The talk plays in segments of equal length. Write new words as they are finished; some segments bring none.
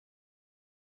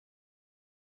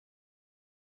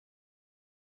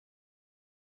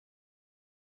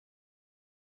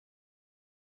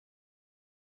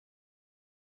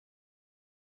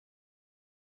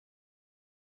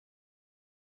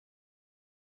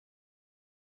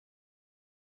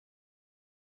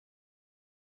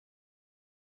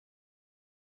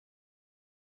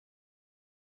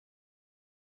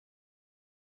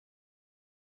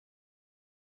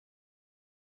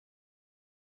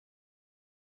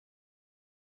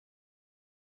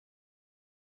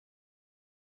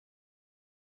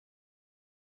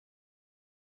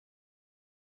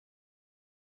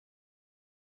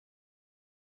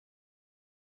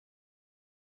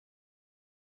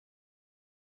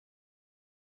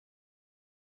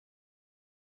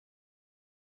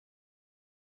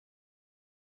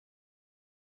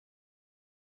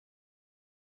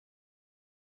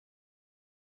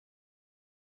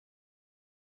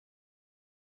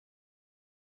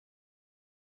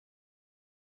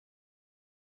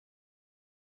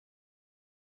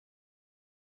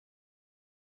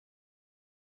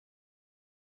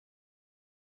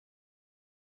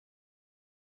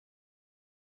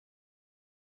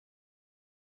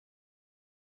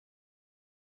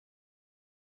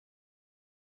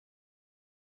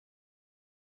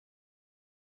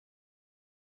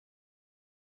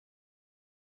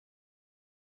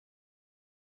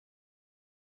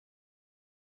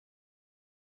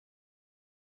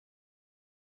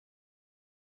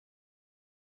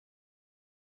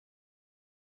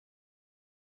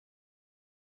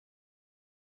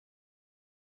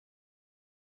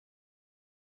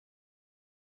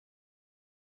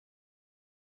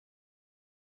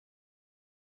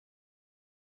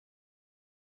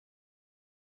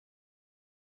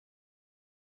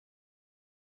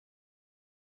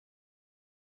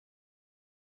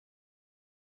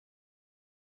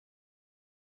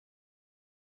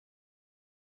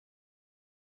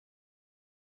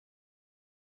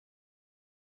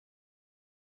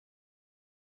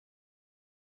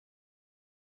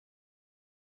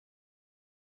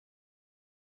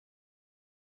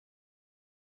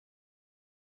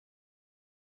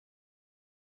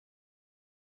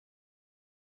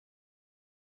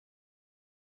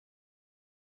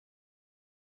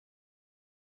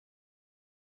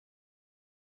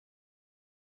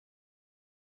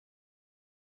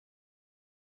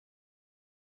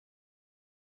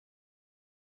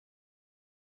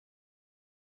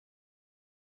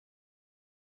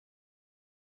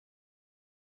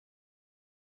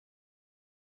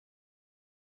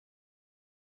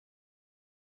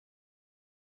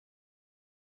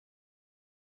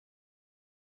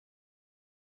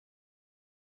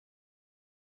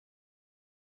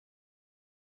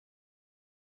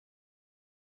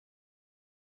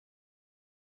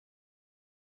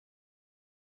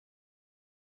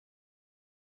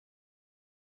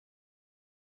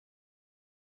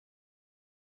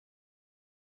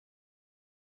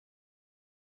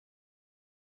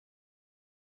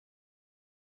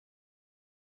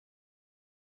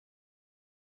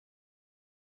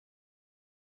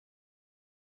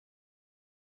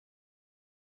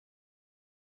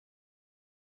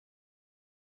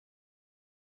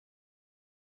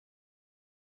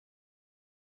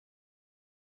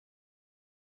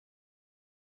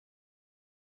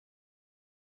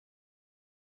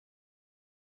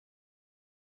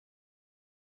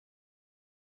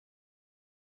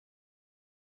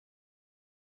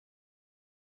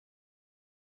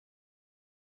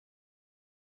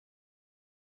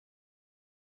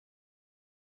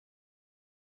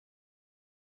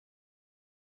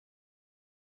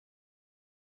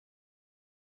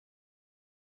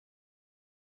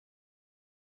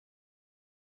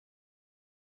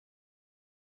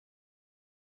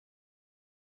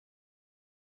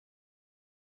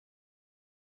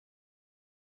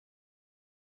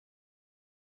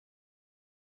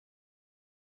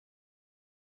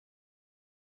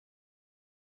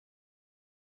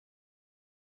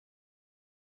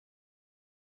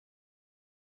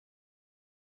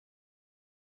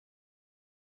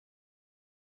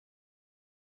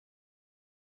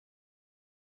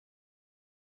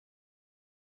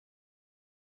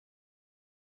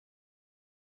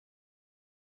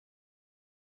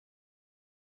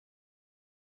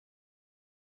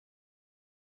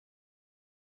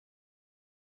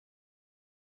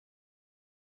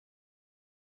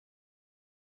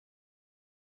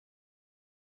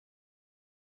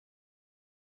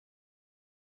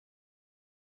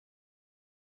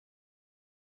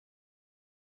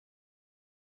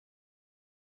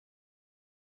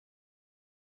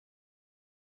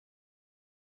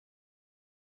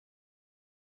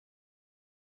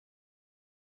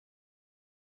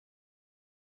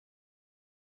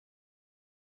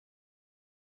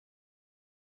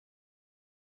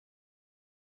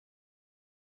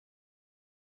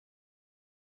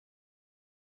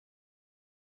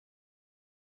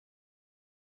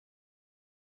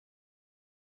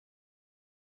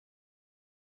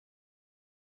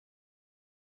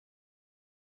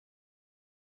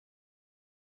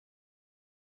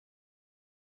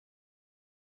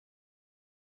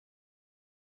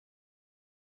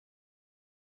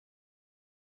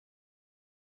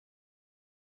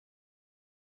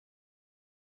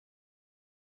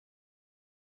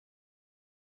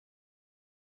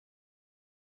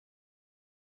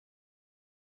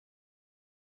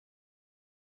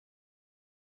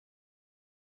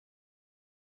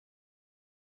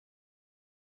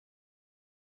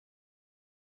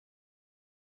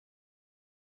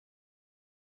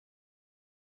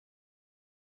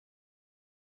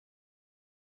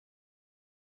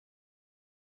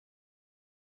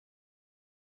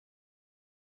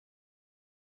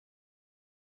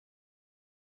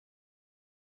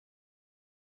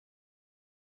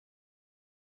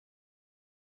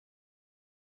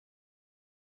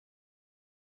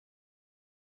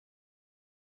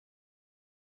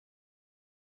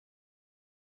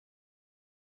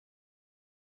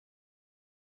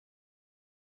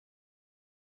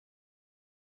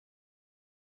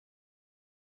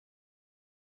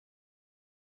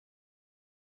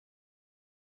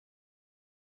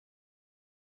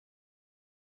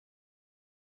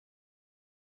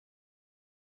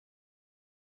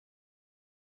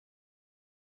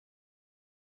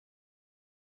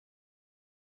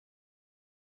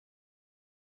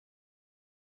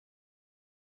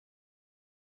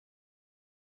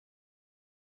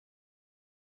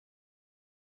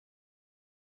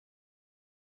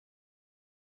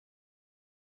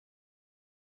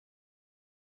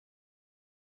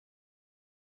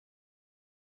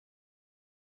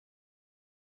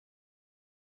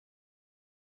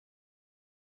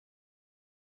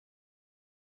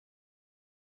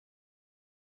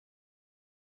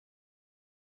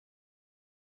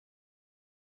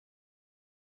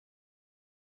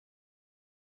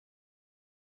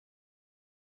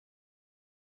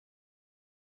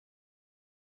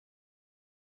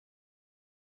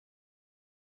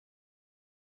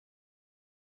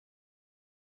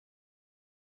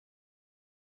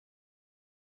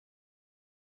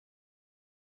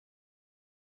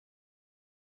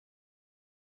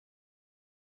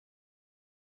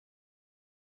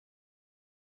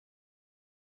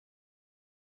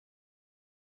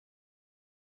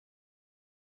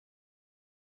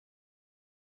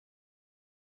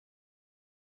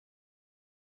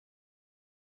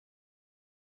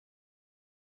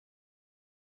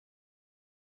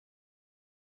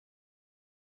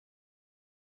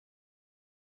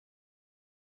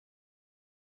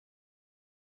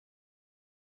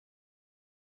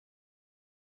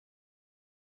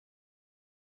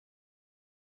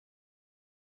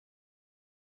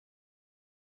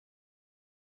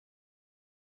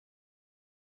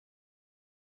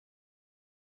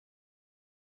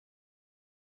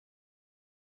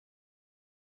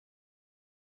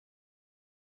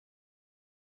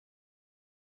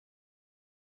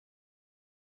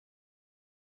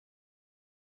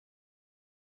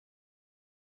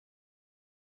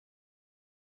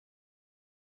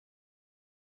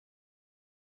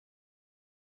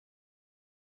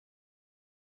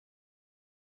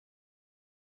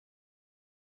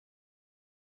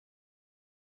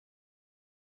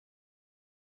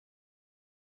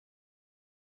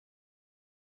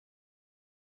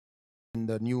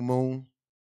the new moon.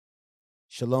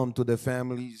 Shalom to the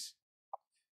families.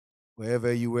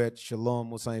 Wherever you at, shalom.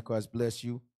 Most High Christ bless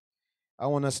you. I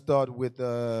want to start with,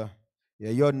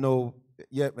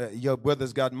 your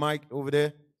brothers got mic over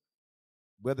there.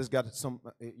 Brothers got some,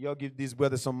 y'all give these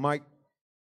brothers some mic.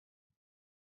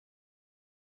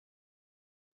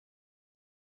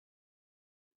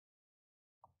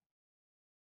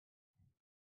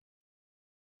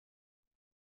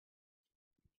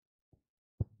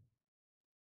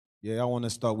 Yeah, I want to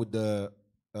start with the,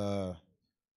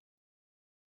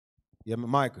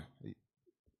 Micah.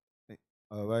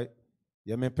 All right.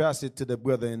 Yeah, man, pass it to the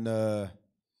brother in the,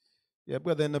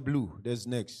 brother in the blue. There's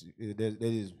next. There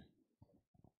is.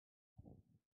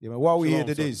 Yeah, man, why are we here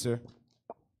today, sir?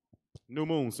 New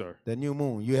moon, sir. The new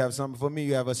moon. You have something for me?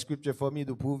 You have a scripture for me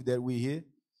to prove that we're here?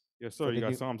 Yes, sir. You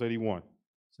got Psalms 81.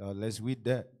 So let's read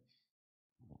that.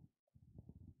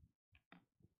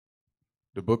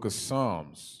 The book of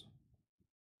Psalms,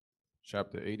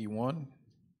 chapter 81,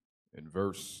 and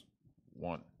verse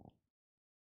 1.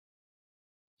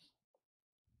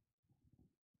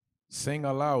 Sing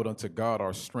aloud unto God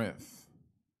our strength.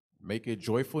 Make a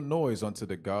joyful noise unto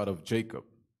the God of Jacob.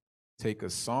 Take a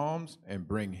psalms and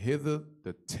bring hither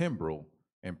the timbrel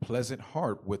and pleasant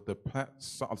harp with the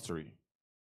psaltery.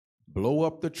 Blow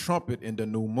up the trumpet in the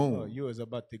new moon. Oh, you was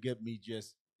about to get me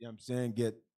just, you know what I'm saying,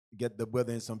 get the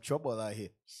brother in some trouble out here.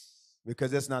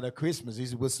 Because that's not a Christmas. He's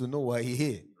supposed to know why he's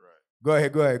here.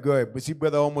 Right. Go ahead. But see,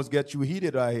 brother almost got you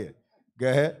heated out here. Go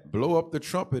ahead. Blow up the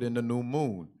trumpet in the new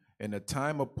moon, in the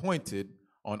time appointed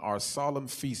on our solemn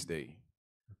feast day.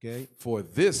 Okay. For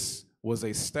this was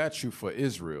a statute for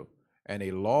Israel and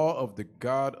a law of the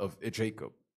God of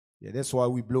Jacob. Yeah, that's why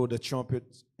we blow the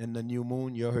trumpet in the new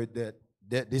moon. You heard that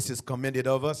this is commended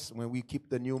of us. When we keep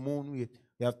the new moon, we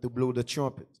have to blow the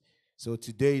trumpet. So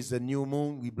today is the new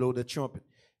moon, we blow the trumpet.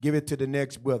 Give it to the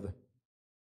next brother.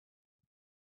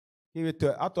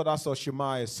 I thought I saw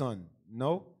Shemaiah's son.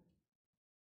 No?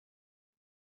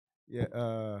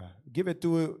 Yeah, give it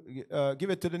to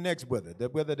the next brother, the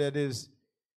brother that is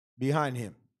behind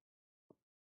him.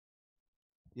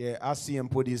 Yeah, I see him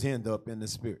put his hand up in the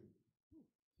spirit.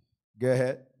 Go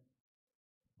ahead.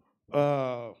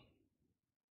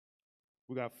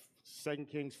 We got 2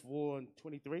 Kings 4 and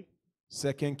 23.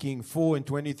 2 Kings 4 and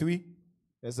 23.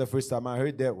 That's the first time I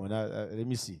heard that one. Let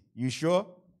me see. You sure?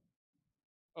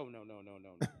 Oh, no.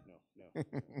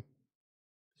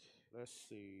 Let's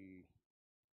see.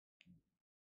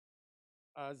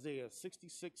 Isaiah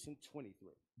 66 and 23.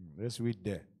 Let's read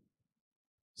that.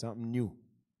 Something new.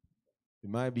 It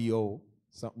might be old.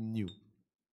 Something new.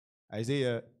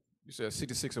 Isaiah. You said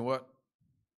 66 and what?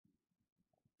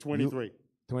 23.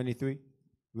 23.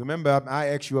 Remember, I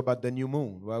asked you about the new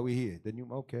moon while we're here. The new,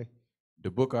 okay. The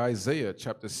book of Isaiah,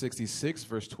 chapter 66,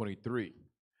 verse 23.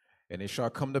 And it shall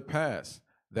come to pass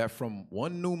that from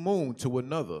one new moon to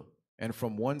another, and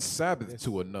from one Sabbath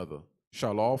to another,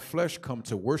 shall all flesh come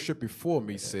to worship before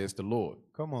me, says the Lord.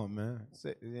 Come on, man.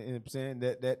 You know what I'm saying?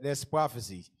 That's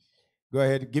prophecy. Go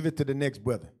ahead and give it to the next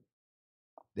brother.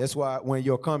 That's why when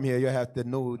you come here, you have to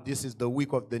know this is the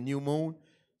week of the new moon.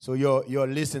 So you're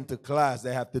listening to class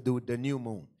that have to do with the new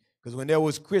moon. Because when there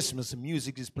was Christmas,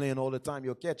 music is playing all the time,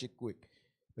 you'll catch it quick.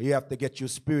 But you have to get your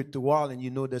spirit to wall and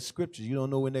you know the scriptures. You don't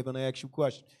know when they're going to ask you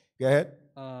questions. Go ahead.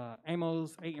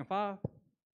 Amos 8 and 5.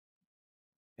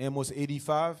 Amos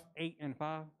 85? 8 and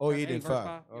 5. Oh, 8 and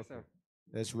 5. Okay. Yes, sir.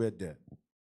 Let's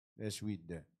read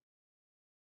that.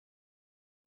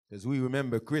 Because we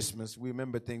remember Christmas, we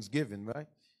remember Thanksgiving, right?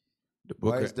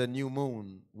 Why is the new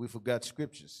moon? We forgot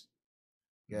scriptures.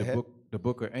 The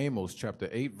book of Amos, chapter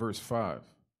 8, verse 5,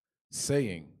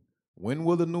 saying, when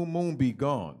will the new moon be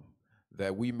gone,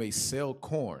 that we may sell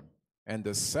corn, and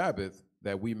the Sabbath,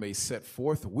 that we may set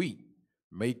forth wheat,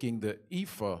 making the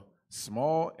ephah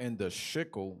small and the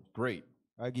shekel great?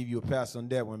 I'll give you a pass on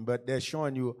that one, but they're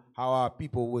showing you how our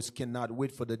people cannot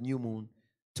wait for the new moon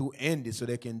to end it so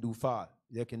they can do folly.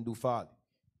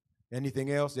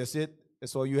 Anything else? That's it?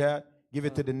 That's all you had? Give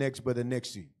it to the next brother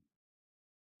next to you.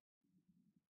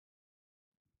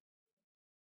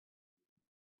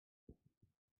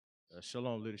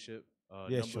 Shalom, leadership.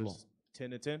 Yes, Numbers shalom.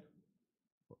 10 and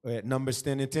 10? Numbers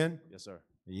 10 and 10? Yes, sir.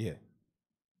 Yeah. It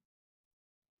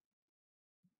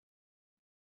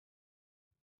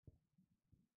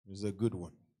was a good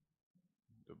one.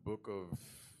 The book of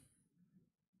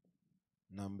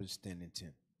Numbers 10 and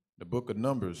 10. The book of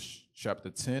Numbers, chapter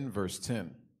 10, verse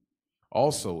 10.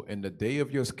 Also, in the day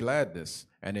of your gladness,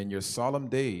 and in your solemn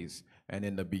days, and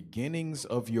in the beginnings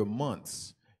of your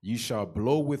months, ye shall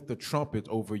blow with the trumpet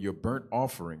over your burnt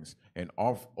offerings, and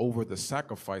over the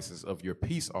sacrifices of your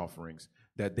peace offerings,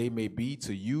 that they may be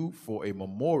to you for a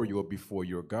memorial before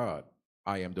your God.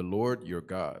 I am the Lord your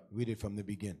God. Read it from the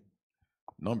beginning.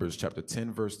 Numbers chapter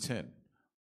 10, verse 10.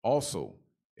 Also,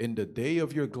 in the day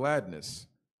of your gladness,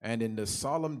 and in the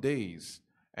solemn days,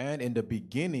 and in the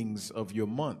beginnings of your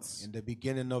months. In the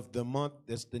beginning of the month,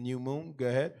 that's the new moon. Go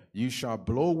ahead. You shall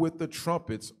blow with the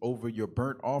trumpets over your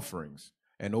burnt offerings,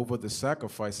 and over the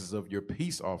sacrifices of your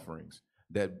peace offerings,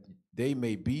 that they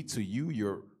may be to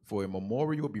you for a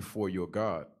memorial before your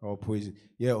God. Oh, praise it.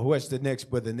 Yeah, what's the next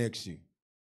brother next to you?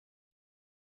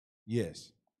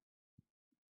 Yes.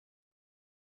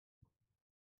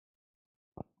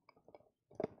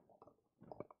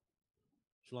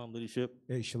 Shalom, leadership.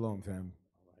 Hey, shalom, family.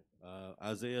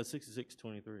 Isaiah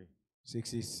 66:23.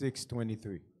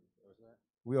 66:23.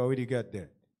 We already got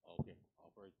that. Okay,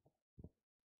 all praise.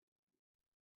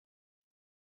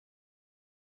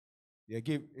 Yeah,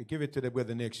 give it to the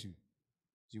brother next to you.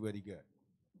 See what he got.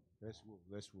 Let's move.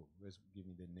 Let's give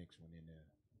me the next one in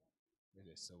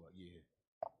there. So yeah.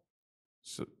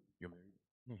 So,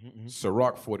 Mm-hmm.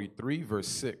 Sirach 43, verse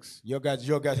 6. Your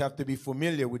guys have to be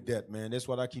familiar with that, man. That's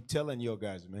what I keep telling your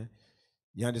guys, man.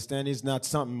 You understand? It's not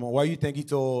something. Why you think he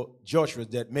told Joshua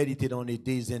that meditate on it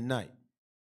days and night?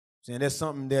 Saying that's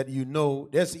something that you know.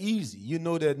 That's easy. You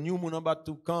know that new moon about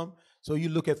to come, so you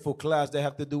look at for class that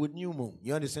have to do with new moon.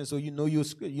 You understand? So you know your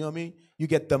script. You know what I mean? You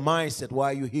get the mindset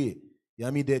why you here. You know what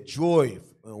I mean? That joy,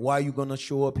 why you gonna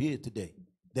show up here today?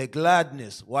 That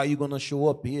gladness, why you gonna show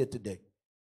up here today?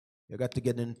 You got to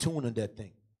get in tune on that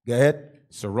thing. Go ahead.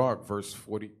 Sirach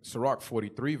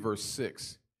 43, verse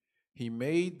 6. He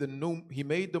made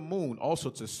the moon also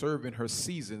to serve in her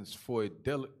seasons for a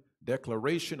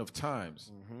declaration of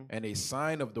times and a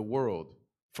sign of the world.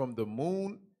 From the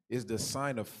moon is the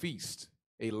sign of feast,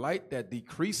 a light that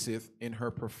decreaseth in her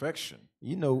perfection.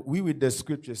 You know, we read the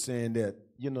scripture saying that,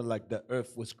 you know, like the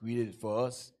earth was created for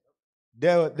us.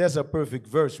 There's a perfect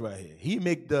verse right here. He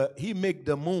make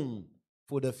the moon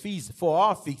for the feast, for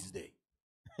our feast day.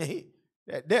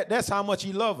 That's how much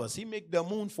he loves us. He make the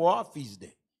moon for our feast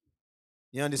day.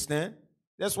 You understand?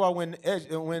 That's why when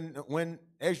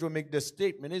Ezra make the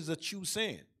statement, it's a true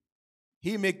saying.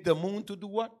 He make the moon to do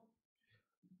what?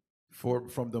 For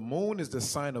from the moon is the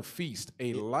sign of feast,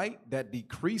 a light that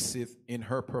decreaseth in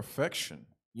her perfection.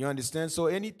 You understand? So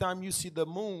anytime you see the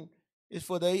moon, it's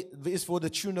for the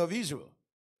children of Israel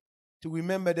to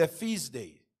remember their feast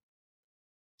day,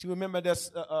 to remember their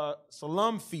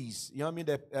Salam feast. You know what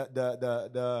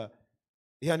I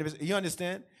mean? You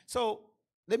understand? So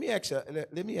let me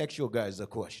ask you guys a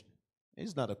question.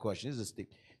 It's not a question, it's a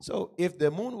statement. So if the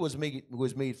moon was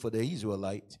made for the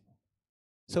Israelite,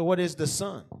 so what is the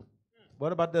sun?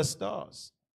 What about the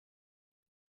stars?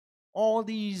 All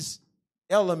these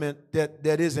elements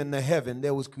that is in the heaven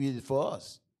that was created for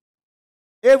us.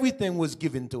 Everything was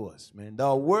given to us, man.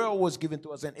 The world was given to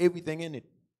us and everything in it.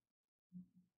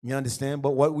 You understand?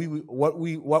 But what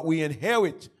we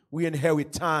inherit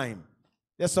time.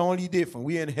 That's the only difference.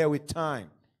 We inherit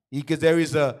time. Because there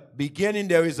is a beginning,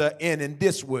 there is an end in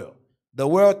this world. The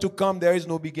world to come, there is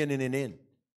no beginning and end.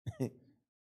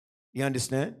 You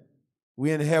understand?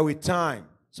 We inherit time.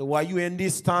 So while you in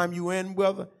this time you in,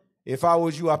 brother, if I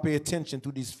was you, I pay attention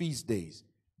to these feast days,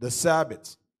 the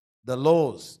Sabbaths, the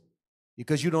laws,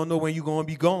 because you don't know when you're going to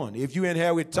be gone. If you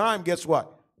inherit time, guess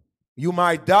what? You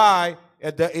might die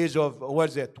at the age of,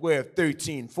 12,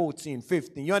 13, 14,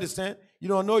 15. You understand? You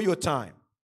don't know your time.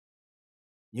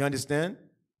 You understand?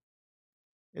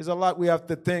 There's a lot we have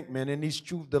to think, man, and these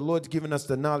truths, the Lord's given us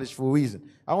the knowledge for a reason.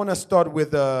 I want to start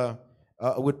with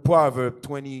Proverbs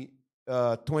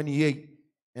 28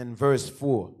 and verse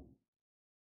 4.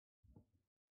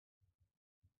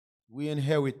 We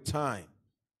inherit time.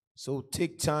 So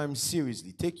take time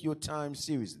seriously. Take your time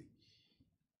seriously.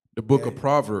 The book of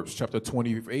Proverbs, chapter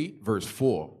 28, verse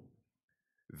 4.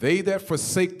 They that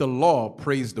forsake the law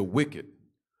praise the wicked.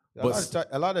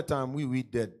 A lot of time we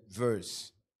read that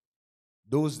verse.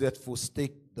 Those that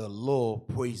forsake the law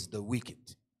praise the wicked.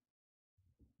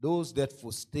 Those that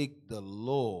forsake the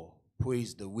law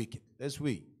praise the wicked. Let's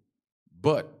read.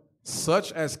 But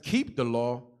such as keep the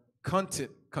law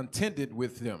contented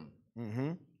with them.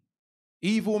 Mm-hmm.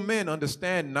 Evil men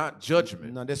understand not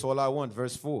judgment. No, that's all I want.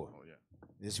 Verse 4. Oh, yeah.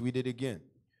 Let's read it again.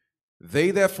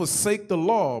 They that forsake the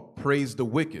law praise the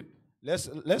wicked.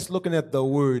 Let's looking at the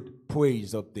word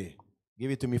praise up there.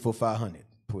 Give it to me for 500.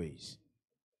 Praise.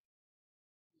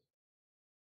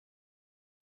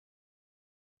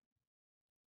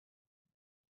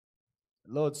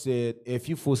 Lord said, if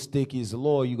you forsake his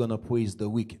law, you're going to praise the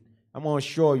wicked. I'm going to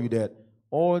show you that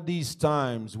all these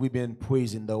times we've been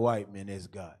praising the white man as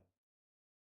God.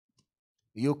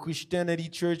 Your Christianity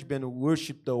church been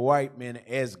worship the white man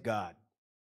as God.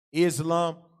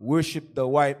 Islam worship the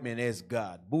white man as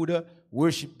God. Buddha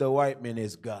worship the white man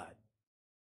as God.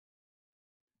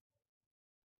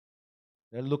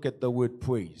 Let's look at the word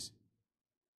praise.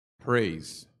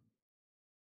 Praise.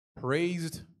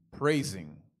 Praised,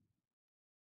 praising.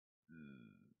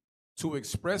 To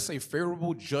express a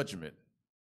favorable judgment.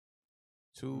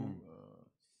 To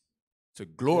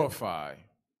glorify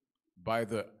by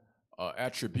the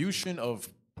attribution of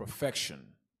perfection.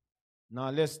 Now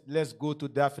let's go to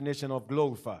definition of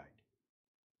glorified.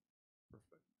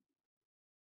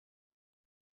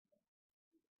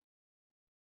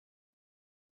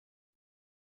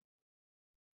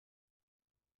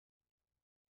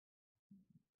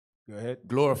 Go ahead.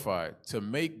 Glorified, to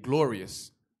make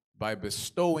glorious by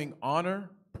bestowing honor,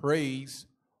 praise,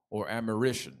 or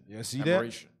admiration. You see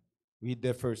admiration. that? Read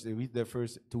that first. Read that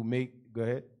first. To make. Go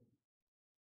ahead.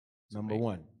 Number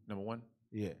one. Number one.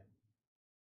 Yeah.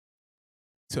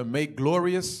 To make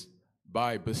glorious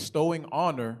by bestowing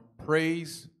honor,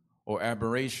 praise, or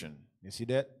admiration. You see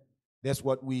that? That's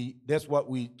what we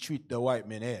treat the white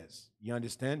man as. You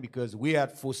understand? Because we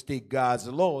had forsake God's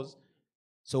laws.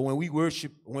 So when we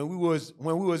worship, when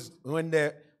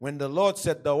the Lord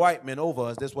set the white man over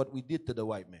us, that's what we did to the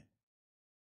white man.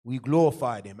 We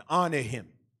glorified him, honor him.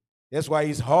 That's why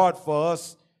it's hard for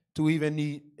us to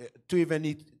even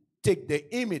take the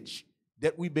image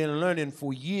that we've been learning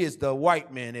for years, the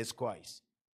white man as Christ.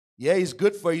 Yeah, it's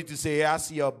good for you to say, hey, I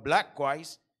see a black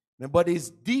Christ, man, but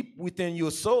it's deep within your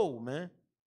soul, man.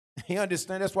 You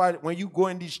understand? That's why when you go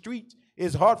in these streets,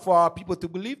 it's hard for our people to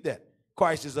believe that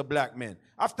Christ is a black man.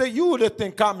 After you would have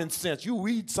think common sense, you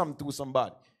read something to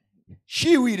somebody.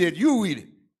 She read it, you read it.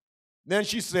 Then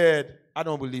she said, I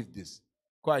don't believe this.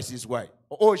 Christ is white.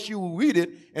 Or she will read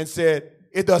it and said,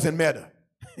 it doesn't matter.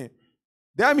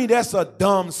 I mean, that's a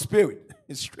dumb spirit.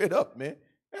 It's straight up, man.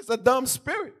 That's a dumb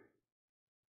spirit.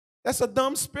 That's a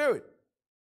dumb spirit.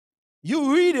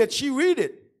 You read it, she read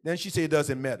it. Then she said it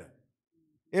doesn't matter.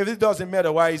 If it doesn't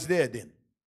matter, why is there then?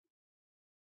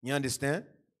 You understand?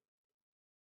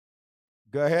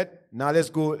 Go ahead. Now let's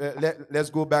go. Let's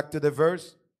go back to the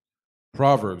verse.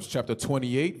 Proverbs chapter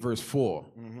 28, verse 4.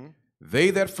 Mm-hmm.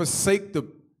 They that forsake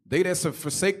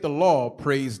the law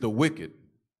praise the wicked,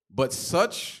 but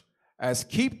such as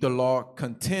keep the law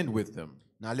contend with them.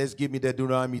 Now let's give me that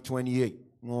Deuteronomy 28.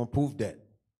 We're going to prove that.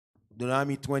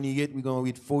 Deuteronomy 28, we're going to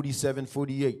read 47,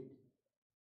 48.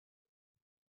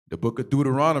 The book of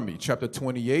Deuteronomy, chapter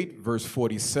 28, verse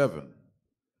 47.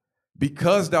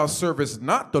 Because thou servest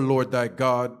not the Lord thy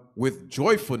God with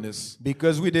joyfulness.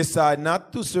 Because we decide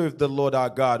not to serve the Lord our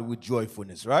God with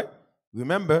joyfulness, right?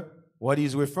 Remember what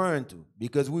he's referring to.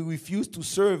 Because we refuse to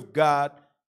serve God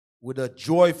with a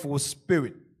joyful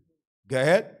spirit. Go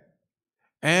ahead.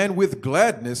 And with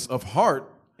gladness of heart.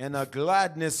 And a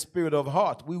gladness spirit of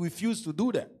heart. We refuse to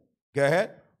do that. Go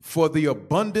ahead. For the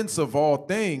abundance of all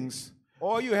things.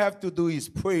 All you have to do is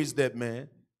praise that man.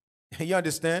 You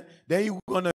understand? Then he's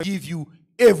going to give you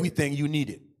everything you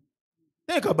needed.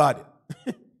 Think about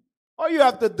it. All you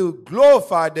have to do,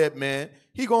 glorify that man.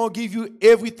 He's going to give you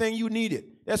everything you needed.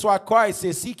 That's why Christ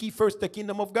says, seek ye first the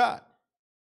kingdom of God.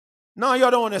 No,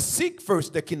 you don't want to seek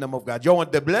first the kingdom of God. You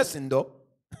want the blessing, though.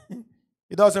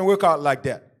 It doesn't work out like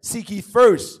that. Seek ye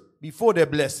first before the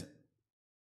blessing.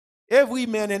 Every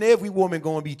man and every woman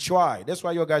going to be tried. That's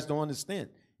why you guys don't understand.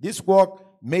 This walk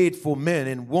made for men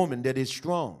and women that is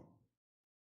strong.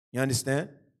 You understand?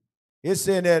 It's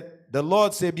saying that the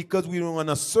Lord said because we want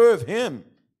to serve him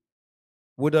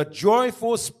with a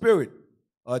joyful spirit,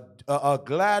 a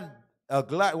glad,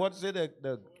 what is it?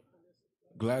 The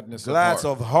gladness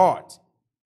of heart.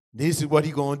 This is what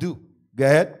he's going to do. Go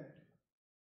ahead.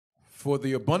 For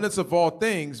the abundance of all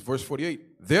things, verse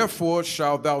 48, therefore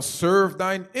shalt thou serve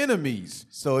thine enemies.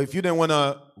 So if you didn't want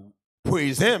to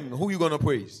praise him, who you going to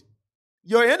praise?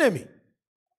 Your enemy.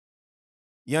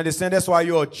 You understand? That's why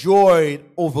you're joyed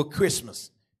over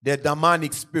Christmas, the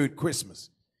demonic spirit Christmas.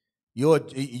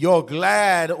 You're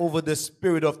glad over the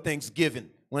spirit of Thanksgiving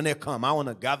when they come. I want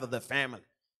to gather the family.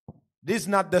 This is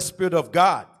not the spirit of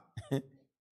God.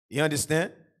 You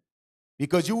understand?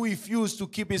 Because you refuse to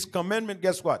keep his commandment,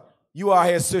 guess what? You are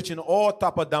here searching all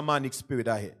type of demonic spirit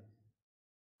out here.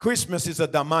 Christmas is a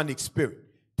demonic spirit.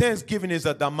 Thanksgiving is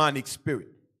a demonic spirit.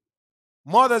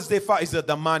 Mother's Day is a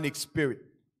demonic spirit.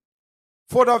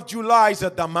 4th of July is a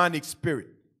demonic spirit.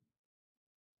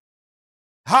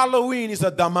 Halloween is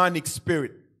a demonic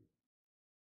spirit.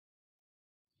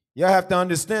 You have to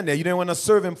understand that. You didn't want to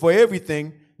serve him for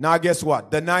everything. Now guess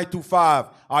what? The 9 to 5.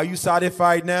 Are you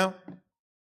satisfied now?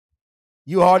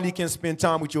 You hardly can spend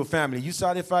time with your family. You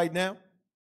satisfied now?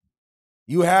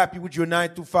 You happy with your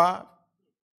 9 to 5?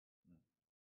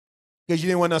 Because you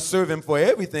didn't want to serve him for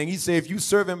everything. He said if you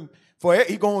serve him for it,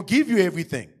 he's going to give you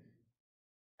everything.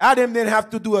 Adam didn't have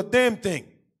to do a damn thing.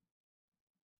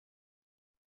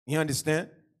 You understand?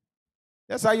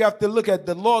 That's how you have to look at.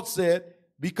 The Lord said,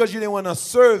 because you didn't want to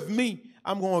serve me,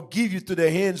 I'm going to give you to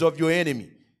the hands of your enemy.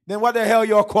 Then what the hell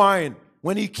you're crying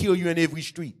when he kill you in every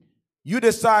street? You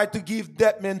decide to give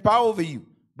that man power over you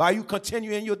by you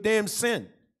continuing your damn sin.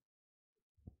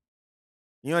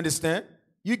 You understand?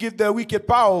 You give the wicked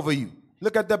power over you.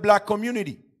 Look at the black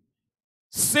community.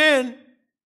 Sin,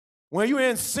 when you're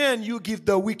in sin, you give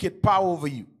the wicked power over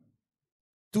you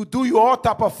to do you all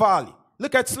type of folly.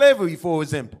 Look at slavery, for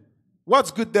example.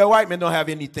 What's good? The white man don't have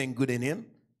anything good in him.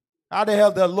 How the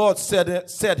hell the Lord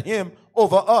set him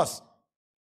over us?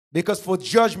 Because for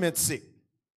judgment's sake.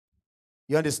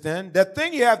 You understand? The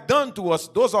thing he have done to us,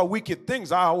 those are wicked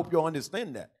things. I hope you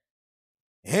understand that.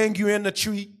 Hang you in the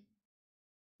tree,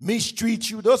 mistreat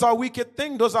you. Those are wicked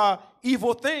things. Those are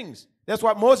evil things. That's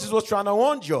what Moses was trying to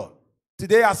warn you.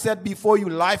 Today I said before you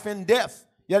life and death.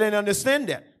 You didn't understand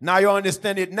that. Now you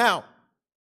understand it now.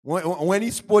 When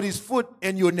he put his foot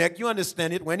in your neck, you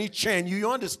understand it. When he chained you,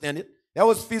 you understand it. That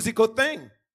was a physical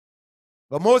thing.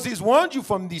 But Moses warned you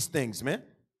from these things, man.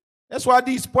 That's why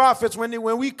these prophets,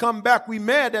 when we come back, we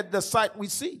mad at the sight we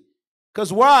see.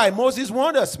 Because why? Moses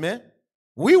warned us, man.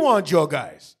 We warned your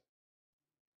guys.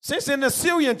 Since in the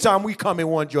Syrian time, we come and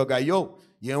warned your guy. Yo,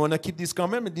 you don't want to keep these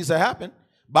commandments. These will happen.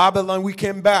 Babylon, we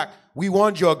came back. We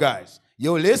warned your guys.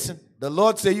 Yo, listen. The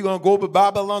Lord said you're going to go to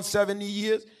Babylon 70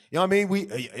 years. You know what I mean?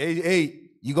 Hey,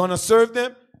 you going to serve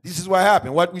them? This is what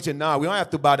happened. What we said, nah, we don't have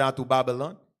to bow down to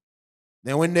Babylon.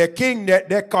 Then when their king,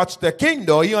 that caught the king,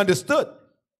 though, he understood.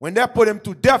 When they put him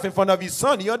to death in front of his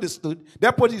son, he understood.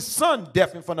 They put his son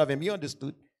death in front of him, he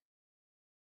understood.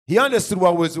 He understood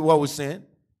what was saying.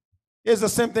 It's the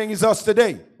same thing as us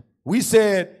today. We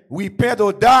said, we repent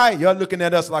or die. You're looking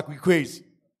at us like we crazy.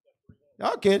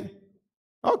 Okay.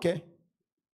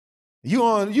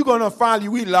 You're going to finally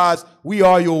realize we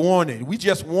are your warning. We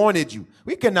just wanted you.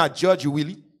 We cannot judge you,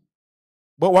 really.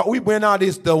 But what we bring out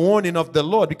is the warning of the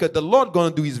Lord, because the Lord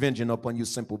going to do his vengeance upon you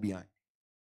simple behind.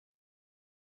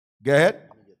 Go ahead.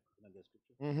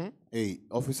 Mm-hmm. Hey,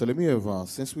 officer, let me have,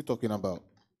 since we're talking about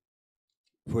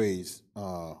praise,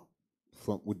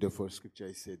 with the first scripture,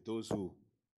 I said, those who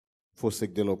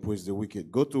forsake the Lord praise the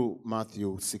wicked. Go to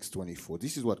Matthew 6:24.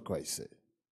 This is what Christ said.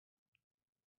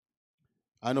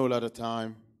 I know a lot of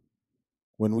time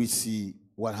when we see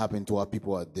what happened to our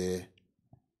people out there,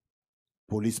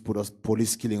 police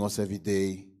killing us every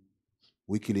day,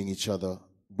 we killing each other.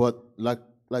 But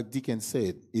like Deacon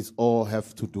said, it's all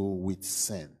have to do with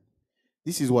sin.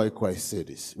 This is why Christ said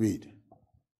this. Read.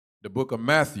 The book of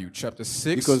Matthew, chapter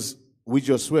 6. Because we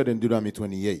just read in Deuteronomy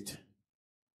 28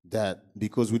 that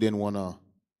because we didn't want to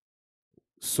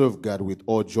serve God with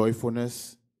all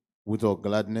joyfulness, with all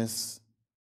gladness,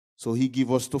 so he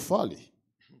gave us to folly.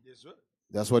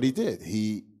 That's what he did.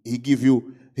 He give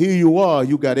you, here you are,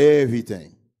 you got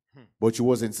everything, but you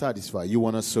wasn't satisfied. You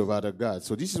want to serve other God.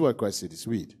 So this is what Christ said.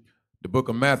 Read. The book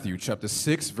of Matthew, chapter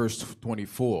 6, verse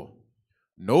 24.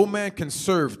 No man can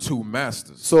serve two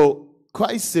masters. So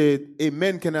Christ said, a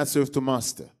man cannot serve two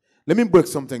masters. Let me break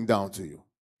something down to you.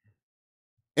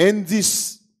 In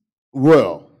this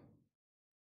world,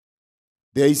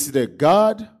 there is the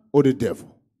God or the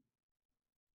devil.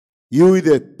 You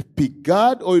either pick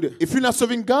God or if you're not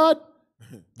serving God,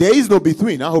 there is no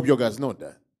between. I hope you guys know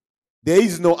that. There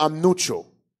is no I'm neutral.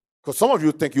 Because some of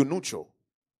you think you're neutral.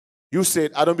 You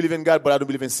said, I don't believe in God, but I don't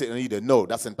believe in Satan either. No,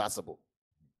 that's impossible.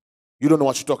 You don't know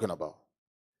what you're talking about.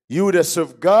 You either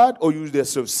serve God or you either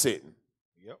serve Satan.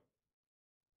 Yep.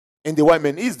 And the white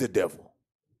man is the devil.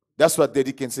 That's what the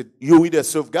Deacon said. You either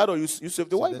serve God or you serve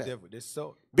the white man. Devil.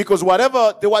 So. Because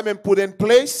whatever the white man put in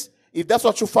place, if that's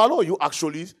what you follow, you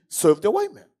actually serve the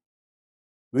white man.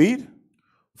 Read.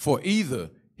 For either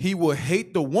he will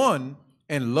hate the one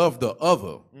and love the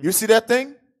other. You see that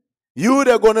thing? You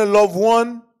either going to love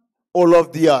one or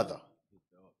love the other.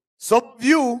 Some of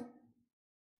you,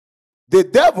 the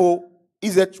devil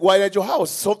is right at your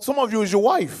house. So some of you is your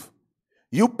wife.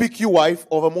 You pick your wife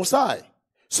over Most High.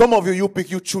 Some of you pick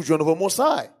your children over Most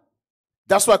High.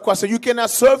 That's why Christ said you cannot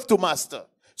serve two masters.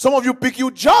 Some of you pick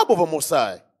your job over Most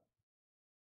High.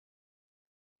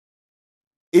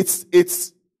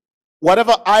 It's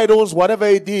whatever idols, whatever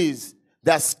it is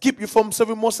that keep you from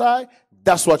serving Most High,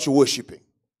 that's what you're worshiping.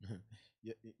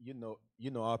 You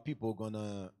know, our people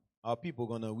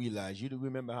gonna realize. You do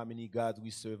remember how many gods we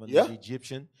serve under the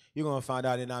Egyptian? You're gonna find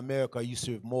out in America you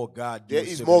serve more God. There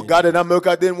is more God in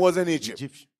America than was in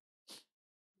Egypt.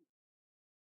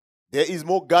 There is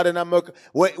more God in America.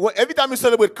 Every time you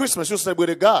celebrate Christmas, you celebrate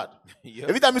a God. Yep.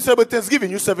 Every time you celebrate Thanksgiving,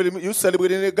 you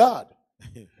celebrate a God.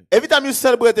 Every time you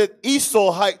celebrate Easter,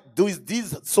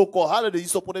 these so-called holidays you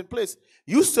so put in place,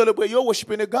 you celebrate, you're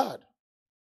worshiping a God.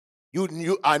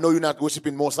 I know you're not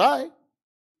worshiping Most High,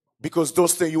 because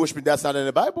those things you're worshiping, that's not in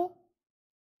the Bible.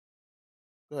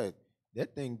 Go ahead.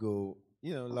 That thing go,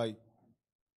 like,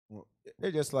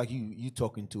 it's just like you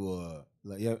talking to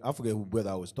I forget who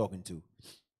brother I was talking to.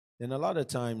 And a lot of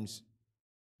times,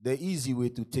 the easy way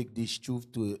to take this truth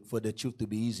for the truth to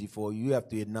be easy for you, you have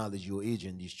to acknowledge your age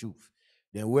in this truth.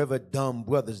 Then whoever dumb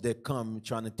brothers that come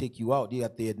trying to take you out, you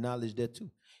have to acknowledge that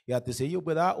too. You have to say, yo,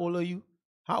 brother, how old are you?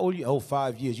 How old are you? Oh,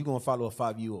 5 years. You're going to follow a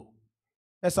 5-year-old.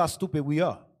 That's how stupid we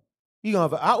are.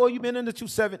 How old you been in the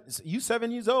truth? You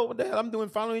 7 years old? What the hell I'm doing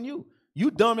following you? You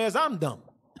dumb as I'm dumb.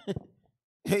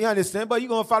 You understand? But you're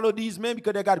going to follow these men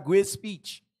because they got great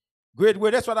speech. Great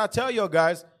word. That's what I tell you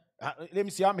guys. Let me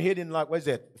see, I'm hitting like, what is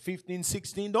that, 15,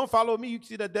 16. Don't follow me. You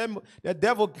see the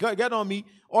devil get on me.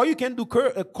 All you can do,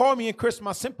 call me and curse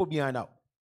my simple behind out.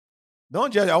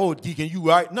 Don't just, oh, Deacon, you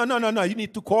right. No. You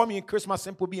need to call me and curse my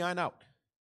simple behind out.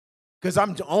 Because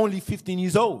I'm only 15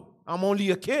 years old. I'm only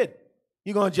a kid.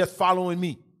 You're going to just following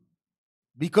me.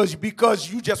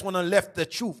 Because you just want to left the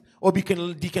truth. Or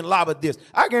Deacon lobber this.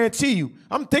 I guarantee you,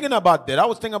 I'm thinking about that. I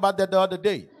was thinking about that the other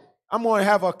day. I'm going to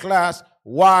have a class,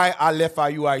 why I left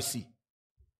IUIC.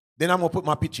 Then I'm going to put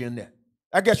my picture in there.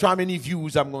 I guess how many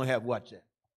views I'm going to have watch that.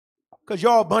 Because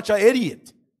y'all a bunch of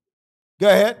idiots. Go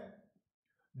ahead.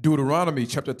 Deuteronomy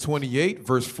chapter 28,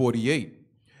 verse 48.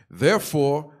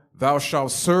 Therefore, thou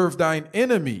shalt serve thine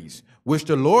enemies, which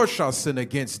the Lord shall send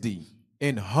against thee,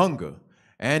 in hunger,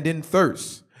 and in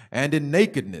thirst, and in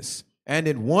nakedness, and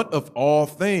in want of all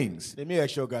things. Let me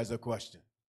ask you guys a question.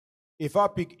 If I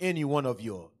pick any one of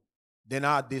you, then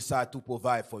I decide to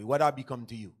provide for you. What I become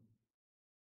to you?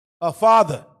 A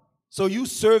father. So you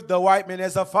serve the white man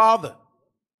as a father.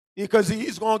 Because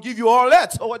he's going to give you all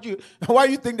that. So why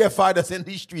do you think they're fighters in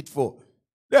these streets for?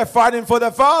 They're fighting for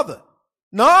the father.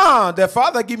 No, the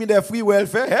father give me their free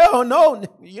welfare. Hell no.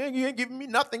 You ain't giving me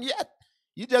nothing yet.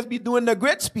 You just be doing the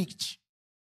great speech.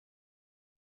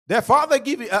 Their father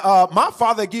give me, my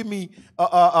father give me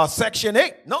Section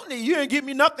 8. No, you ain't give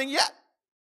me nothing yet.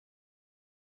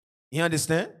 You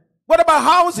understand? What about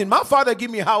housing? My father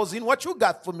give me housing. What you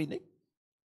got for me, Nick?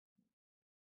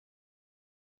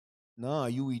 No,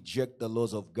 you reject the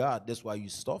laws of God. That's why you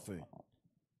suffering.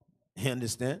 You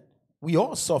understand? We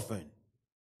all suffering.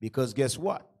 Because guess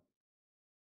what?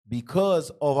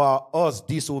 Because of us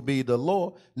disobey the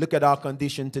law, look at our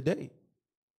condition today.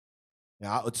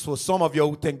 Now, so some of you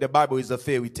who think the Bible is a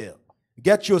fairy tale,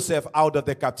 get yourself out of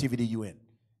the captivity you're in.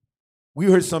 We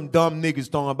heard some dumb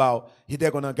niggas talking about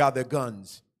they're going to gather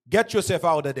guns. Get yourself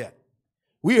out of that.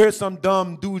 We heard some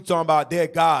dumb dudes talking about they're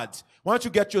gods. Why don't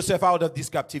you get yourself out of this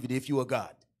captivity if you're a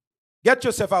God? Get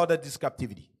yourself out of this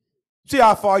captivity. See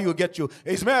how far you'll get you.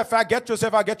 As a matter of fact, get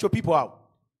yourself out, get your people out.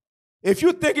 If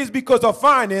you think it's because of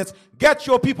finance, get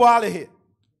your people out of here.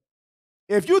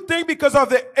 If you think because of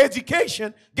the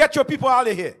education, get your people out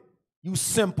of here. You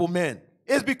simple men.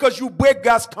 It's because you break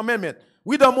God's commandment.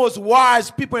 We're the most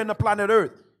wise people in the planet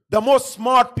Earth. The most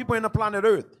smart people in the planet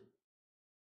Earth.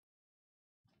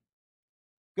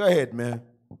 Go ahead, man.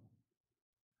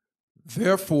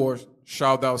 Therefore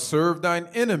shalt thou serve thine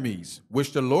enemies,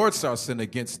 which the Lord shall send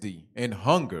against thee, in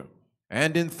hunger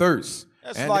and in thirst.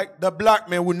 That's like the black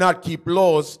man would not keep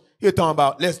laws. You're talking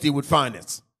about let's deal with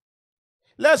finance.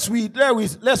 Let's read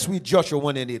Joshua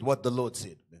 1:8, what the Lord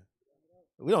said. Man.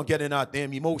 We don't get in our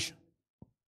damn emotion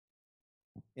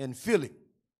and feeling.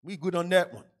 We good on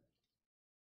that one.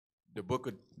 The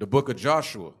book of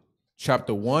Joshua,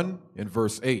 chapter 1 and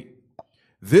verse 8.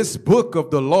 This book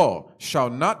of the law shall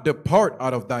not depart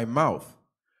out of thy mouth,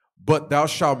 but thou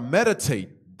shalt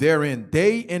meditate therein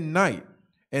day and night,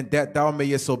 and that thou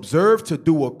mayest observe to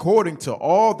do according to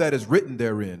all that is written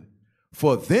therein.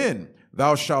 For then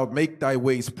thou shalt make thy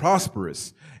ways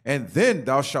prosperous, and then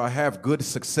thou shalt have good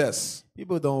success.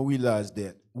 People don't realize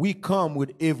that we come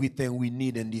with everything we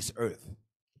need in this earth.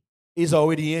 It's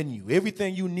already in you.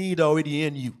 Everything you need already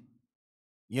in you.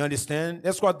 You understand?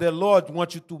 That's what the Lord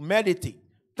wants you to meditate.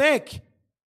 Think.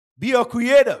 Be a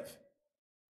creative.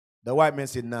 The white man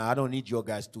said, nah, I don't need your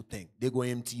guys to think. They go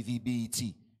MTV,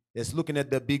 BET. That's looking at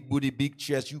the big booty, big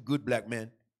chest. You good black man.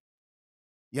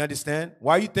 You understand?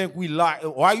 Why you think we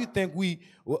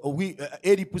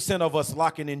 80% of us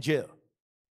locking in jail?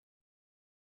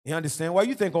 You understand? Why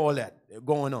you think all that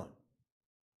going on?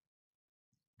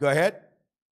 Go ahead.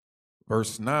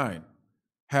 Verse 9.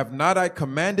 Have not I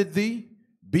commanded thee?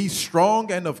 Be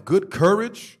strong and of good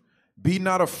courage. Be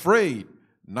not afraid,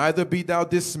 neither be thou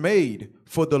dismayed,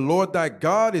 for the Lord thy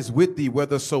God is with thee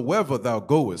whithersoever thou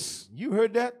goest. You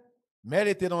heard that?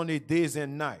 Meditate on it days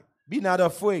and night. Be not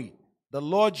afraid. The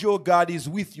Lord your God is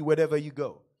with you wherever you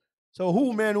go. So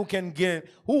who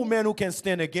who can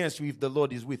stand against you if the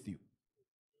Lord is with you?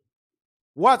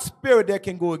 What spirit that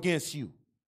can go against you?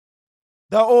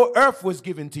 The whole earth was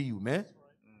given to you, man.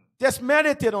 Just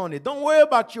meditate on it. Don't worry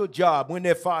about your job when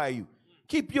they fire you.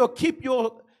 Keep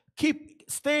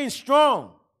staying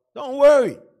strong. Don't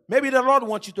worry. Maybe the Lord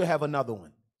wants you to have another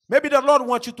one. Maybe the Lord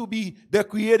wants you to be the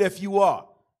creative you are.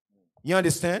 You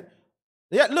understand?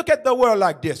 Yeah, look at the world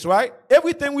like this, right?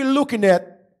 Everything we're looking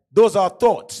at, those are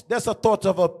thoughts. That's a thought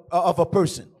of a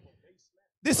person.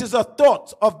 This is a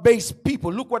thought of base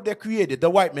people. Look what they created. The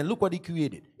white man, look what he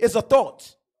created. It's a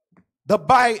thought. The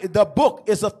book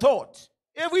is a thought.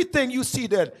 Everything you see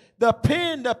there, the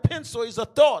pen, the pencil is a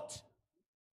thought.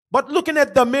 But looking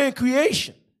at the man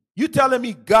creation, you telling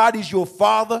me God is your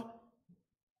father?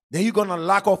 Then you're going to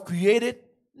lack of created?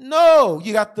 No,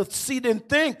 you have to sit and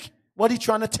think what he's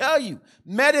trying to tell you.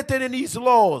 Meditate in these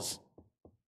laws.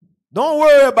 Don't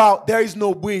worry about there is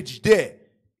no bridge there.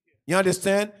 You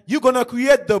understand? You're going to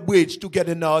create the bridge to get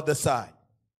on the other side.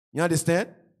 You understand?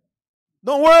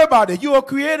 Don't worry about it. You're a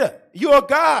creator. You're a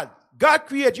God. God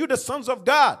created you, the sons of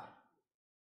God.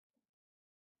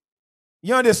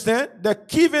 You understand? The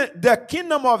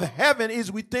kingdom of heaven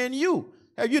is within you.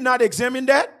 Have you not examined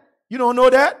that? You don't know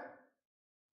that?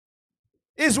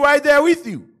 It's right there with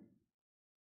you.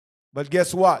 But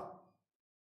guess what?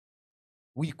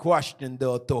 We question the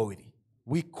authority.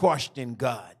 We question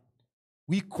God.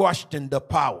 We question the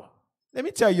power. Let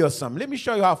me tell you something. Let me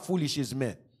show you how foolish is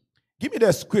man. Give me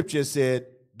the scripture said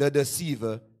the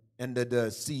deceiver and the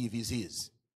deceive is his.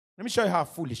 Let me show you how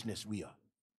foolishness we are.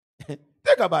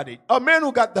 Think about it. A man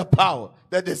who got the power,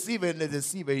 the deceiver and the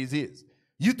deceiver is his.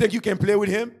 You think you can play with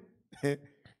him?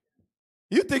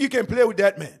 You think you can play with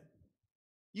that man?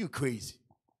 You crazy.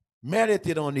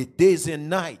 Meditate on it days and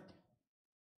night.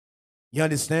 You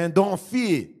understand? Don't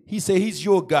fear. He said he's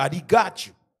your God. He got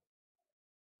you.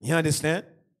 You understand?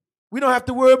 We don't have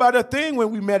to worry about a thing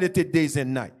when we meditate days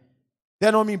and night.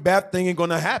 That don't mean bad thing ain't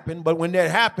going to happen. But when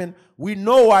that happen, we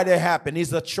know why that happened.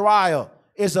 It's a trial.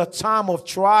 It's a time of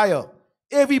trial.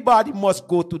 Everybody must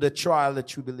go through the trial of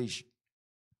tribulation.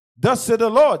 Thus said the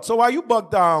Lord. So why you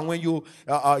bug down when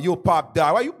your pop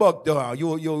die? Why you bug down?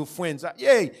 Your friends,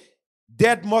 yay,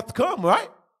 death must come, right?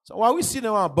 So why we sitting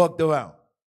around bugged around?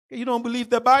 You don't believe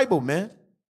the Bible, man.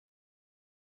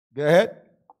 Go ahead.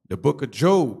 The book of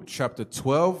Job, chapter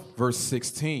 12, verse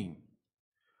 16.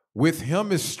 With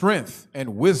him is strength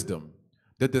and wisdom.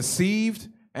 The deceived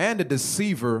and the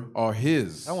deceiver are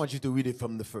his. I want you to read it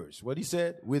from the first. What he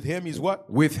said? With him is what?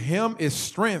 With him is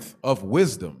strength of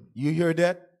wisdom. You hear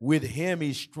that? With him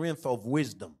is strength of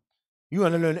wisdom. You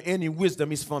want to learn any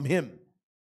wisdom is from him.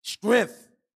 Strength,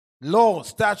 law,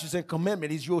 statutes, and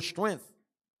commandment is your strength.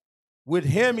 With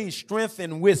him is strength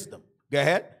and wisdom. Go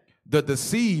ahead. The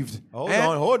deceived.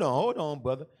 Hold on,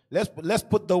 brother. Let's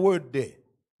put the word there.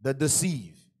 The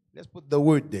deceived. Let's put the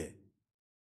word there.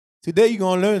 Today you're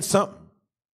going to learn something.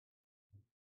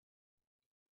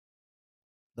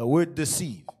 The word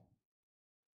deceive.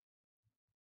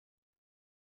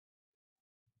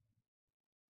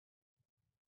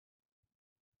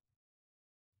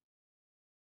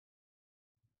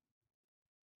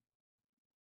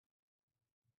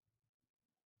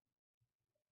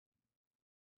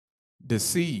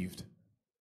 Deceived.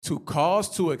 To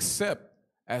cause to accept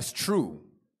as true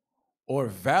or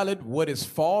valid what is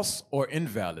false or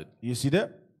invalid. You see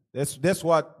that? That's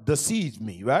what deceives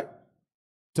me, right?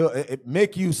 To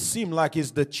make you seem like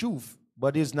it's the truth,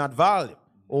 but it's not valid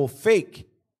or fake.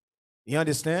 You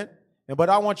understand? But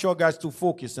I want you guys to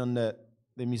focus on that.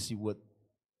 Let me see what.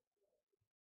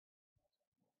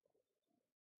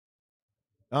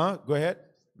 Go ahead.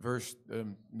 Verse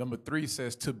number 3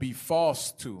 says to be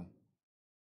false to.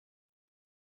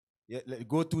 Yeah,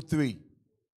 go to 3.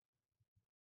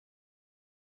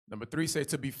 Number 3 says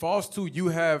to be false to, you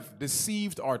have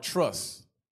deceived our trust.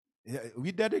 Yeah,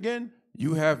 read that again.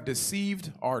 You have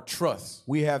deceived our trust.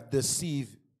 We have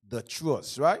deceived the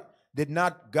trust, right? Did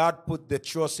not God put the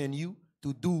trust in you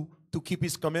to keep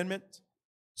his commandment?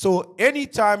 So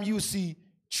anytime you see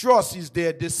trust is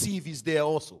there, deceive is there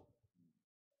also.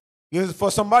 Because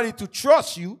for somebody to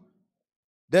trust you,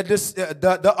 that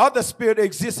the other spirit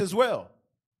exists as well.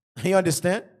 You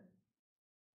understand?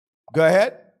 Go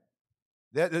ahead.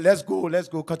 Let's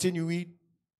go. Continue read.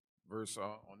 Verse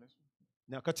on this one.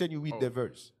 Now continue read the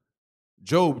verse.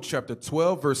 Job chapter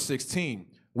 12, verse 16.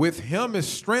 with him is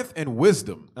strength and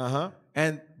wisdom,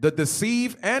 and the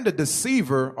deceive and the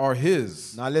deceiver are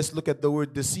his. Now let's look at the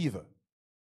word deceiver.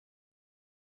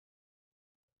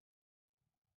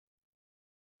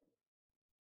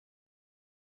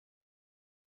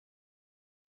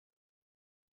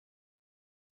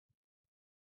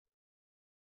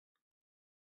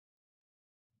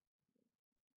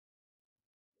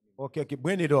 Okay,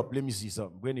 bring it up. Let me see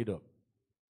something. Bring it up.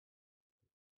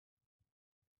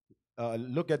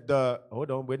 Look at the, hold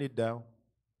on, bring it down.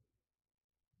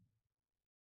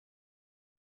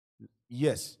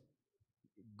 Yes.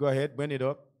 Go ahead, bring it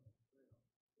up.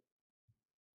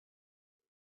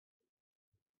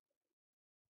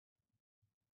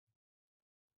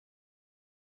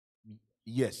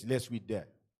 Yes, let's read that.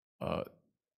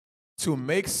 To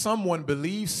make someone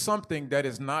believe something that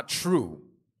is not true,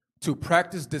 to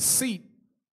practice deceit,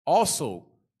 also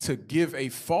to give a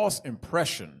false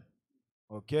impression.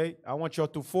 Okay, I want y'all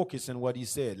to focus on what he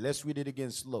said. Let's read it again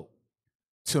slow.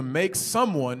 To make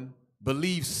someone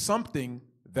believe something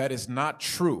that is not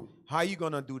true. How are you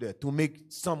going to do that? To make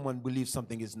someone believe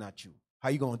something is not true. How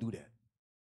are you going to do that?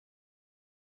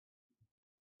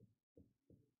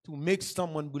 To make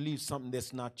someone believe something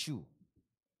that's not true.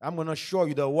 I'm going to show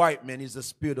you the white man is the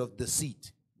spirit of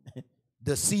deceit.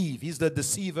 Deceive. He's the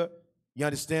deceiver. You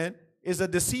understand? He's a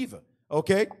deceiver.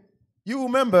 Okay? You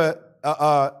remember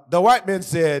the white man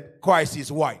said Christ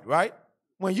is white, right?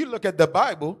 When you look at the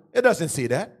Bible, it doesn't say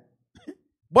that.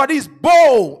 But he's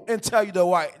bold and tell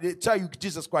you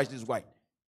Jesus Christ is white.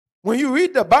 When you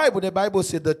read the Bible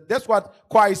said that's what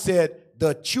Christ said,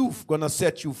 the truth gonna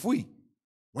set you free.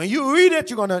 When you read it,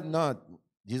 you're gonna, no,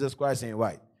 Jesus Christ ain't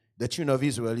white. The children of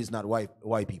Israel is not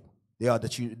white people.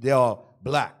 They are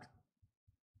black.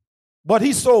 But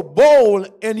he's so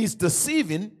bold and he's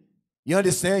deceiving, you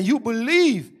understand? You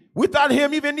believe without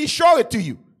him even he show it to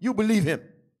you. You believe him.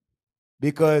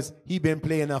 Because he been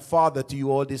playing a father to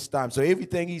you all this time. So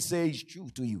everything he says is true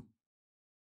to you.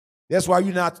 That's why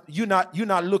you're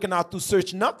not looking out to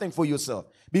search nothing for yourself.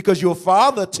 Because your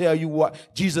father tell you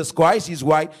what Jesus Christ is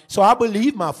white. So I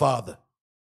believe my father.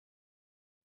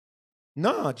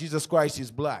 No, Jesus Christ is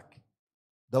black.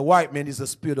 The white man is a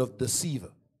spirit of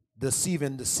deceiver.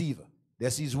 Deceiving deceiver.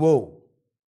 That's his role.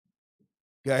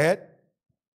 Go ahead.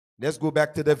 Let's go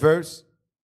back to the verse.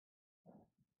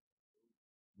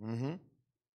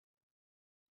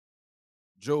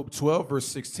 Job 12, verse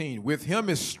 16. With him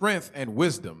is strength and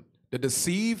wisdom. The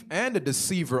deceive and the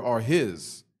deceiver are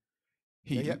his.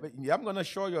 I'm going to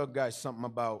show you guys something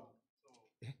about.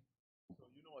 So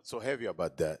you know what's so heavy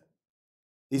about that?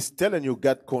 He's telling you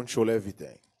God control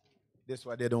everything. That's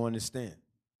why they don't understand.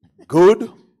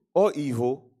 Good or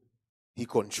evil, he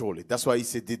control it. That's why he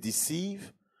said the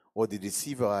deceive or the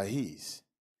deceiver are his.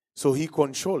 So he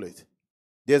control it.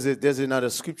 There's another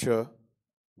scripture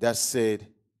that said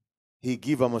he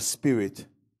give them a spirit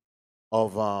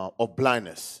of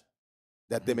blindness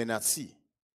that they may not see.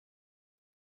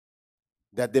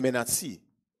 That they may not see.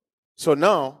 So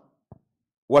now,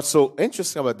 what's so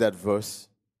interesting about that verse,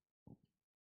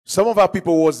 some of our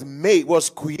people was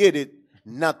created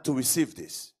not to receive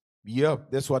this. Yeah,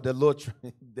 that's what the Lord.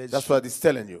 That's what he's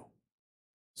telling you.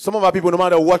 Some of our people, no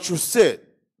matter what you said,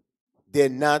 they're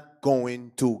not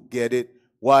going to get it.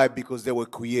 Why? Because they were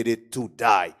created to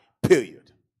die.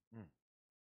 Period.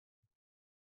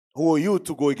 Who are you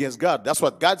to go against God? That's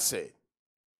what God said.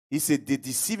 He said the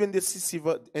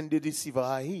deceiver and the deceiver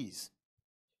are his.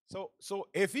 So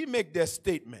if he make that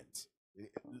statement,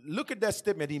 look at that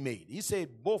statement he made. He said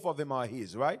both of them are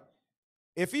his, right?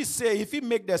 If he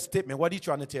make that statement, what he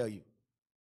trying to tell you?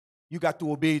 You got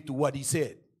to obey to what he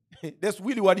said. That's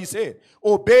really what he said.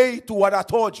 Obey to what I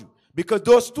told you. Because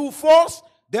those two forces,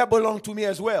 they belong to me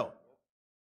as well.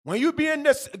 When you be in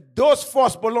this, those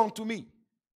forces belong to me.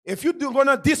 If you're going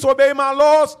to disobey my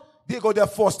laws, they're going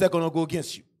to go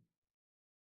against you.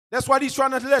 That's what he's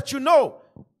trying to let you know.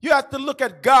 You have to look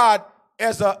at God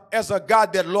as a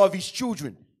God that loves his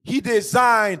children. He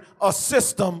designed a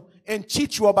system and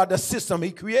teach you about the system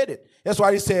he created. That's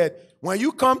why he said, when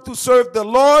you come to serve the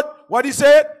Lord, what he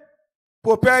said?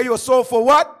 Prepare your soul for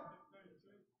what?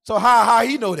 So how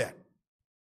he know that?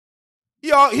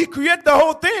 He created the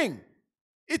whole thing.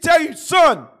 He tell you,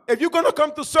 son, if you're going to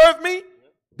come to serve me,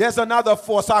 there's another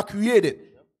force I created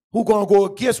who's going to go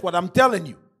against what I'm telling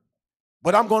you.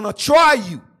 But I'm going to try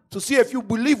you to see if you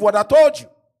believe what I told you.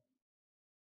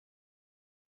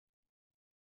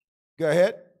 Go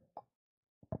ahead.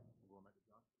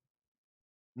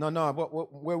 No,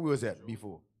 where was that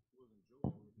before?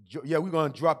 Yeah, we're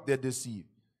going to drop that deceive.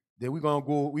 Then we're going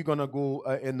to go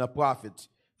in the prophets.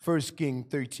 1 King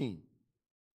 13.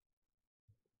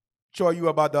 show you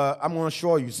about the. I'm going to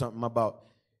show you something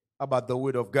about the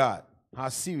word of God. How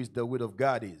serious the word of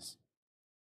God is.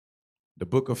 The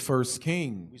book of 1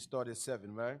 Kings. We started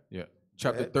 7, right? Yeah.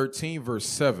 Chapter 13, verse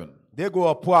 7. There go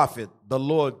a prophet. The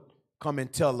Lord come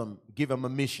and tell him, give him a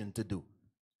mission to do.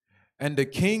 And the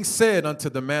king said unto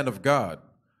the man of God,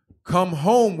 come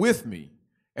home with me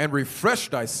and refresh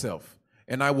thyself,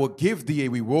 and I will give thee a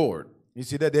reward. You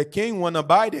see that the king want to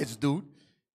buy this dude,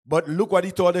 but look what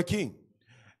he told the king.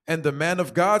 And the man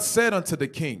of God said unto the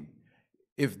king,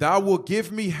 if thou wilt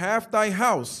give me half thy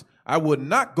house, I will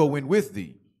not go in with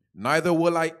thee, neither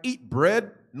will I eat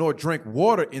bread nor drink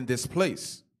water in this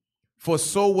place. For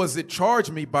so was it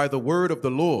charged me by the word of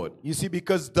the Lord. You see,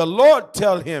 because the Lord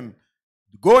tell him,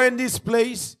 go in this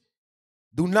place,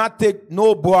 do not take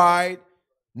no bride,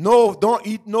 no, don't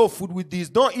eat no food with these,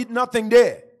 don't eat nothing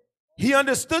there. He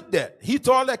understood that. He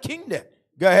told the king that.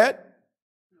 Go ahead.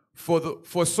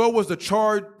 For so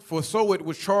it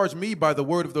was charged me by the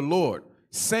word of the Lord,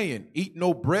 saying, eat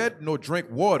no bread, nor drink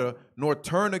water, nor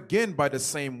turn again by the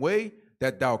same way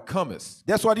that thou comest.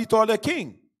 That's what he told the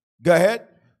king. Go ahead.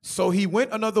 So he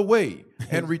went another way,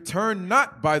 and returned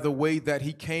not by the way that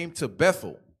he came to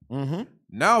Bethel.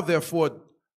 Now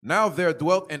there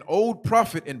dwelt an old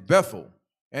prophet in Bethel,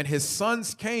 and his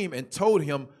sons came and told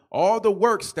him all the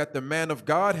works that the man of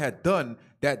God had done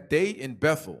that day in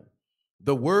Bethel,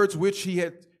 the words which he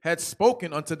had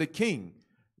spoken unto the king.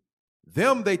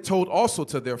 Them they told also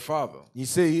to their father. You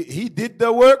see, he did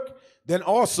the work, then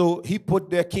also he put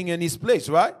their king in his place,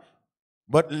 right?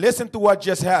 But listen to what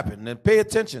just happened and pay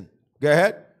attention. Go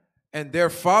ahead. And their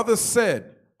father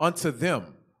said unto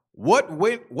them, What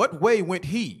way went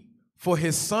he? For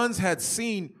his sons had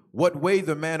seen what way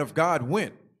the man of God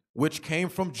went, which came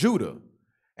from Judah.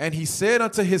 And he said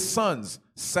unto his sons,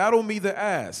 saddle me the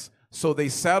ass. So they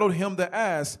saddled him the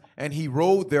ass, and he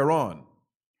rode thereon,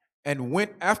 and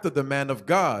went after the man of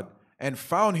God, and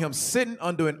found him sitting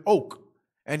under an oak.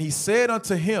 And he said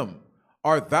unto him,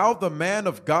 art thou the man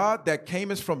of God that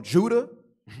camest from Judah?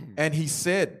 And he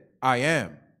said, I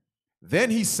am. Then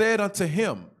he said unto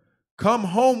him, come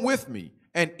home with me,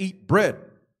 and eat bread.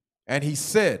 And he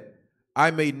said,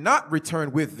 I may not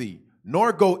return with thee,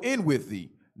 nor go in with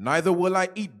thee, neither will I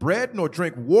eat bread nor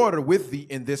drink water with thee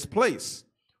in this place.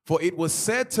 For it was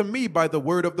said to me by the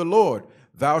word of the Lord,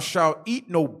 thou shalt eat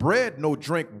no bread, nor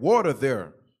drink water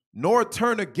there, nor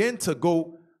turn again to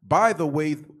go by the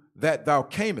way that thou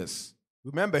camest.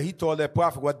 Remember, he told that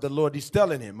prophet what the Lord is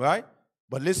telling him, right?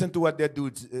 But listen to what that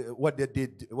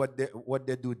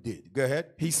dude did. Go ahead.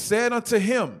 He said unto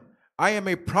him, I am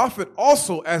a prophet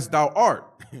also as thou art.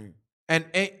 And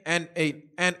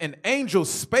an angel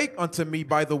spake unto me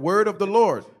by the word of the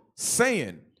Lord,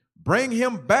 saying, bring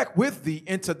him back with thee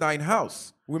into thine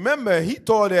house. Remember, he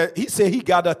said he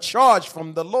got a charge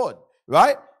from the Lord,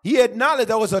 right? He acknowledged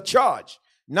there was a charge.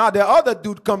 Now the other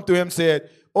dude come to him and said,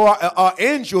 an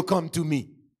angel come to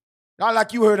me. Not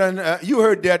like you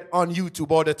heard that on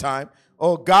YouTube all the time.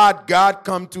 Oh, God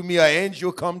come to me, an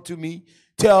angel come to me,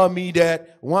 tell me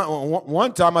that.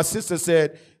 One time my sister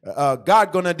said,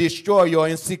 God gonna destroy you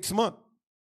in 6 months.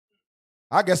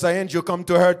 I guess an angel come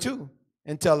to her too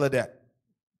and tell her that.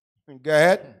 Go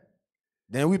ahead.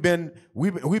 Then we've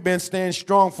been staying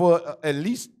strong for at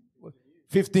least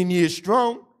 15 years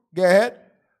strong. Go ahead.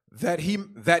 That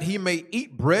he may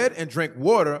eat bread and drink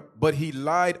water, but he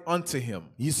lied unto him.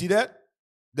 You see that?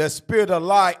 The spirit of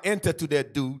lie entered to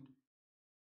that dude.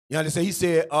 You understand? He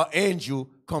said, an angel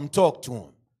come talk to him.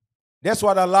 That's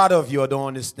what a lot of you don't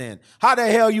understand. How the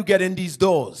hell you get in these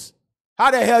doors?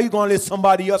 How the hell you going to let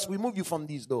somebody else remove you from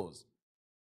these doors?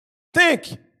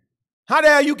 Think. How the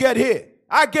hell you get here?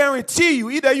 I guarantee you,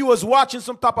 either you was watching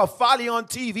some type of folly on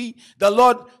TV, the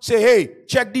Lord say, hey,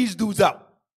 check these dudes out.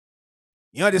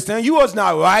 You understand? You was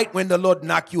not right when the Lord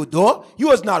knocked your door. You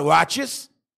was not righteous.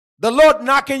 The Lord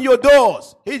knocking your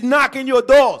doors. He's knocking your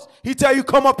doors. He tell you,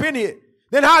 come up in here.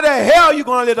 Then how the hell you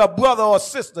going to let a brother or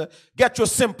sister get your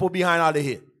simple behind out of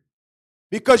here?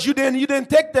 Because you didn't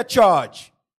take the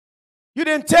charge. You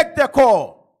didn't take the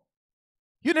call.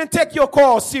 You didn't take your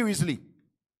call seriously.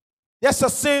 That's the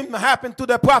same happened to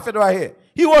the prophet right here.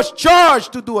 He was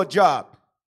charged to do a job.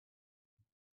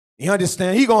 You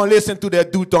understand? He going to listen to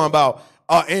that dude talking about,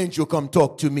 an angel come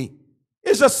talk to me.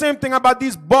 It's the same thing about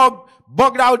these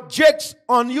bugged out jakes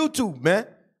on YouTube, man.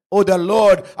 Oh, the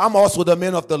Lord, I'm also the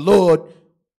man of the Lord.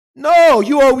 No,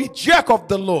 you are a reject of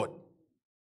the Lord.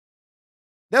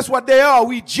 That's what they are,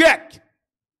 reject.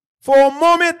 For a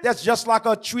moment, that's just like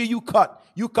a tree you cut.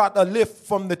 You cut a leaf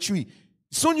from the tree.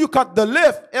 Soon you cut the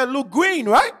leaf, it'll look green,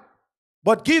 right?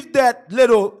 But give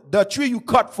the tree you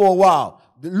cut for a while.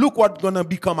 Look what's going to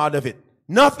become out of it.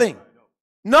 Nothing.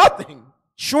 Nothing.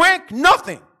 Shrink,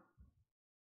 nothing.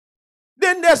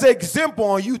 Then there's an example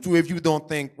on YouTube if you don't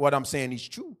think what I'm saying is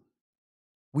true.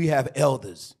 We have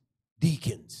elders,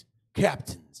 deacons,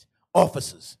 captains,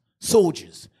 officers,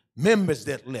 soldiers, members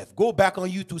that left. Go back on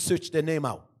YouTube, search their name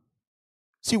out.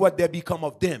 See what they become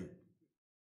of them.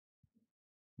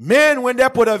 Men, when they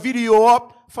put a video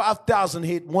up, 5,000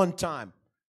 hit one time.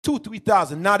 2,000,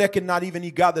 3,000. Now they cannot even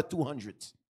gather 200.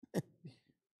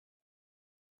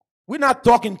 We're not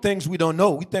talking things we don't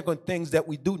know. We think on things that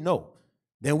we do know.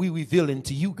 Then we revealing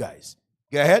to you guys.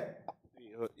 Go ahead.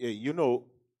 Yeah, you know,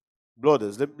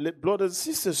 brothers and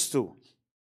sisters too.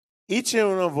 Each and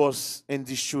one of us in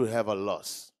this should have a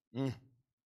loss.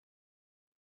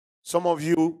 Some of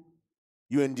you,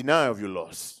 you're in denial of your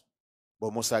loss.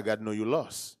 But Most High God know you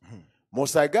lost.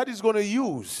 Most High God is going to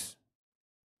use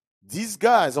these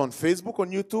guys on Facebook,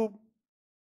 on YouTube,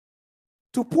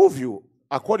 to prove you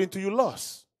according to your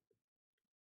loss.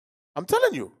 I'm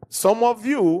telling you, some of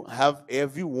you have,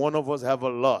 every one of us have a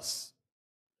loss.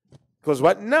 Because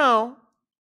right now,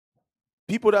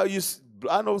 people that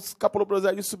I know a couple of brothers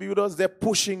that used to be with us, they're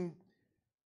pushing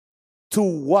to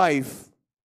wife,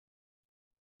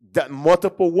 that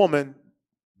multiple woman,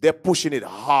 they're pushing it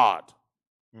hard.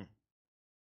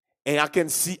 And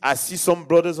I see some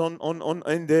brothers on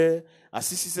in there. I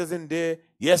see sisters in there.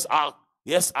 Yes, I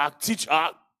teach.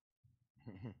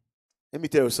 Let me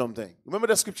tell you something. Remember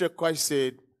the scripture Christ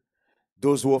said,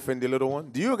 those who offend the little one?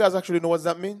 Do you guys actually know what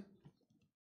that means?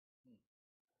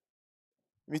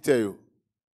 Let me tell you.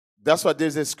 That's what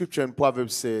there's a scripture in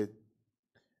Proverbs said.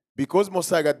 Because Most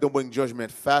High God don't bring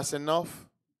judgment fast enough,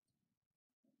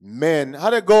 men,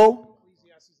 how'd it go?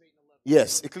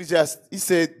 Yes, Ecclesiastes. He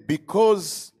said,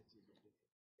 because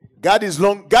God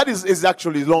is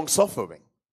actually long suffering.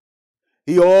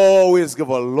 He always give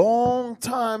a long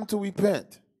time to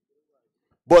repent.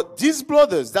 But these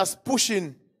brothers that's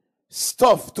pushing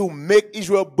stuff to make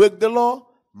Israel break the law,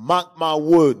 mark my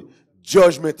word,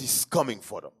 judgment is coming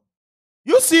for them.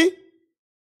 You see?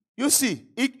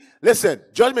 Listen,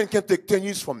 judgment can take 10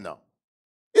 years from now.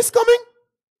 It's coming.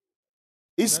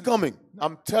 It's coming.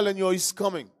 I'm telling you, it's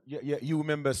coming. Yeah, you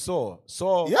remember Saul.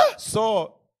 Yeah.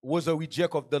 Saul was a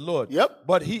reject of the Lord. Yep.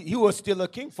 But he was still a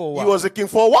king for a while. He was a king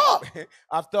for a while.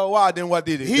 After a while, then what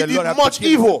did he? He did much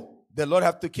evil. The Lord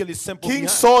have to kill his simple King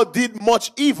behind. Saul did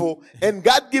much evil, and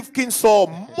God gave King Saul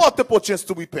multiple chances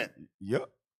to repent. Yep.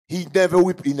 He never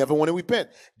want to repent.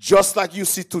 Just like you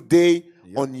see today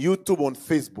on YouTube, on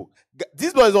Facebook.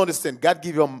 These boys don't understand. God's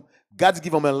going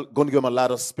to give him a lot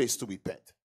of space to repent.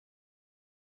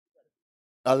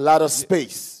 A lot of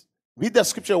space. Read that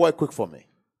scripture right quick for me.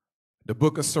 The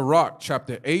book of Sirach,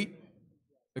 chapter 8,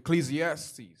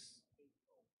 Ecclesiastes.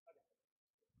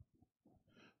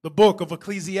 The book of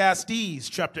Ecclesiastes,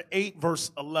 chapter 8,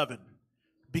 verse 11.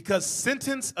 Because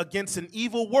sentence against an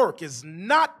evil work is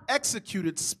not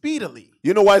executed speedily.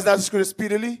 You know why it's not executed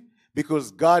speedily?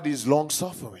 Because God is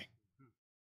long-suffering.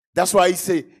 That's why he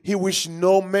say, he wish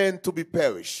no man to be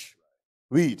perished.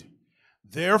 Read.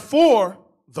 Therefore,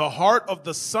 the heart of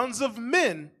the sons of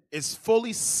men is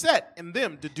fully set in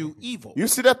them to do evil. You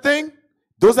see that thing?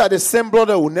 Those are the same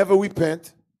brother who never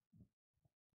repent.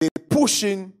 They're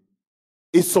pushing.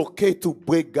 It's okay to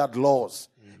break God's laws.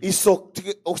 It's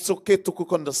okay to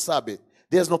cook on the Sabbath.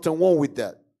 There's nothing wrong with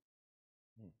that.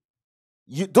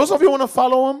 Those of you want to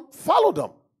follow them, follow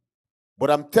them.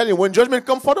 But I'm telling you, when judgment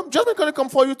comes for them, judgment going to come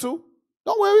for you too.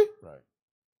 Don't worry. Right.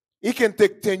 It can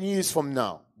take 10 years from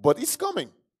now, but it's coming.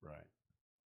 Right.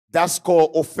 That's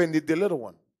called offended the little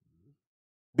one.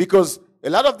 Because a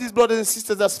lot of these brothers and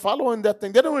sisters that's following that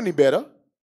thing, they don't know any better.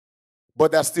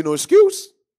 But that's still no excuse.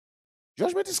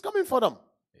 Judgment is coming for them.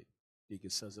 Deacon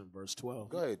says in verse 12.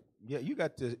 Go ahead. Yeah, you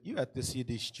got to see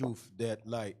this truth that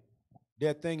like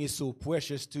that thing is so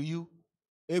precious to you.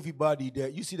 Everybody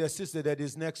that you see that sister that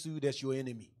is next to you, that's your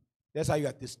enemy. That's how you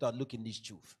have to start looking this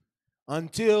truth.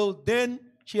 Until then,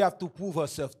 she have to prove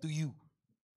herself to you.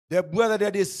 That brother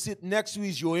that is sitting next to you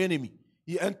is your enemy.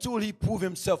 Until he prove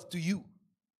himself to you.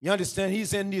 You understand?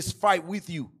 He's in this fight with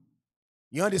you.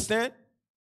 You understand?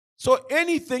 So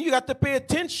anything, you got to pay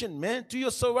attention, man, to your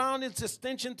surroundings,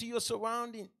 attention to your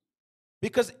surrounding.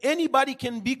 Because anybody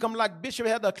can become, like Bishop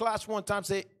had a class one time,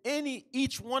 say,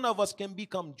 each one of us can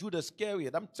become Judas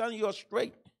Iscariot. I'm telling you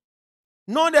straight.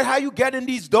 Knowing that how you get in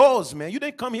these doors, man. You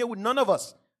didn't come here with none of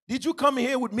us. Did you come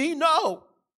here with me? No.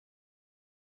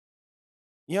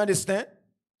 You understand?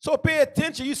 So pay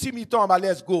attention. You see me talking about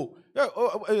let's go.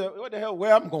 What the hell,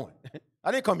 where I'm going?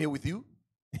 I didn't come here with you.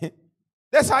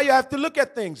 That's how you have to look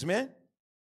at things, man.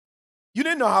 You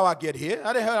didn't know how I get here.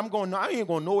 How the hell I'm going? I ain't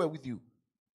going nowhere with you.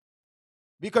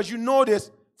 Because you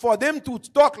notice, for them to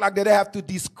talk like that, they have to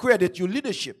discredit your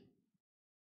leadership.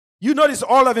 You notice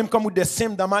all of them come with the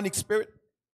same demonic spirit?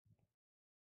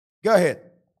 Go ahead.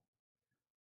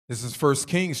 This is 1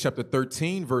 Kings chapter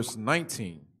 13, verse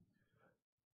 19.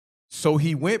 So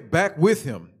he went back with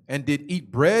him and did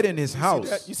eat bread in his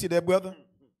house. You see that, brother?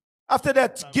 After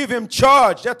that, give him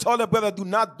charge. That's all the brother, do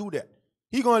not do that.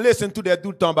 He going to listen to that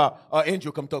dude talking about,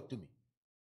 angel, come talk to me.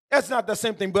 That's not the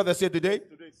same thing brother said today.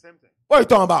 Same thing. What are you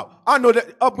talking about? I know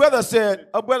that a brother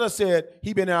said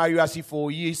he been in IUIC for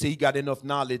a year. He said he got enough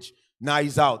knowledge. Now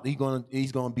he's out. He's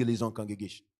gonna build his own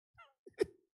congregation.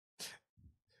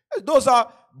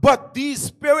 But these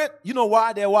spirit, you know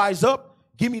why they're wise up?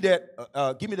 Give me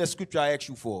that scripture I asked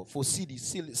you for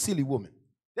silly woman.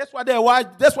 That's why they're wise.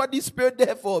 That's what these spirit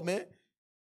there for, man.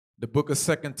 The book of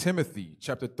 2 Timothy,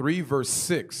 chapter 3, verse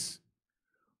 6.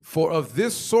 For of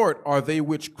this sort are they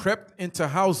which crept into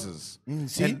houses.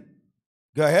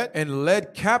 Go ahead. And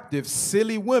led captive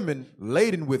silly women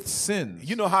laden with sins.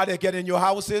 You know how they get in your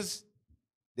houses?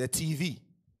 Their TV.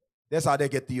 That's how they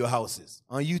get to your houses.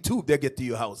 On YouTube, they get to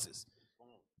your houses.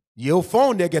 Your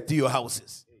phone, they get to your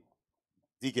houses.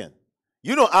 Deacon,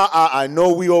 you know, I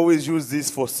know we always use this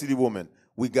for silly women.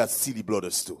 We got silly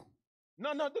brothers too.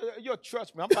 No, you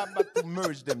trust me. I'm about to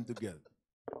merge them together.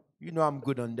 You know I'm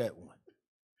good on that one.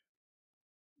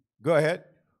 Go ahead.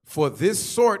 For this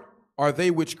sort are they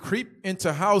which creep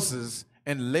into houses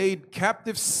and laid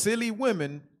captive silly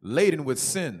women laden with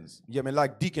sins. Yeah, man,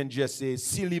 like Deacon just said,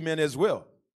 silly men as well,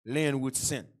 laden with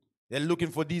sin. They're looking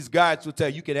for these guys to tell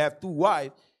you can have 2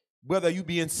 wives. Brother, you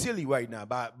being silly right now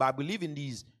by believing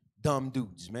these dumb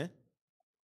dudes, man.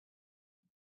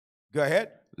 Go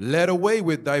ahead. Led away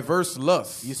with diverse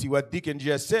lusts. You see what Deacon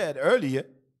just said earlier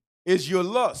is your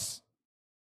lust.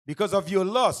 Because of your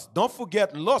lust. Don't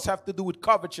forget, lust have to do with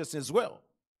covetousness as well.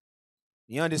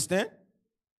 You understand?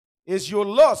 It's your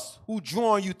lust who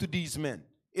drawing you to these men.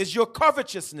 It's your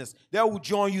covetousness that will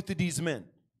draw you to these men.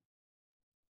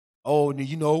 Oh,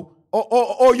 you know,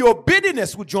 or your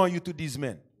bitterness will draw you to these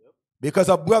men. Because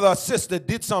a brother or sister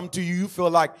did something to you, you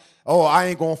feel like, oh, I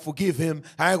ain't going to forgive him.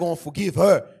 I ain't going to forgive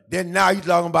her. Then now you're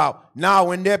talking about, now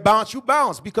when they bounce, you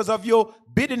bounce because of your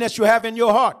bitterness you have in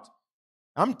your heart.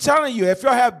 I'm telling you, if you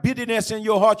have bitterness in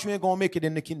your heart, you ain't going to make it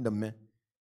in the kingdom, man.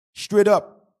 Straight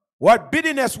up. What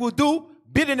bitterness will do,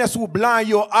 bitterness will blind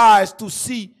your eyes to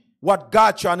see what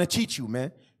God trying to teach you,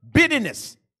 man.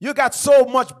 Bitterness. You got so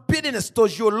much bitterness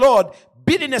towards your Lord,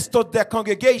 bitterness towards that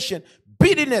congregation,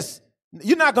 bitterness.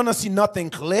 You're not going to see nothing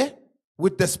clear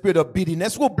with the spirit of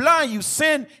bitterness. Will blind you.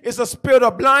 Sin is a spirit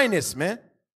of blindness, man.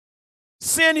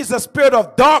 Sin is a spirit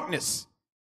of darkness.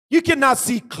 You cannot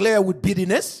see clear with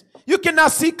bitterness. You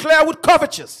cannot see clear with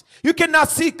covetous. You cannot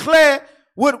see clear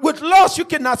with lust. You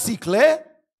cannot see clear.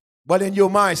 But in your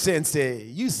mind, say,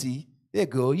 you see, there you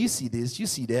go. You see this. You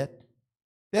see that.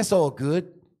 That's all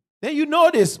good. Then you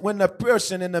notice when the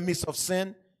person in the midst of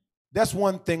sin, that's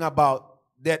one thing about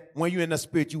that when you're in the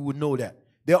spirit, you would know that.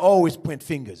 They always point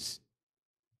fingers.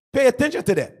 Pay attention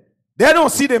to that. They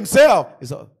don't see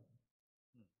themselves.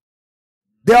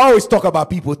 They always talk about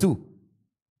people too.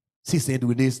 See, they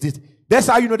do this. That's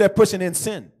how you know that person in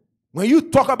sin. When you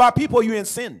talk about people, you're in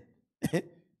sin.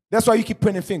 That's why you keep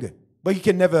pointing finger. But you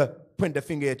can never point the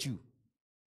finger at you.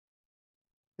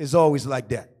 It's always like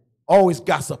that. Always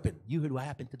gossiping. You heard what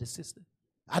happened to the sister?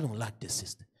 I don't like this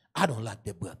sister. I don't like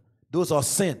that brother. Those are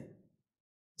sin.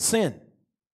 Sin.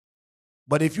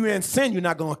 But if you're in sin, you're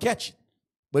not going to catch it.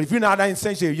 But if you're not in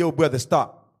sin, say, yo, brother,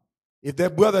 stop. If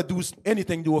that brother does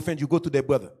anything to offend you, go to that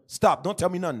brother. Stop. Don't tell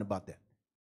me nothing about that.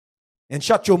 And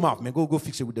shut your mouth, man. Go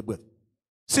fix it with the brother.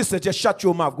 Sister, just shut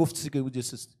your mouth. Go fix it with your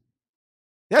sister.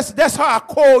 That's how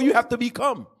cold you have to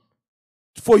become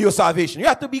for your salvation. You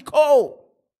have to be cold.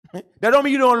 That don't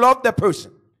mean you don't love that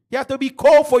person. You have to be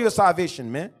cold for your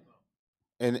salvation, man.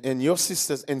 And your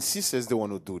sisters the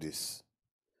one who do this.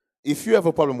 If you have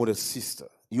a problem with a sister,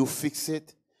 you fix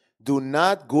it. Do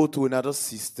not go to another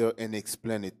sister and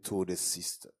explain it to the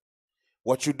sister.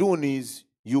 What you're doing is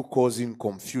you causing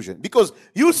confusion. Because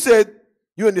you said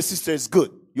you and the sister is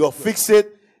good. You'll fix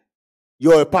it.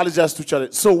 You apologize to each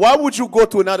other. So why would you go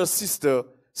to another sister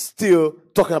still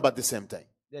talking about the same thing?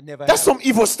 That's some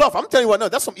evil stuff. I'm telling you what now,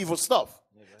 that's some evil stuff.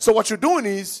 So what you're doing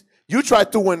is you try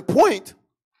to win point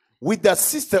with that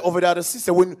sister over the other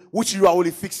sister, which you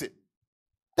already fix it.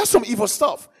 That's some evil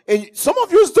stuff. And some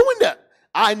of you is doing that.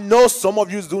 I know some of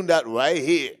you is doing that right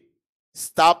here.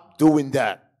 Stop doing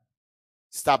that.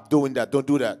 Stop doing that. Don't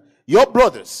do that. Your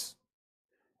brothers,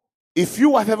 if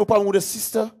you have a problem with a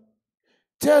sister,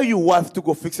 tell your wife to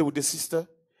go fix it with the sister.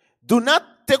 Do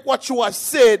not take what you have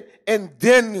said and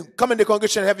then come in the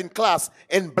congregation having class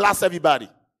and blast everybody.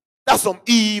 That's some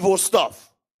evil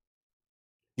stuff.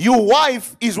 Your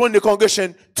wife is running the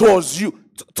congregation towards you,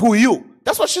 to you.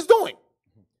 That's what she's doing.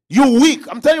 You weak.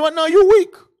 I'm telling you right now, you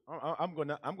weak. I'm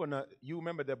gonna. You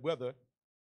remember that brother?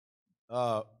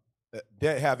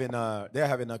 They're having a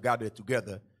gathering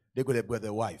together. They go to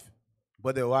brother wife.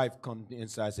 Brother wife come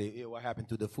inside and say, hey, what happened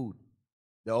to the food?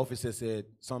 The officer said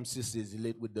some sisters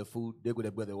late with the food. They go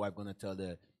to brother wife gonna tell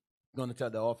the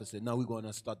officer, no, we're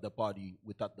gonna start the party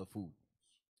without the food.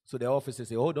 So the officer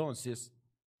say, hold on, sis.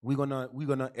 We're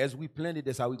gonna as we planned it,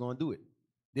 that's how we're gonna do it.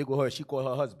 They go her, she call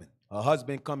her husband. Her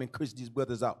husband come and curse these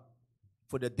brothers out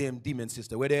for the damn demon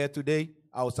sister. Where they at today?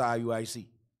 Outside UIC.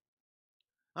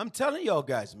 I'm telling y'all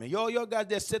guys, man. Y'all guys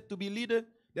that set to be leader,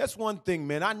 that's one thing,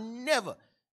 man. I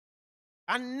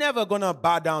never gonna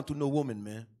bow down to no woman,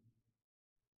 man.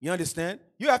 You understand?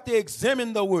 You have to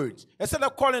examine the words. Instead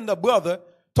of calling the brother,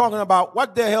 talking about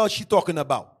what the hell she talking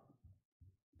about.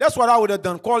 That's what I would have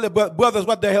done. Call the brothers,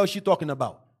 what the hell she talking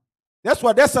about.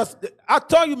 I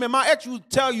tell you, man, my ex will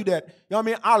tell you that, you know what I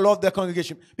mean? I love the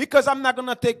congregation. Because I'm not going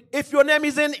to take, if your name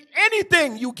is in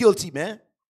anything, you guilty, man.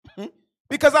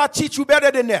 Because I teach you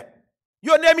better than that.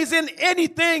 Your name is in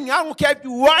anything. I don't care if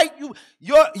you right,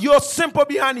 your simple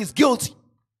behind is guilty.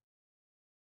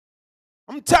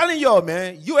 I'm telling y'all,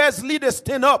 man, you as leaders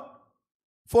stand up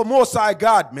for Most High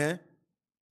God, man.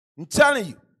 I'm telling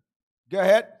you. Go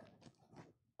ahead.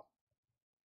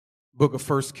 Book of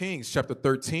 1 Kings, chapter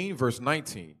 13, verse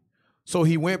 19. So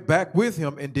he went back with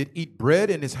him and did eat bread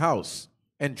in his house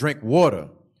and drank water.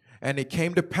 And it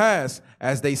came to pass,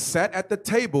 as they sat at the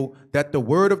table, that the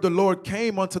word of the Lord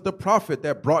came unto the prophet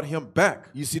that brought him back.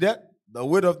 You see that? The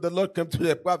word of the Lord came to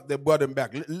the prophet that brought him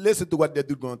back. Listen to what that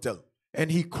dude going to tell him. And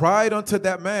he cried unto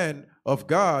that man of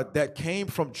God that came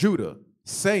from Judah,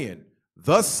 saying,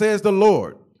 Thus says the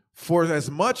Lord, for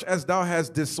as much as thou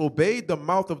hast disobeyed the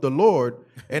mouth of the Lord,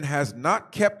 and hast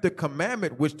not kept the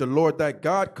commandment which the Lord thy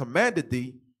God commanded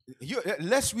thee.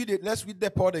 Let's read it. Let's read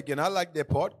that part again. I like that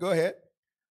part. Go ahead.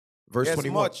 Verse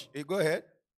 21. Go ahead.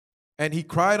 And he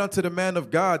cried unto the man of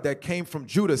God that came from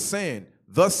Judah, saying,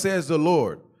 Thus says the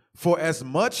Lord, for as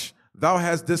much thou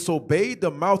hast disobeyed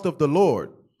the mouth of the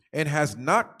Lord, and hast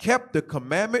not kept the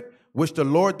commandment which the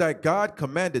Lord thy God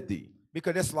commanded thee.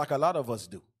 Because that's like a lot of us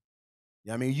do.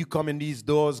 I mean, you come in these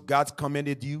doors, God's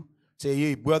commanded you. Say,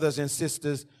 hey, brothers and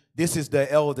sisters, this is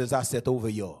the elders I set over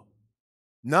y'all.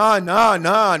 Nah.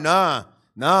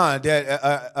 They're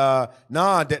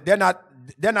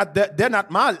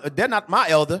not my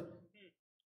elder.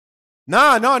 No.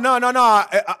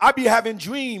 I be having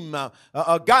dream.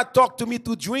 God talked to me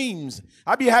through dreams.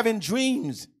 I be having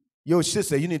dreams. Yo,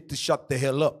 sister, you need to shut the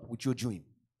hell up with your dream.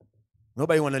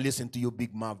 Nobody want to listen to your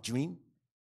big mouth dream.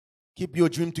 Keep your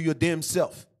dream to your damn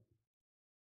self.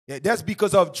 Yeah, that's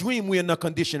because of dream we're in the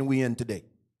condition we're in today.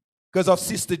 Because of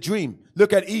sister dream.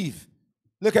 Look at Eve.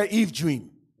 Look at Eve's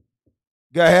dream.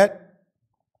 Go ahead.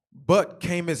 But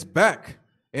camest back,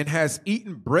 and has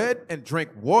eaten bread and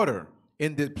drank water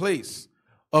in the place,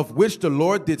 of which the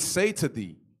Lord did say to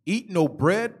thee, Eat no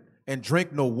bread and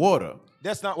drink no water.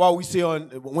 That's not what we say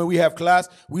when we have class.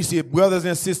 We say, brothers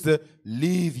and sisters,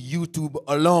 leave YouTube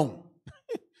alone.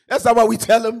 That's not what we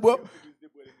tell them, bro.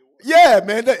 Yeah,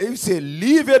 man. You say,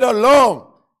 leave it alone.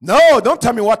 No, don't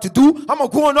tell me what to do. I'm a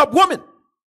grown-up woman.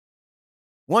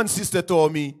 One sister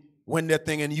told me when that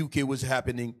thing in UK was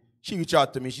happening, she reached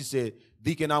out to me. She said,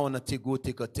 Deacon, I want to go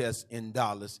take a test in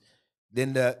Dallas.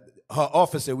 Then her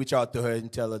officer reached out to her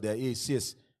and tell her that, hey,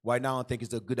 sis, right now I don't think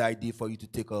it's a good idea for you to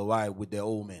take a ride with the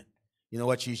old man. You know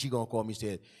what? She going to call me and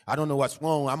said, I don't know what's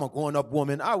wrong. I'm a grown-up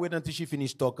woman. I wait until she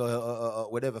finished talking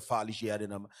whatever folly she had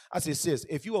in her. I said, sis,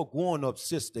 if you're a grown-up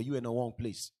sister, you're in the wrong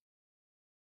place.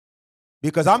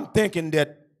 Because I'm thinking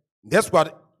that's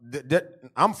what,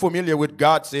 I'm familiar with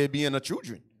God say being a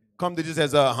children. Come to this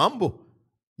as a humble.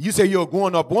 You say you're a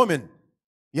grown-up woman.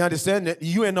 You understand that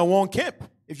you're in the wrong camp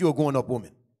if you're a grown-up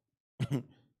woman.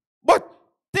 But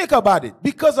think about it.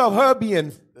 Because of her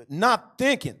being not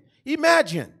thinking,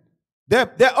 imagine.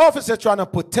 That officer trying to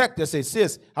protect her, say,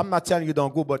 sis, I'm not telling you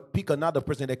don't go, but pick another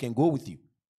person that can go with you.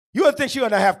 You would think she's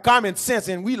gonna have common sense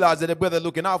and realize that the brother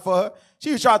looking out for her.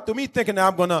 She reached out to me thinking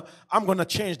that I'm gonna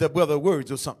change the brother words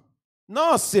or something.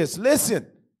 No, sis, listen.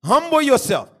 Humble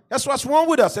yourself. That's what's wrong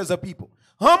with us as a people.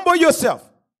 Humble yourself.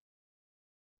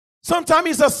 Sometimes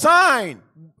it's a sign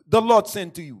the Lord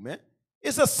sent to you, man.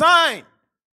 It's a sign.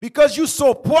 Because you're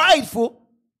so prideful,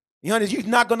 you're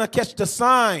not gonna catch the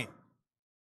sign.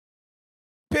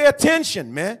 Pay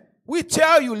attention, man. We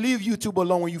tell you, leave YouTube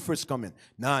alone when you first come in.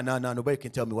 Nah. Nobody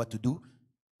can tell me what to do.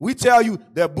 We tell you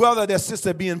their brother, their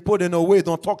sister being put in a way,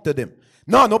 don't talk to them.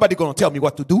 No, nobody going to tell me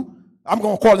what to do. I'm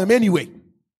going to call them anyway.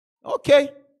 Okay.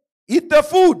 Eat the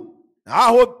food. I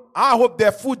hope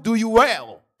their food do you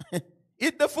well.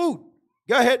 Eat the food.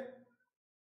 Go ahead.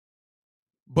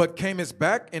 But camest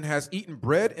back and has eaten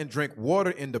bread and drank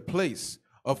water in the place,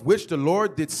 of which the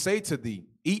Lord did say to thee,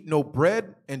 eat no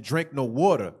bread and drink no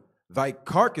water. Thy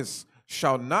carcass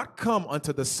shall not come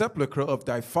unto the sepulchre of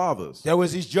thy fathers. That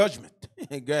was his judgment.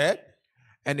 Go ahead.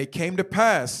 And it came to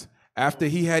pass, after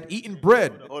he had eaten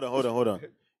bread. Hold on.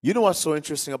 You know what's so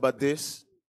interesting about this?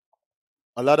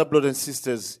 A lot of brothers and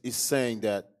sisters is saying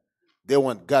that they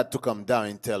want God to come down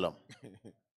and tell them.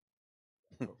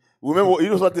 Remember, you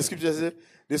know what the scripture said?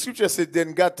 The scripture said,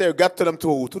 then God told them to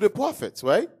who? To the prophets,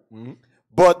 right? Mm-hmm.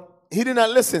 But he did not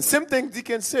listen. Same thing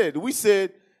Deacon said. We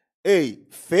said, hey,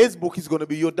 Facebook is going to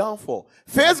be your downfall.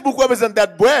 Facebook represents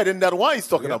that bread and that wine he's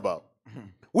talking about. Mm-hmm.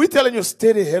 We're telling you,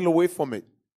 stay the hell away from it.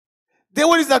 The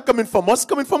word is not coming from us,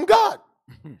 coming from God.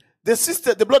 Mm-hmm.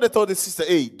 The brother told the sister,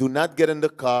 hey, do not get in the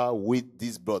car with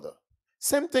this brother.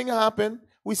 Same thing happened.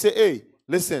 We say, hey,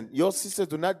 listen, your sister,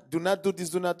 do not do this,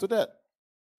 do not do that.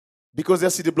 Because they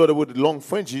see the brother with long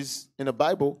fringes in the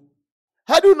Bible.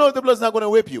 How do you know the brother's not going to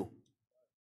whip you?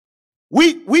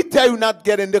 We tell you not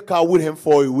get in the car with him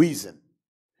for a reason.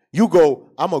 You go,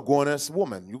 I'm a grown-ass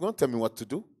woman. You're going to tell me what to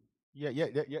do? Yeah.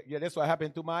 That's what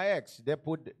happened to my ex.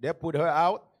 They put her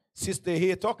out. Sister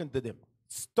here talking to them.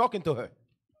 Talking to her.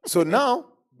 So now,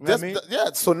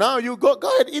 so now you go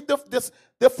ahead, eat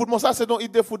the food. Most I said, don't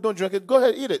eat the food, don't drink it. Go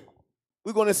ahead, eat it.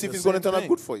 We're going to see if it's going to turn out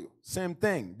good for you. Same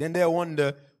thing. Then they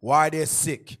wonder why they're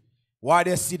sick. Why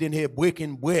they're sitting here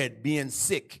breaking bread, being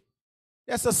sick.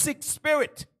 That's a sick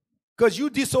spirit. Because you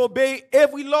disobey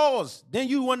every laws. Then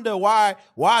you wonder why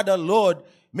the Lord,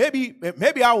 maybe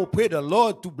I will pray the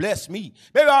Lord to bless me.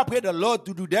 Maybe I'll pray the Lord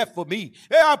to do that for me.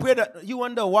 Maybe I'll pray that. You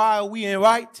wonder why we ain't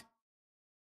right?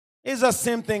 It's the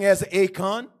same thing as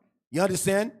Achan. You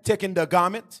understand? Taking the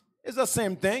garment. It's the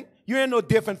same thing. You ain't no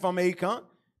different from Achan.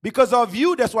 Because of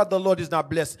you, that's why the Lord is not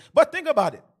blessed. But think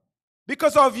about it.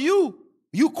 Because of you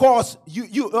bring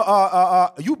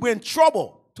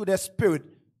trouble to that spirit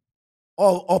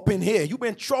up in here. You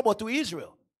bring trouble to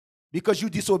Israel. Because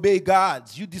you disobey God.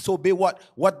 You disobey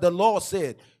what the law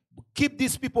said. Keep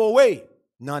these people away.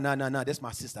 No. That's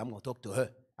my sister. I'm going to talk to her.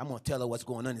 I'm going to tell her what's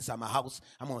going on inside my house.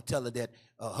 I'm going to tell her that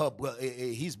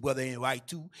his brother ain't right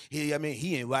too. He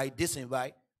ain't right. This ain't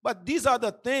right. But these are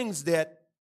the things that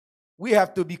we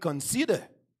have to be considered.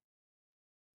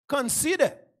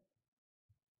 Consider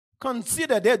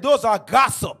that those are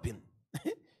gossiping.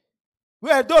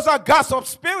 Those are gossip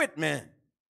spirit, man.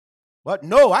 But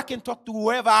no, I can talk to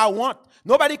whoever I want.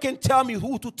 Nobody can tell me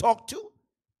who to talk to.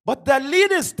 But the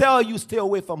leaders tell you stay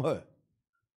away from her.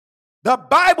 The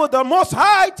Bible, the Most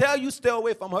High, tell you stay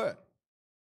away from her.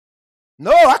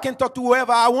 No, I can talk to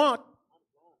whoever I want.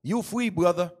 You free,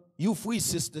 brother. You free,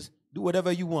 sisters. Do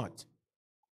whatever you want.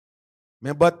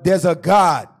 Man, but there's a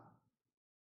God.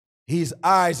 His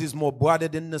eyes is more brighter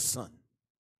than the sun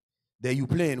that you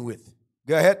playing with.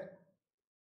 Go ahead.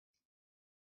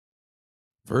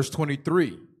 Verse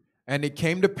 23. And it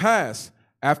came to pass,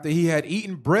 after he had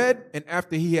eaten bread and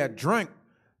after he had drank,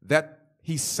 that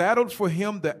he saddled for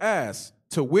him the ass,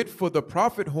 to wit, for the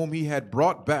prophet whom he had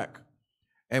brought back.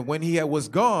 And when he was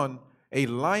gone, a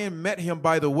lion met him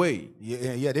by the way.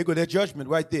 Yeah, there go that judgment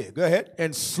right there. Go ahead.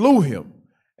 And slew him.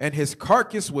 And his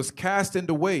carcass was cast in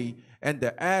the way, and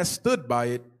the ass stood by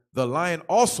it. The lion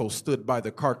also stood by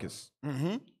the carcass.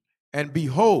 Mm-hmm. And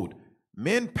behold,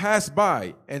 men passed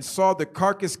by and saw the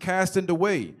carcass cast in the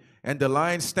way, and the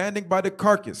lion standing by the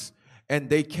carcass.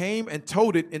 And they came and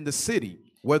told it in the city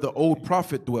where the old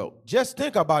prophet dwelt. Just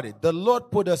think about it. The Lord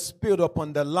put a spirit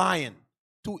upon the lion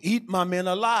to eat my men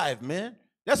alive, man.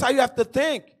 That's how you have to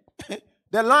think.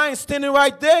 The lion standing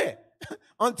right there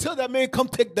until that man come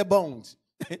take the bones.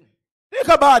 Think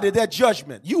about it, that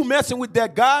judgment. You messing with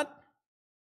that God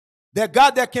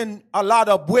that can allow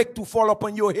the brick to fall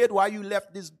upon your head while you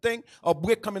left this thing, a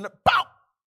brick coming up, pow!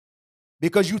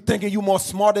 Because you thinking you more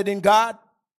smarter than God.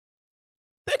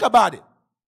 Think about it.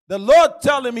 The Lord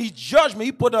tell him he judged me.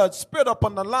 He put a spirit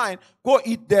upon the lion. Go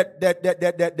eat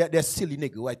that silly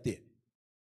nigga right there.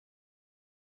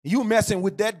 You messing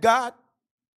with that God?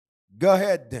 Go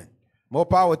ahead then. More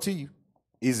power to you.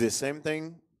 It's the same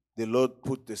thing. The Lord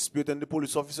put the spirit in the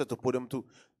police officer to put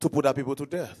our people to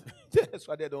death. That's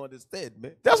why they don't understand,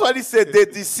 man. That's why he said they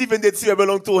deceive and they deceive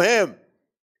belong to him.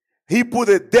 He put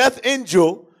a death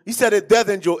angel. He said a death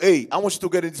angel, hey, I want you to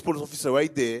get in this police officer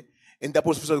right there. And that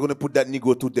police officer is going to put that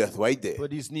Negro to death right there.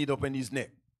 Put his knee up in his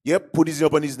neck. Yep, put his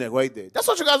up on his neck right there. That's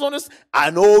what you guys understand.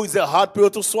 I know it's a hard pill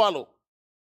to swallow.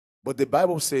 But the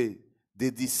Bible says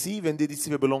they deceive and the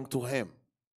deceiver belong to him.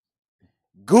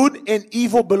 Good and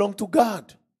evil belong to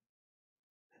God.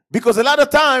 Because a lot of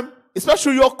time,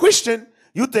 especially you're a Christian,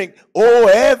 you think, oh,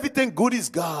 everything good is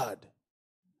God.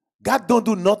 God don't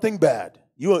do nothing bad.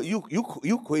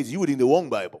 You crazy. You reading the wrong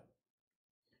Bible.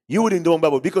 You reading the wrong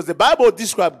Bible. Because the Bible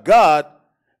describes God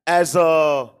as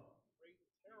a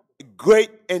great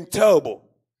and terrible.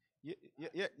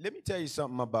 Yeah. Let me tell you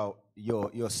something about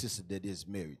your sister that is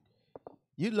married.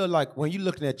 You look like, when you're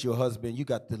looking at your husband, you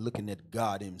got to looking at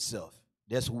God himself.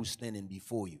 That's who's standing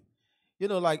before you. You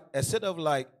know, like, instead of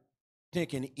like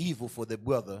thinking evil for the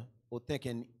brother or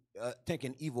thinking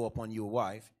evil upon your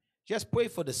wife, just pray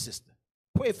for the sister.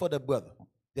 Pray for the brother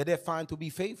that they find to be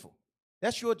faithful.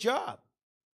 That's your job.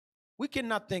 We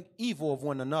cannot think evil of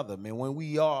one another, man, when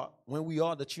we are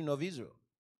the children of Israel.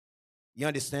 You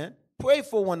understand? Pray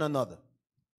for one another.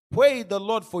 Pray the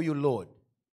Lord for your Lord.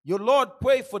 Your Lord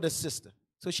pray for the sister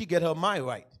so she get her mind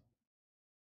right.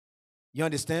 You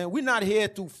understand? We're not here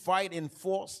to fight and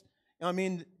force. I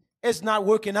mean, it's not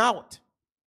working out.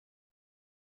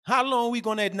 How long are we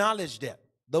going to acknowledge that?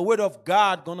 The word of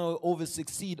God going to over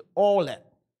succeed all that.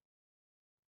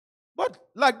 But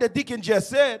like the deacon just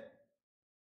said,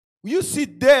 you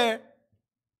sit there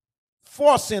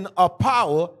forcing a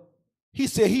power. He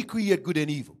said he created good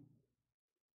and evil.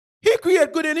 He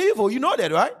created good and evil. You know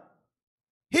that, right?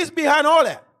 He's behind all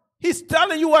that. He's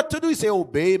telling you what to do. He said,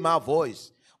 obey my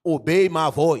voice. Obey my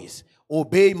voice.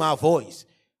 Obey my voice.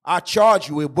 I charge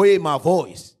you, obey my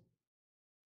voice.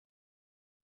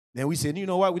 Then we said, you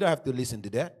know what? We don't have to listen to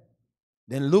that.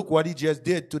 Then look what he just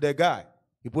did to that guy.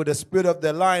 He put the spirit of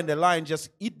the lion just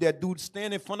eat that dude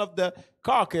stand in front of the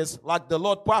carcass like the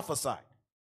Lord prophesied.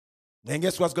 Then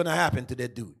guess what's going to happen to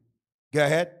that dude? Go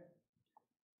ahead.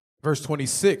 Verse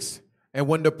 26, and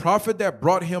when the prophet that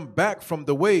brought him back from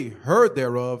the way heard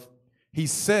thereof, he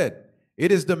said,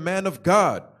 it is the man of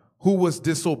God who was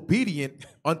disobedient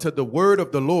unto the word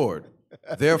of the Lord.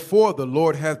 Therefore the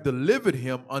Lord hath delivered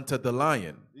him unto the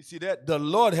lion. You see that? The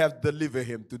Lord hath delivered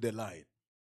him to the lion.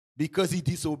 Because he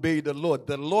disobeyed the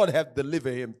Lord hath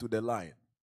delivered him to the lion.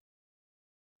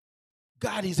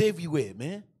 God is everywhere,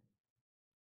 man.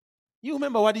 You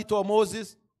remember what he told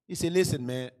Moses? He said, listen,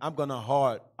 man, I'm gonna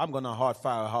hard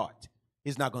fire heart.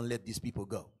 He's not gonna let these people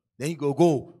go. Then he go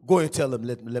and tell them,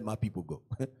 let my people go.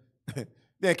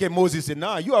 Then came Moses and said,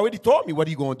 nah, you already told me what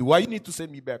he gonna do. Why you need to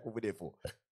send me back over there for?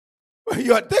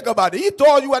 You think about it. He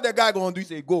told you what that guy gonna do. He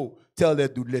said, go tell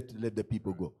that dude, let the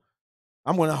people go.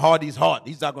 I'm gonna hard his heart.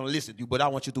 He's not gonna listen to you, but I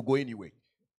want you to go anyway.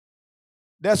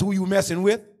 That's who you messing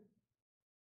with.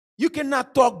 You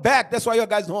cannot talk back. That's why you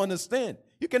guys don't understand.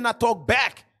 You cannot talk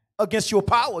back against your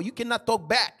power. You cannot talk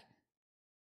back.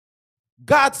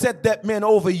 God set that man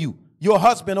over you, your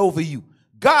husband over you.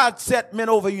 God set men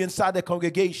over you inside the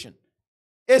congregation.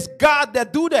 It's God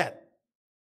that do that.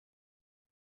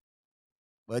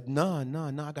 But no,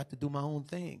 I got to do my own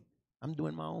thing. I'm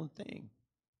doing my own thing.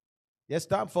 It's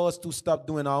time for us to stop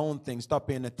doing our own thing. Stop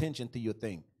paying attention to your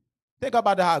thing. Think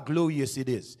about how glorious it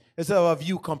is. Instead of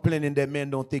you complaining that men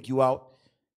don't take you out,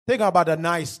 think about a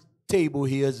nice table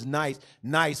here, is nice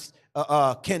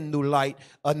candle light,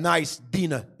 a nice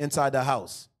dinner inside the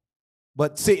house.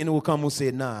 But Satan will come and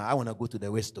say, nah, I want to go to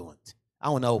the restaurant. I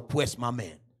want to oppress my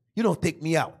man. You don't take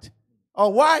me out. A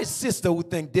wise sister would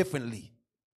think differently.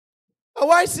 A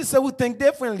wise sister would think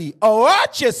differently. A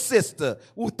righteous sister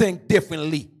would think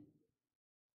differently.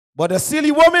 But a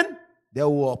silly woman, they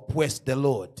will oppress the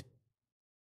Lord.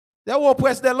 They will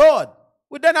oppress the Lord.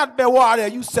 Would they not be water?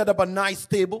 You set up a nice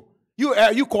table.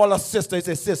 You call a sister and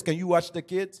say, sis, can you watch the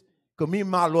kids? Because me and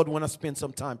my Lord want to spend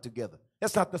some time together.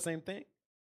 That's not the same thing.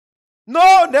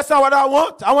 No, that's not what I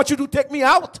want. I want you to take me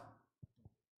out.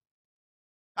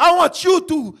 I want you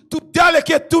to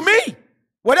delegate to me.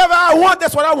 Whatever I want,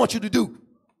 that's what I want you to do.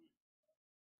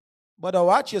 But a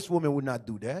righteous woman would not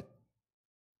do that.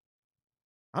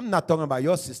 I'm not talking about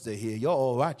your sister here. You're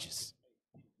all righteous.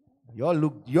 Y'all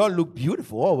look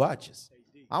beautiful, all righteous.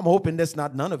 I'm hoping that's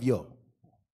not none of y'all.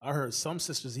 I heard some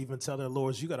sisters even tell their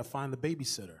lords, you got to find the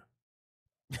babysitter.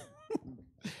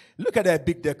 Look at that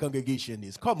big that congregation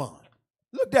is. Come on.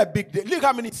 Look that big. Look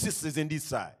how many sisters in this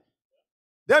side.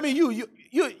 That means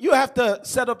you have to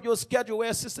set up your schedule where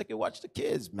a sister can watch the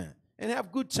kids, man, and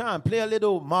have good time. Play a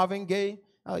little Marvin Gaye.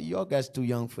 Oh, y'all guys too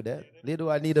young for that. Little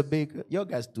I Need a Big. Y'all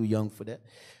guys too young for that.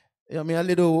 I mean, a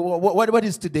little. What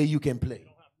is today you can play?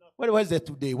 What is that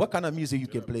today? What kind of music you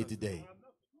can play today?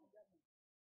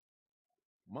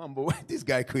 Mambo. This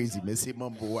guy crazy, man. Say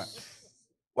mambo.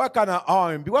 What kind of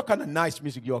R&B? What kind of nice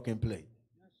music y'all can play?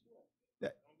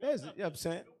 You know what I'm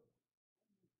saying?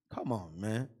 Come on,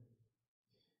 man.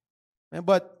 And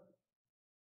but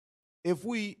if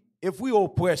we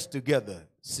oppress together,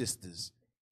 sisters,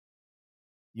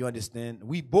 you understand?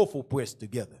 We both oppress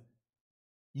together.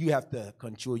 You have to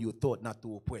control your thought not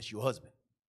to oppress your husband.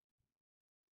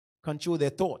 Control their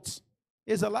thoughts.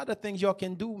 There's a lot of things y'all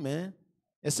can do, man.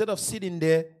 Instead of sitting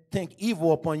there, think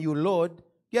evil upon you, Lord,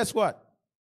 guess what?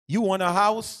 You want a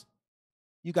house,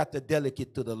 you got to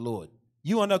delegate to the Lord.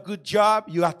 You want a good job,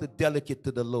 you have to delegate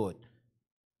to the Lord.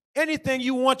 Anything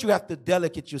you want, you have to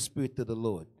delegate your spirit to the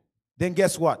Lord. Then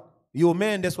guess what? You're a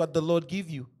man, that's what the Lord give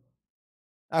you.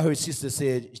 I heard sister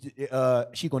say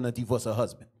she's going to divorce her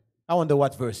husband. I wonder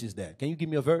what verse is that. Can you give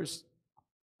me a verse?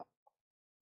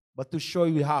 But to show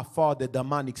you how far the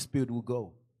demonic spirit will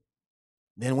go.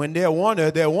 Then when they want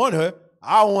her,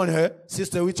 I want her.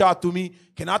 Sister reach out to me.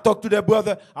 Can I talk to their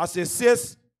brother? I say,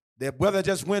 sis, their brother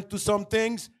just went through some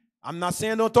things. I'm not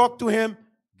saying don't talk to him.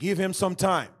 Give him some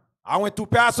time. I went to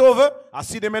Passover. I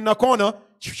see them in the corner.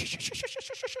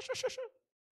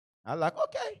 I'm like,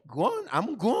 okay, go on.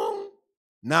 I'm gone.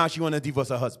 Now she want to divorce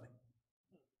her husband.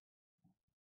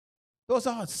 Those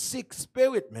are sick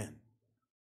spirit, man.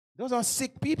 Those are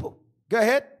sick people. Go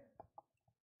ahead.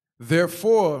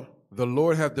 Therefore, the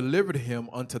Lord hath delivered him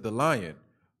unto the lion,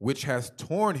 which has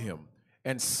torn him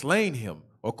and slain him,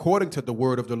 according to the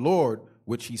word of the Lord,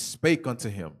 which he spake unto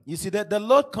him. You see that the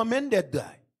Lord commended that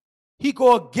guy. He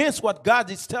go against what God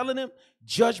is telling him.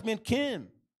 Judgment came.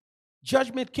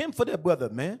 Judgment came for that brother,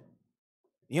 man.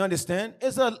 You understand?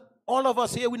 All of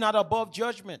us here, we're not above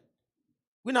judgment.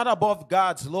 We're not above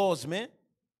God's laws, man.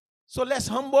 So let's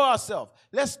humble ourselves.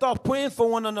 Let's start praying for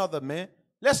one another, man.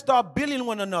 Let's start building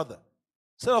one another.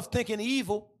 Instead of thinking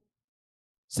evil,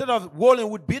 instead of rolling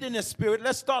with bitterness spirit,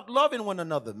 let's start loving one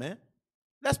another, man.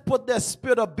 Let's put that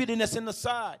spirit of bitterness in the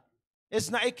side.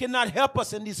 It cannot help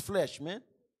us in this flesh, man.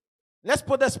 Let's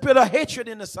put that spirit of hatred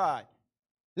in the side.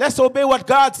 Let's obey what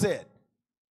God said.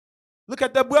 Look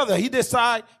at that brother. He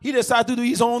decided to do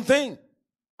his own thing.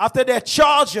 After they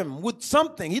charged him with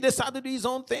something, he decided to do his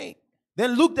own thing.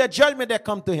 Then look at the judgment that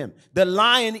come to him. The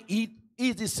lion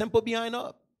eats his simple behind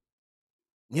up.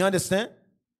 You understand?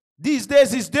 These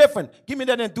days it's different. Give me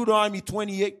that in Deuteronomy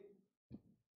 28.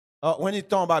 When he's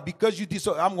talking about, because you did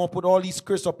so, I'm going to put all these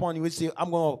curses upon you. Say,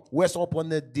 I'm going to rest upon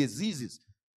the diseases.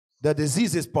 The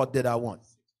diseases part that I want.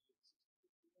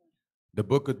 The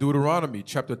book of Deuteronomy,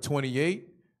 chapter 28,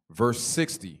 verse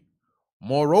 60.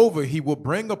 Moreover, he will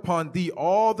bring upon thee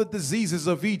all the diseases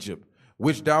of Egypt,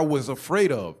 which thou wast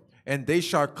afraid of, and they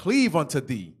shall cleave unto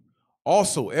thee.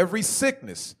 Also every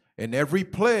sickness and every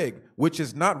plague, which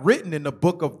is not written in the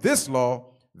book of this law,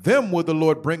 them will the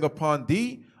Lord bring upon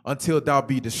thee until thou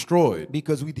be destroyed.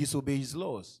 Because we disobey his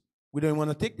laws. We don't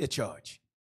want to take the charge.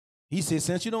 He says,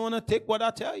 since you don't want to take what I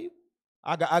tell you,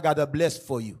 I got a bless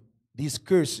for you. These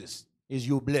curses is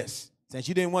you bless. Since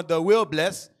you didn't want the will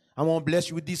bless, I'm going to bless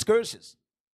you with these curses.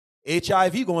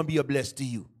 HIV going to be a bless to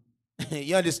you.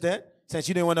 You understand? Since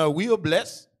you didn't want a will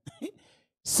bless.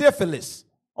 Syphilis.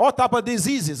 All type of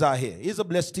diseases are here. It's a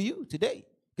bless to you today.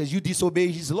 Because you disobey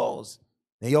his laws.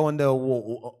 And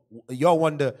y'all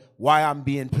wonder why I'm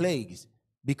being plagued.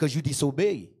 Because you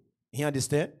disobey. You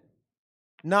understand?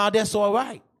 Now that's all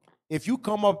right. If you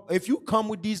come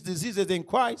with these diseases in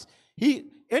Christ,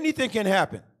 anything can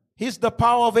happen. He's the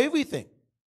power of everything.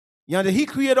 You know, he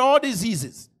created all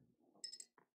diseases.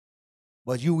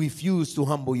 But you refuse to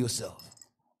humble yourself.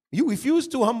 You refuse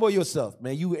to humble yourself,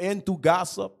 man. You end to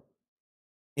gossip.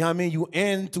 You know what I mean? You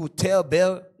end to tell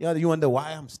Bell. You wonder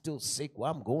why I'm still sick, why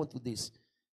I'm going through this.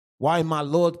 Why my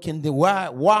Lord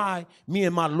why me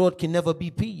and my Lord can never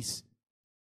be peace.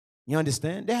 You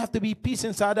understand? There have to be peace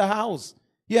inside the house.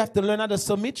 You have to learn how to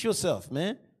submit yourself,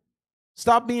 man.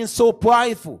 Stop being so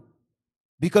prideful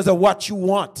because of what you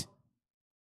want.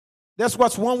 That's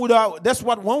what's wrong with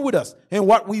us and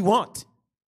what we want.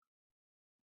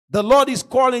 The Lord is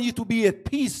calling you to be at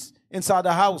peace inside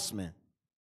the house, man.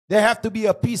 There have to be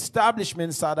a peace establishment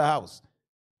inside the house.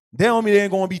 There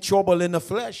ain't going to be trouble in the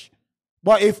flesh.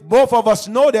 But if both of us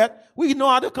know that, we know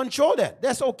how to control that.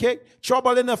 That's okay.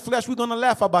 Trouble in the flesh, we're going to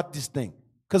laugh about this thing.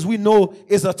 Because we know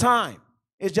it's a time.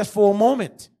 It's just for a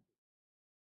moment.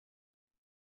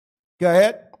 Go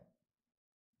ahead.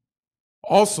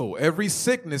 Also, every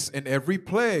sickness and every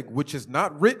plague, which is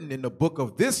not written in the book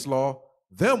of this law,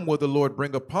 them will the Lord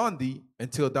bring upon thee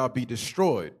until thou be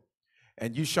destroyed.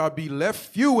 And you shall be left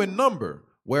few in number,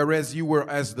 whereas you were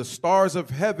as the stars of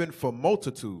heaven for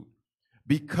multitude,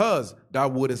 because thou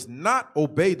wouldest not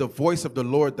obey the voice of the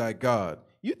Lord thy God.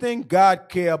 You think God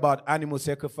care about animal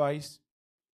sacrifice?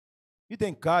 You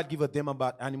think God give a damn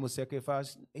about animal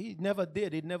sacrifice? He never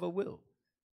did. He never will.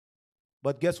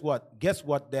 But guess what? Guess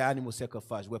what the animal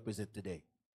sacrifice represent today?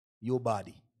 Your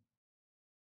body.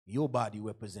 Your body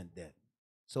represent that.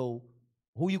 So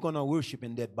who you going to worship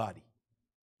in that body?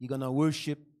 You're going to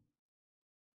worship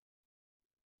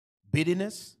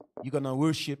bitterness? You're going to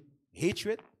worship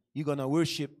hatred? You're going to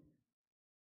worship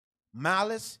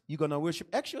malice? You're going to worship?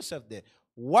 Ask yourself that.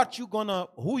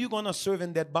 Who you going to serve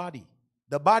in that body?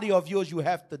 The body of yours you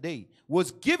have today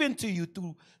was given to you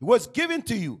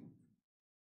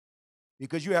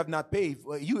because you have not paid.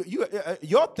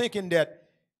 You're thinking that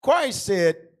Christ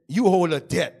said you hold a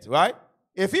debt, right?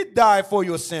 If he died for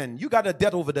your sin, you got a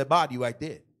debt over the body right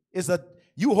there.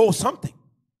 You hold something.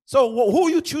 So who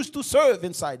you choose to serve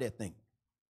inside that thing?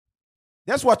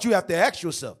 That's what you have to ask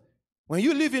yourself. When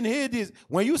you live in here,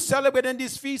 when you celebrate in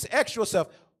this feast, ask yourself,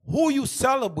 who you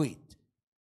celebrate?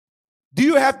 Do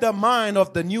you have the mind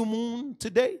of the new moon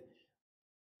today?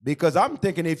 Because I'm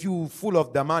thinking if you're full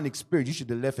of demonic spirit, you should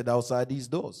have left it outside these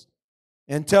doors.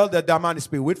 And tell the demonic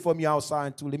spirit, wait for me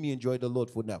outside too. Let me enjoy the Lord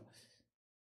for now.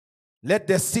 Let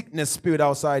the sickness spirit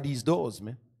outside these doors,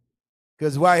 man.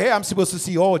 Because right here, I'm supposed to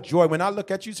see all joy. When I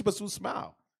look at you, you're supposed to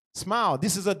smile. Smile.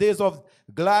 This is a days of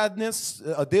gladness,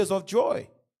 a days of joy.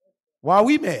 Why are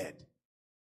we mad?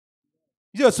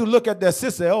 You just to look at their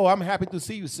sister, oh, I'm happy to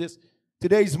see you, sis.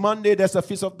 Today's Monday, that's the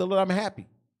feast of the Lord, I'm happy.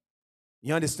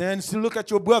 You understand? So look at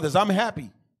your brothers, I'm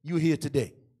happy you're here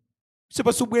today. You're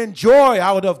supposed to bring joy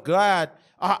out of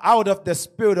the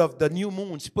spirit of the new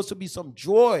moon. It's supposed to be some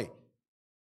joy.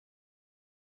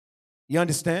 You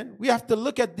understand? We have to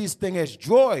look at this thing as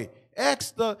joy.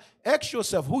 Ask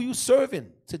yourself, who you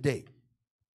serving today?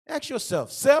 Ask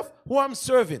yourself, who I'm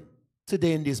serving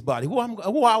today in this body, who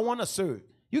I want to serve.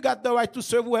 You got the right to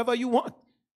serve whoever you want.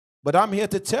 But I'm here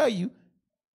to tell you,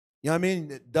 you know what I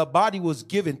mean? The body was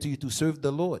given to you to serve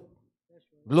the Lord.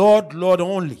 Lord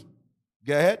only.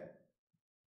 Go ahead.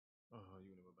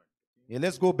 Yeah,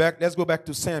 let's go back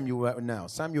to Samuel right now.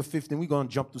 Samuel 15. We're going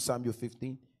to jump to Samuel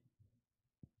 15.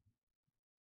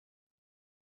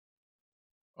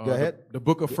 Go ahead. The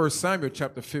book of 1 Samuel,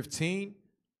 chapter 15,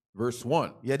 verse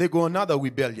 1. Yeah, they go another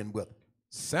rebellion, brother.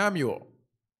 Samuel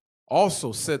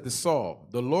also said to Saul,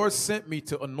 the Lord sent me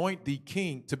to anoint thee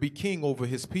king, to be king over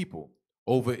his people,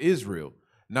 over Israel.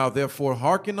 Now therefore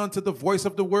hearken unto the voice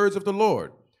of the words of the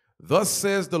Lord. Thus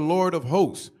says the Lord of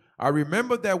hosts, I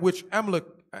remember that which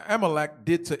Amalek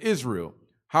did to Israel,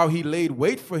 how he laid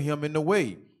wait for him in the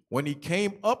way, when he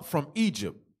came up from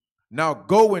Egypt. Now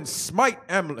go and smite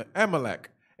Amalek,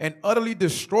 and utterly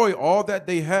destroy all that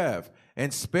they have,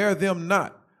 and spare them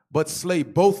not, but slay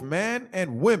both man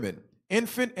and women,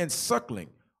 infant and suckling,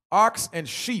 ox and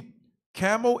sheep,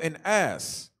 camel and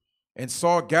ass. And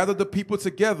Saul gathered the people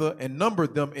together and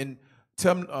numbered them in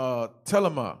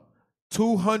Telamah,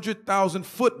 200,000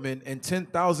 footmen and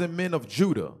 10,000 men of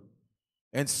Judah.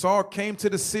 And Saul came to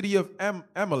the city of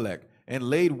Amalek and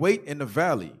laid wait in the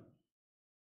valley.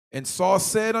 And Saul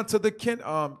said unto the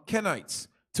Kenites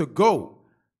to go,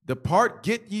 depart,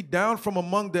 get ye down from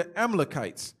among the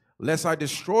Amalekites, lest I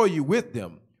destroy you with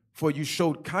them. For you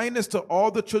showed kindness to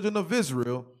all the children of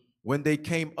Israel when they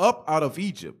came up out of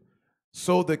Egypt.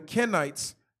 So the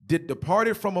Kenites did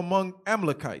departed from among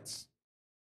Amalekites.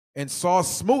 And Saul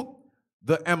smote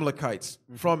the Amalekites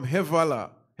from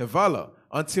Havilah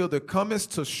until the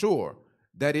comest to shore,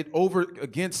 that it over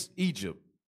against Egypt.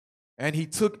 And he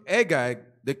took Agag,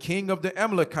 the king of the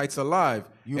Amalekites, alive.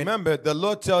 You remember, the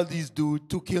Lord tells these dudes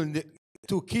to kill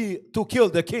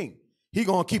the king. He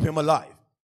gonna keep him alive.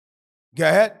 Go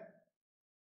ahead.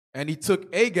 And he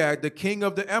took Agag, the king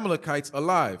of the Amalekites,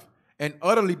 alive, and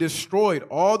utterly destroyed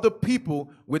all the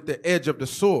people with the edge of the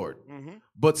sword.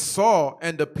 But Saul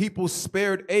and the people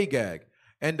spared Agag,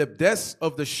 and the deaths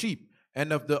of the sheep,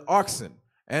 and of the oxen,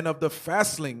 and of the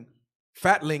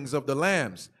fatlings of the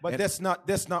lambs. But that's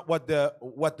not what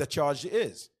the charge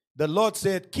is. The Lord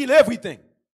said, kill everything.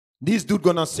 This dude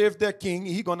gonna save their king.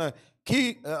 He gonna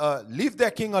leave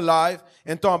their king alive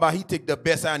and talk about he take the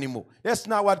best animal. That's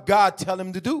not what God tell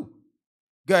him to do.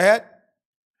 Go ahead.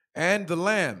 And the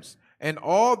lambs, and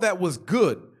all that was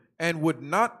good, and would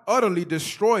not utterly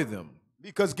destroy them.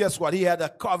 Because guess what? He had a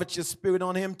covetous spirit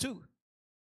on him too.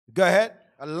 Go ahead.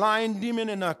 A lying demon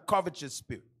and a covetous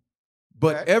spirit.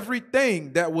 But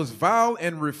everything that was vile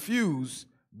and refused,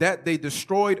 that they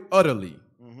destroyed utterly.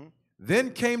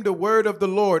 Then came the word of the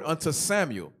Lord unto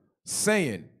Samuel,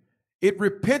 saying, it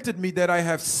repented me that I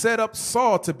have set up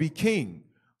Saul to be king,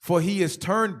 for he is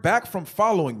turned back from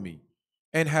following me,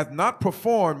 and hath not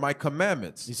performed my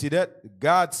commandments. You see that?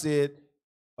 God said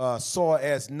Saul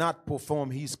has not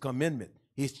performed his commandment,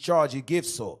 his charge he gave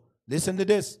Saul. Listen to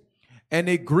this. And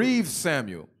it grieved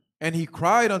Samuel, and he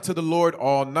cried unto the Lord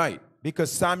all night.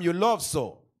 Because Samuel loved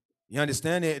Saul. You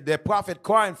understand? The prophet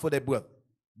crying for their brother.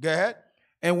 Go ahead.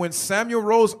 And when Samuel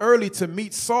rose early to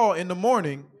meet Saul in the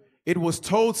morning, it was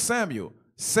told Samuel,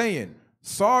 saying,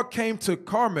 Saul came to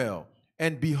Carmel,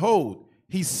 and behold,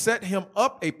 he set him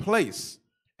up a place,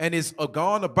 and is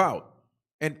gone about,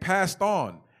 and passed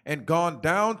on, and gone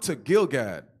down to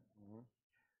Gilgad.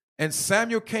 And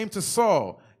Samuel came to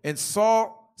Saul, and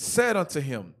Saul said unto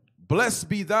him, Blessed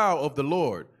be thou of the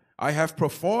Lord. I have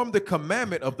performed the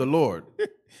commandment of the Lord.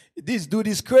 This dude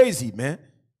is crazy, man.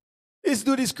 This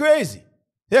dude is crazy.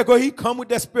 Here go, he come with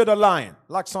that spirit of lying,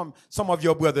 like some of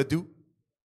your brother do.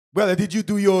 Brother, did you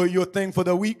do your thing for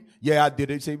the week? Yeah, I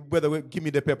did it. He say, brother, give me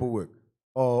the paperwork.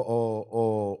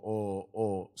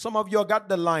 Or some of y'all got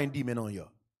the lying demon on you.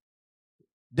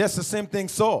 That's the same thing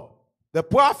Saul. The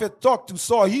prophet talked to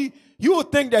Saul. You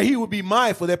would think that he would be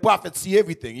mindful. The prophet see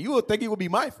everything. You would think he would be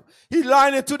mindful. He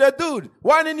lying into that dude.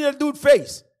 Why didn't that dude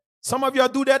face? Some of y'all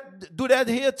do that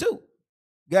here too.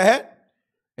 Go ahead.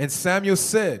 And Samuel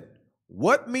said,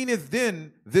 What meaneth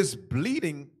then this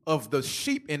bleating of the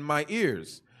sheep in my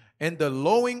ears, and the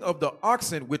lowing of the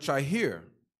oxen which I hear?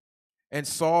 And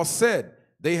Saul said,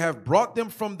 They have brought them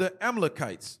from the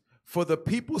Amalekites, for the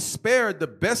people spared the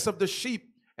best of the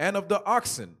sheep and of the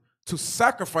oxen, to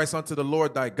sacrifice unto the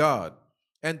Lord thy God,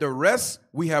 and the rest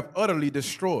we have utterly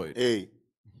destroyed. Hey,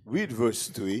 read verse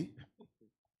 3.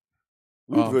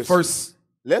 First,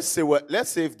 Let's say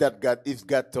if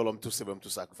God told him to save him to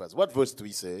sacrifice. What verse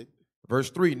 3 said? verse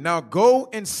 3. Now go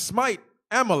and smite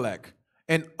Amalek,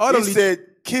 and utterly He said,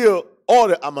 kill all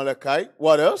the Amalekite.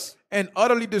 What else? and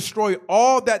utterly destroy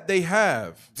all that they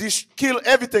have, Kill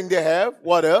everything they have.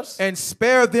 What else? and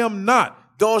spare them not,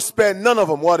 Don't spare none of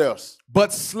them. What else?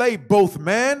 but slay both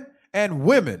man and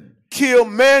women, Kill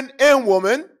men and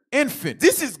women. infants.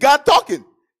 This is God talking.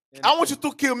 I want you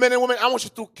to kill men and women. I want you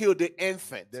to kill the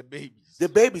infant. The babies. The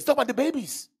babies. Talk about the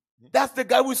babies. That's the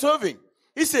guy we're serving.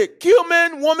 He said, kill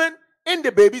men, women, and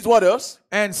the babies. What else?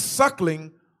 and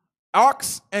suckling,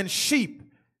 ox and sheep,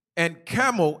 and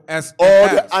camel as All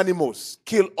an the ass. animals.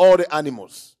 Kill all the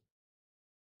animals.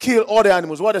 Kill all the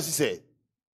animals. What does he say?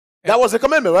 That was a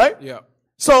commandment, right? Yeah.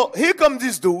 So here comes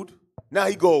this dude. Now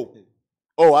he go,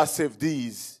 oh, I saved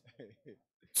these,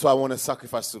 so I want to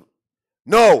sacrifice them.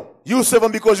 No, you save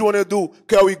them because you want to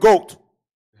carry goat.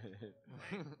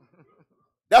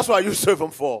 That's why you serve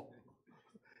them for.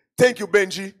 Thank you,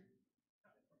 Benji.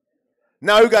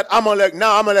 Now you got Amalek.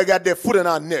 Now Amalek got their foot in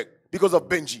our neck because of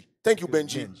Benji. Thank you,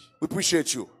 Benji. We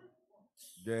appreciate you.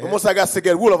 Almost I got to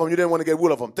get rid of them. You didn't want to get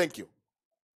rid of them. Thank you.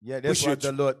 Yeah, that's why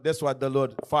the Lord. That's why the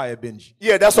Lord fire Benji.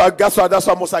 Yeah, that's why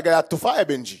most I got to fire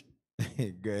Benji.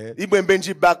 Go ahead. He bring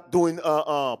Benji back doing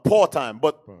poor time,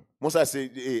 but once I say,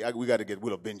 hey, we got to get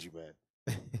rid of Benji,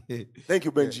 man. Thank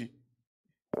you, Benji.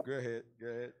 Go ahead. Go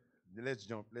ahead. Let's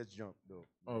jump. Though.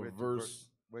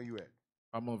 Where you at?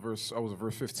 I was in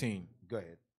verse 15. Go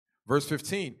ahead. Verse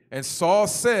 15. And Saul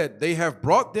said, They have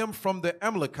brought them from the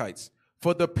Amalekites,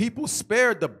 for the people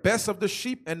spared the best of the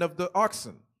sheep and of the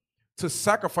oxen, to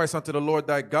sacrifice unto the Lord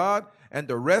thy God, and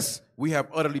the rest we have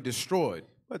utterly destroyed.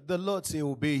 But the Lord say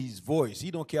obey his voice. He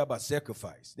don't care about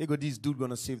sacrifice. They go, this dude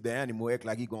gonna save the animal, act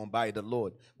like he gonna buy the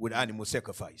Lord with animal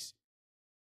sacrifice.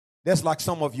 That's like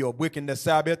some of you breaking the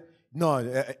Sabbath. No,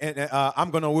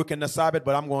 I'm gonna work in the Sabbath,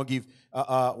 but I'm gonna give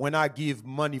when I give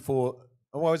money for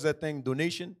what was that thing?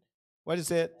 Donation? What is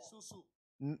that?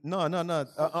 No.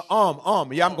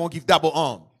 Arm. Yeah, I'm gonna give double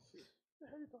arm.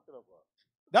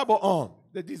 Double arm.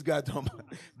 These guys talking about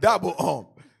double arm.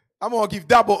 I'm gonna give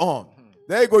double arm.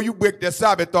 There you go. You break the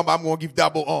Sabbath arm. I'm gonna give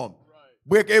double arm.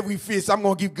 Break every feast. I'm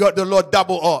gonna give God the Lord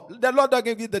double arm. The Lord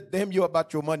doesn't give the damn you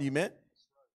about your money, man.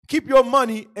 Keep your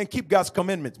money and keep God's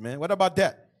commandments, man. What about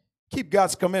that? Keep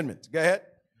God's commandments. Go ahead.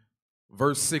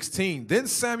 Verse 16. Then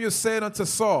Samuel said unto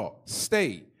Saul,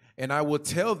 Stay, and I will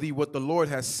tell thee what the Lord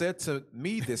has said to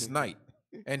me this night.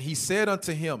 And he said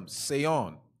unto him, Say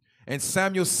on. And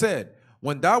Samuel said,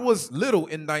 When thou wast little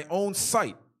in thy own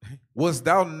sight, was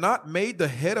thou not made the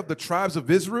head of the tribes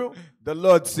of Israel? The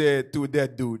Lord said to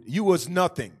that dude, you was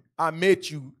nothing. I made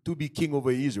you to be king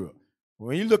over Israel.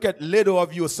 When you look at little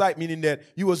of your sight, meaning that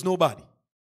you was nobody.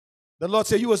 The Lord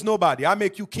said, you was nobody. I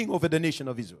make you king over the nation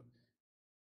of Israel.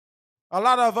 A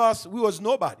lot of us, we was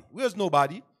nobody. We was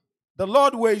nobody. The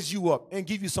Lord raised you up and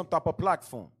give you some type of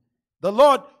platform. The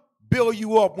Lord build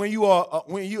you up when you are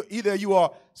either you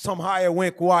are some higher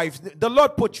rank wife. The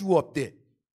Lord put you up there.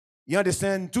 You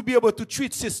understand? To be able to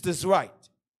treat sisters right.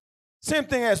 Same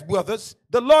thing as brothers.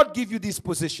 The Lord give you this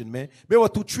position, man. Be able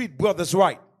to treat brothers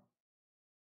right.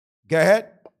 Go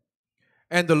ahead.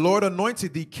 And the Lord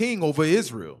anointed thee king over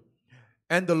Israel.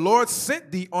 And the Lord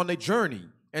sent thee on a journey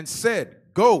and said,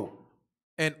 Go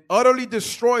and utterly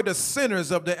destroy the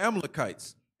sinners of the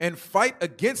Amalekites and fight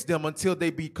against them until they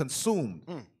be consumed.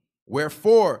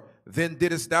 Wherefore then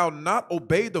didst thou not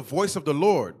obey the voice of the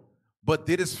Lord, but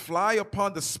didst fly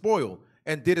upon the spoil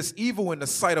and didst evil in the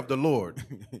sight of the Lord?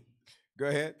 Go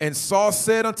ahead. And Saul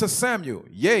said unto Samuel,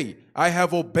 Yea, I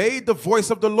have obeyed the voice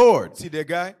of the Lord. See that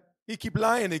guy? He keep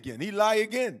lying again. He lie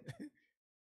again.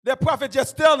 That prophet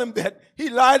just tell him that he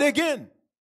lied again,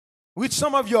 which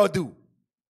some of y'all do.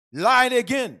 Lied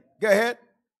again. Go ahead.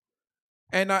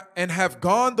 And have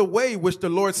gone the way which the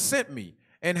Lord sent me,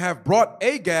 and have brought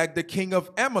Agag the king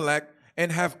of Amalek,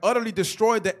 and have utterly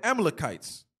destroyed the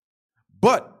Amalekites.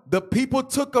 But the people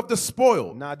took of the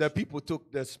spoil. Now the people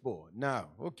took the spoil. Now,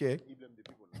 okay.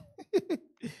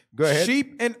 Go ahead.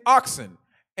 Sheep and oxen,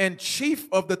 and chief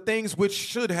of the things which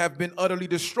should have been utterly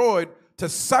destroyed, to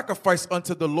sacrifice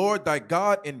unto the Lord thy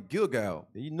God in Gilgal.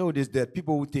 You notice that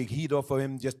people will take heat off of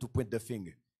him just to point the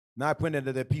finger. Now I point at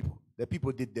the people. The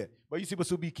people did that. But you're supposed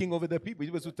to be king over the people.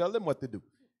 You're supposed to tell them what to do.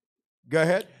 Go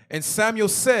ahead. And Samuel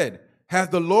said, Hath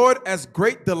the Lord as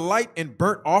great delight in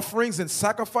burnt offerings and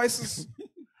sacrifices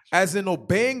as in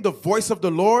obeying the voice of the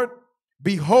Lord?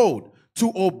 Behold,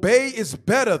 to obey is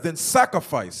better than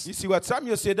sacrifice. You see what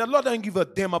Samuel said? The Lord doesn't give a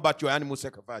damn about your animal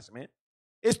sacrifice, man.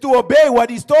 It's to obey what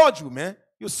he's told you, man.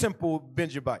 You simple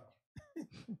Benjamite.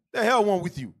 The hell wrong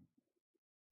with you?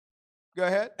 Go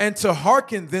ahead. And to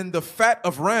hearken then the fat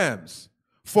of rams.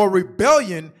 For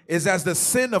rebellion is as the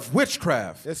sin of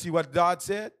witchcraft. Let's see what God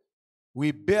said.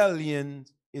 Rebellion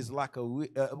is like a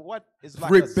what? Is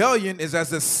like rebellion is as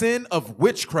the sin of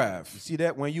witchcraft. You see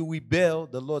that? When you rebel,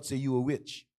 the Lord say you a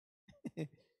witch.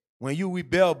 When you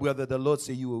rebel, brother, the Lord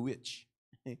say you a witch.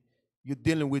 You're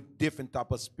dealing with different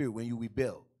type of spirit when you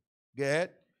rebel. Go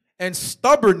ahead. And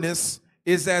stubbornness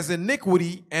is as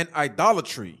iniquity and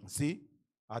idolatry. See?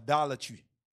 Idolatry.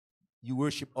 You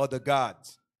worship other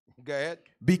gods. Go ahead.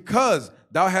 Because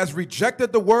thou hast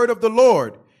rejected the word of the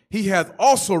Lord, he hath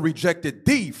also rejected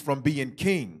thee from being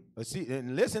king. See,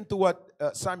 and listen to what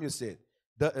Samuel said.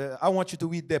 I want you to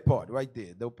read that part right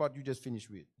there. The part you just finished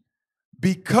with.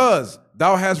 Because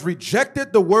thou hast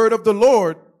rejected the word of the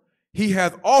Lord, he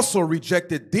hath also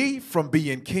rejected thee from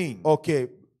being king. Okay.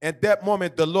 At that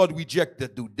moment, the Lord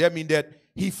rejected dude. That means that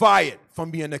he fired from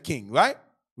being a king, right?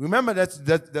 Remember, that's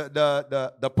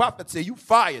the prophet said, you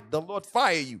fired. The Lord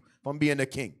fired you from being a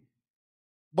king.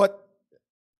 But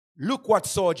look what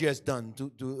Saul just done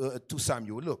to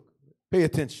Samuel. Look. Pay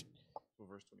attention.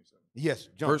 Verse 27. Yes,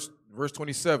 John. Verse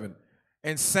 27.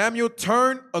 And Samuel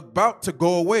turned about to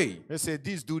go away. They said,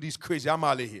 this dude is crazy. I'm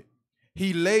out of here.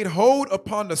 He laid hold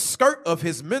upon the skirt of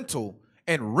his mantle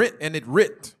and it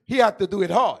ripped. He had to do it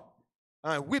hard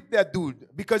and whip that dude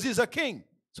because he's a king.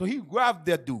 So he grabbed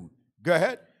that dude. Go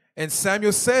ahead. And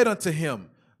Samuel said unto him,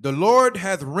 The Lord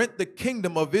hath rent the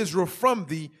kingdom of Israel from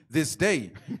thee this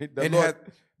day.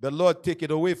 the Lord take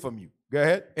it away from you. Go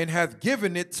ahead. And hath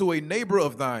given it to a neighbor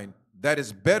of thine that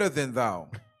is better than thou.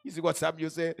 You see what Samuel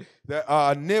said?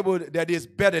 A neighbor that is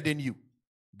better than you.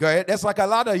 Go ahead. That's like a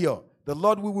lot of y'all. The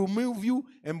Lord will remove you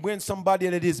and bring somebody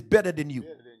that is better than you.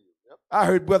 Yep. I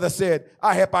heard brother said,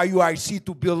 I help IUIC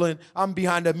to build, I'm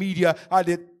behind the media. I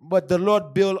did, but the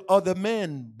Lord build other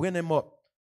men, bring them up,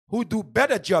 who do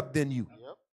better job than you.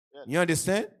 Yep. Yep. You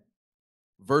understand?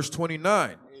 Verse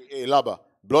 29. Hey, Laba,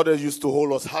 brothers used to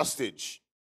hold us hostage.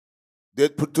 They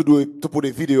put to put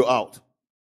a video out.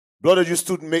 Brothers used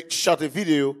to shot a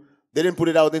video. They didn't put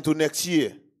it out until next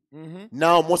year. Mm-hmm.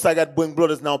 Now, most I got bring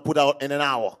brothers now put out in an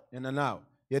hour. In an hour.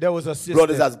 Yeah, there was a sister.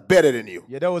 Brothers that's better than you.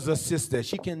 Yeah, there was a sister.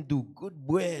 She can do good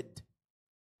bread.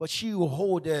 But she will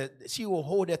hold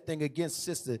that thing against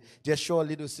sister. Just show a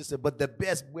little sister. But the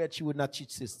best bread she would not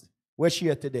teach sister. Where's she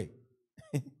at today?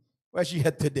 Where's she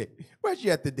at today? Where's she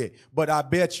at today? But I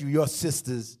bet you your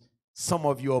sisters, some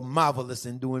of you are marvelous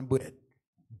in doing bread.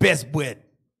 Best bread.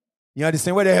 You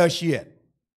understand? Where the hell she at?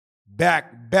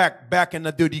 Back in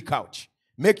the dirty couch.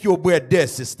 Make your bread there,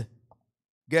 sister.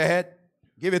 Go ahead.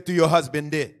 Give it to your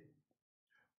husband there.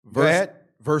 Go ahead.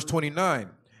 Verse 29.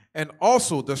 And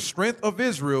also the strength of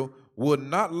Israel will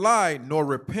not lie nor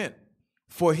repent,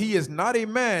 for he is not a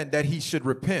man that he should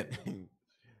repent.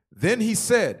 Then he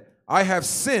said, I have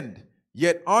sinned,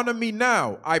 yet honor me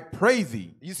now, I pray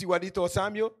thee. You see what he told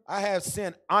Samuel? I have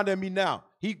sinned, honor me now.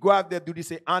 He grabbed that dude, he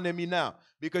said, honor me now.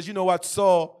 Because you know what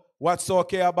Saul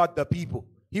cared about? The people.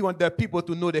 He wanted the people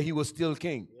to know that he was still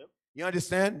king. Yep. You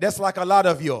understand? That's like a lot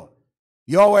of y'all.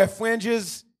 Y'all wear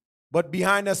fringes, but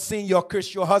behind the scene, y'all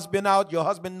curse your husband out. Your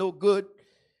husband no good.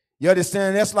 You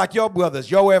understand? That's like your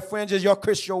brothers. You wear fringes, you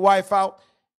kiss your wife out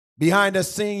behind the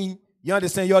scene. You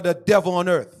understand? You're the devil on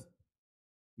earth.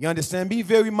 You understand? Be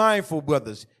very mindful,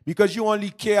 brothers, because you only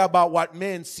care about what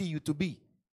men see you to be.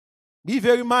 Be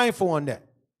very mindful on that.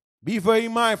 Be very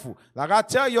mindful. Like I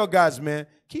tell your guys, man,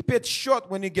 keep it short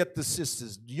when you get the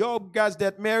sisters. Your guys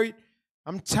that married,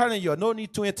 I'm telling you, no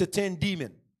need to entertain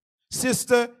demon.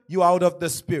 Sister, you out of the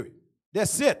spirit.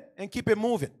 That's it. And keep it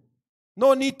moving.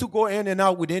 No need to go in and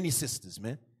out with any sisters,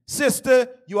 man. Sister,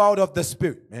 you out of the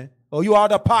spirit, man. Or you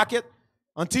out of pocket.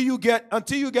 Until you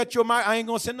get your mind, I ain't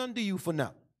gonna say nothing to you for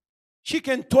now. She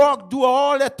can talk, do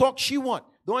all that talk she want.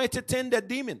 Don't entertain that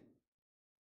demon.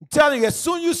 I'm telling you, as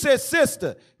soon as you say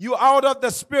sister, you out of the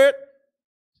spirit,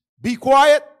 be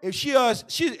quiet. If she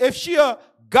a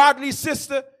godly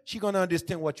sister, she gonna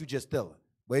understand what you just tell her.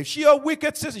 But if she a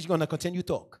wicked sister, she's gonna continue to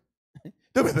talk.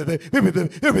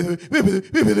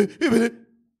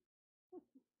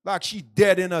 Like she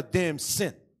dead in her damn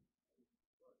sin.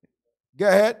 Go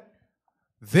ahead.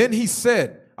 Then he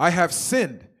said, I have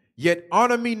sinned, yet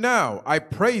honor me now, I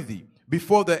pray thee,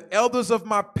 before the elders of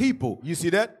my people. You see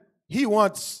that? He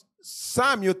wants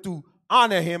Samuel to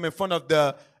honor him in front of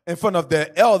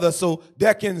the elders so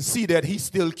they can see that he's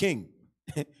still king.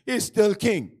 He's still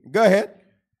king. Go ahead.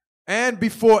 And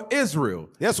before Israel.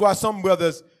 That's why some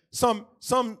brothers, some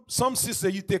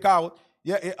sisters you take out,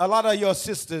 yeah, a lot of your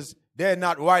sisters, they're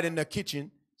not right in the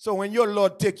kitchen. So when your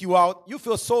Lord take you out, you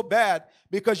feel so bad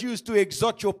because you used to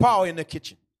exert your power in the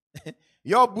kitchen.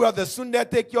 Your brothers, soon they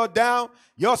take you down,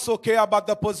 you also care about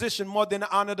the position more than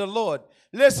honor the Lord.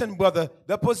 Listen, brother,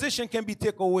 the position can be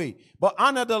taken away. But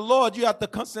honor the Lord, you have to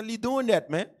constantly doing that,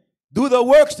 man. Do the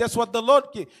works, that's what the Lord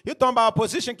can. You're talking about a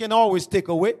position can always take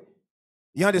away.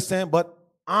 You understand? But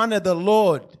honor the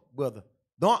Lord, brother.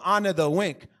 Don't honor the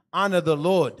wink. Honor the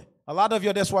Lord. A lot of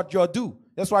you, that's what y'all do.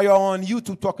 That's why you're on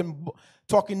YouTube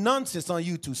talking nonsense on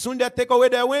YouTube. Soon they take away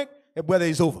that wink, brother,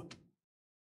 it's over.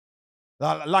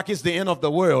 Like it's the end of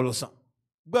the world or something.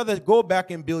 Brother, go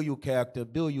back and build your character,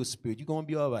 build your spirit. You're going to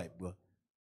be all right, bro.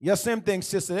 Yeah, same thing,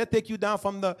 sister. They take you down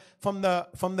from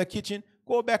the kitchen.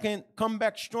 Go back and come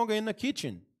back stronger in the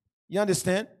kitchen. You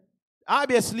understand?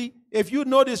 Obviously, if you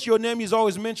notice your name is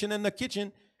always mentioned in the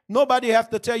kitchen, nobody have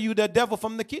to tell you the devil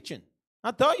from the kitchen. I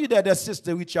tell you that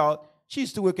sister reach out. She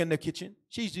used to work in the kitchen.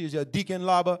 She used to use a Deacon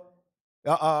Laba.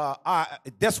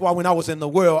 That's why when I was in the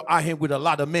world, I hang with a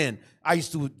lot of men. I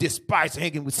used to despise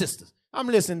hanging with sisters. I'm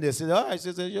listening to this. All right,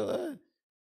 sister.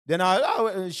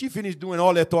 Then she finished doing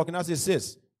all that talking. I said,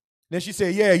 sis. Then she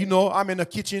said, yeah, you know, I'm in the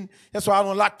kitchen. That's why I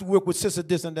don't like to work with sister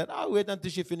this and that. I'll wait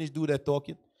until she finished doing that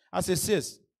talking. I said,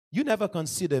 sis, you never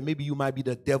consider maybe you might be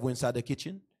the devil inside the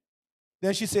kitchen?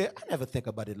 Then she said, I never think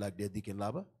about it like that, Deacon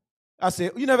Laba. I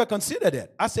said, you never consider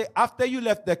that? I said, after you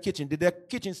left the kitchen, did the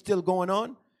kitchen still going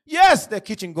on? Yes, the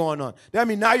kitchen going on. That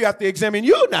means now you have to examine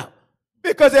you now.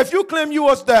 Because if you claim you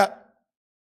was the, you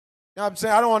know what I'm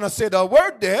saying? I don't want to say the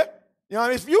word there. You know,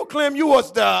 if you claim you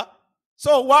was the,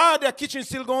 so why the kitchen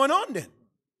still going on then?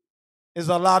 There's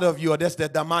a lot of you, that's the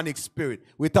demonic spirit.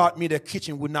 Without me, the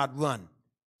kitchen would not run.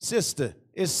 Sister,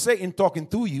 it's Satan talking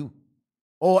through you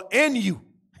or in you.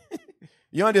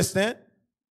 You understand?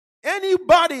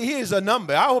 Anybody here is a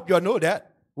number. I hope you all know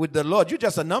that. With the Lord, you're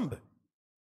just a number.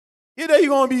 Either you're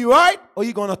going to be right or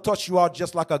you're going to touch you out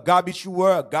just like a garbage you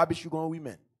were, a garbage you're going to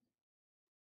remain.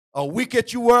 A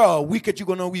wicked you were, a wicked you're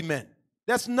going to remain.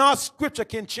 That's not scripture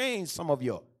can change some of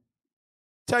you.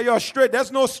 Tell you straight,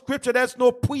 there's no scripture, there's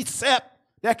no precept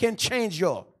that can change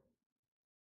you.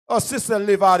 Oh, sister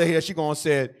live out of here, she going to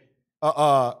say,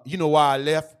 you know why I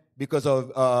left? Because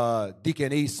of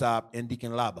Deacon Asaph and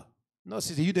Deacon Laba. No,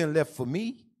 sister, you didn't left for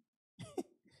me.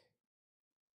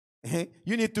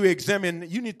 You need to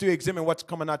examine what's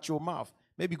coming out your mouth.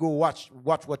 Maybe go watch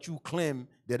what you claim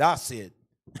that I said.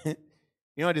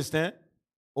 You understand?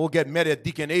 Or get mad at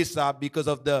Deacon Asaph because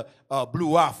of the blue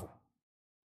waffle.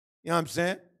 You know what I'm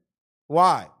saying?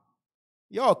 Why?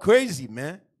 Y'all crazy,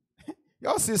 man.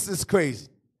 Y'all sisters crazy.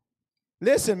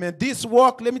 Listen, man, this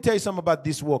walk, let me tell you something about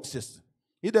this walk, sister.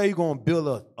 Either you're going to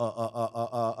build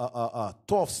a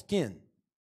tough skin,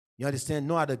 you understand,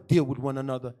 know how to deal with one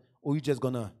another, or you're just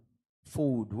going to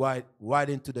fold right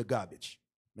into the garbage.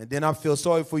 And then I feel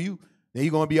sorry for you. Then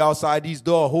you're going to be outside these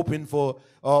doors hoping for,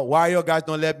 why your guys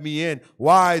don't let me in?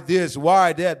 Why this?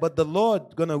 Why that? But the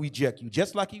Lord going to reject you,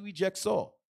 just like he rejects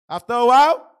Saul. After a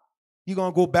while, you're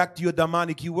going to go back to your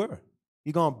demonic you were.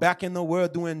 You're going back in the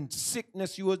world doing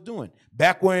sickness you was doing.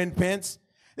 Back wearing pants.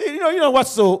 You know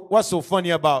what's so funny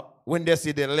about when they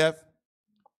say they left?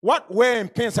 What wearing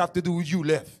pants have to do with you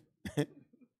left?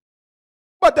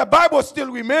 But the Bible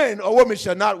still remains, a woman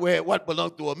shall not wear what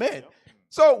belongs to a man.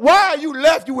 So why you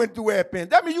left, you went to wear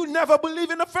pants? That means you never believe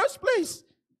in the first place.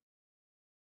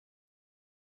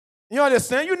 You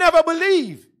understand? You never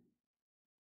believe.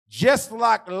 Just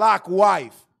like Lot's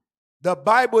wife, the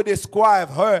Bible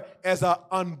describes her as an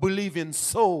unbelieving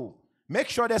soul. Make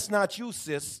sure that's not you,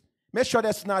 sis. Make sure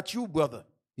that's not you, brother.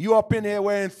 You up in here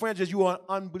wearing fringes, you are an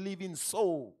unbelieving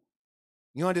soul.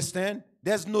 You understand?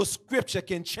 There's no scripture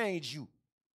can change you.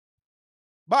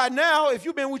 By now, if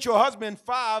you've been with your husband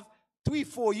 5, 3,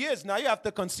 4 years now, you have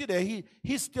to consider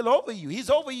he's still over you. He's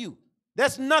over you.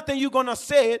 There's nothing you're going to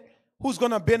say who's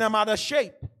going to bend him out of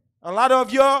shape. A lot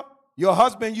of your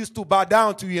husband used to bow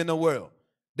down to you in the world.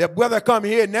 The brother come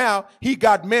here now, he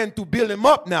got men to build him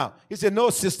up now. He said, no,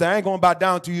 sister, I ain't going to bow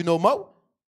down to you no more.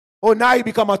 Oh, now he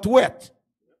become a threat.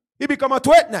 He become a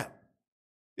threat now.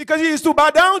 Because he used to bow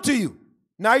down to you.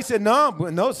 Now he said,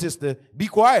 no, sister, be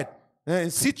quiet.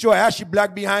 And sit your ashy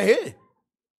black behind here.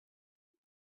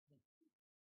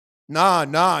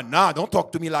 Nah, don't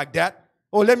talk to me like that.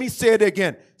 Oh, let me say it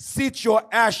again. Sit your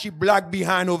ashy black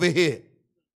behind over here.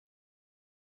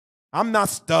 I'm not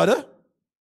stutter.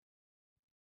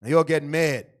 You'll get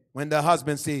mad when the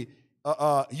husband say,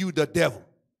 you the devil.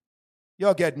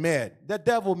 You'll get mad. The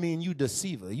devil mean you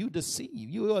deceiver. You deceive.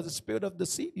 You are the spirit of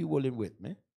deceit you willing with,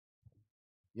 man.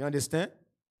 You understand?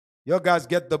 You guys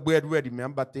get the bread ready, man.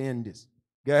 I'm about to end this.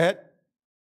 Go ahead.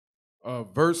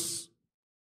 Verse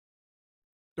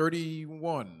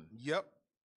 31. Yep.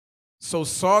 So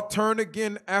Samuel turned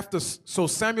again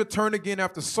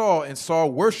after Saul, and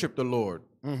Saul worshipped the Lord.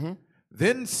 Mm-hmm.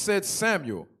 Then said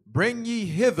Samuel, bring ye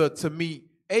hither to me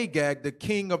Agag, the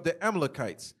king of the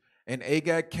Amalekites. And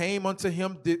Agag came unto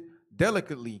him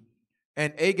delicately.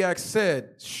 And Agag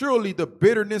said, surely the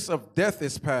bitterness of death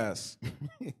is past.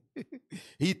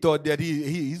 He thought that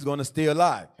he's going to stay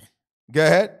alive. Go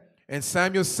ahead. And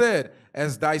Samuel said,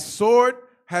 as thy sword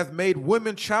hath made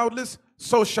women childless,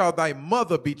 so shall thy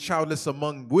mother be childless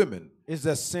among women. It's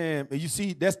the same. You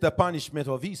see, that's the punishment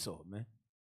of Esau, man.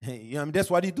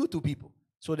 That's what he do to people.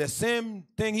 So the same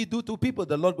thing he do to people,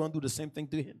 the Lord going to do the same thing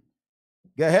to him.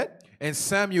 Go ahead. And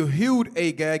Samuel hewed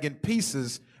Agag in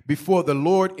pieces before the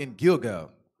Lord in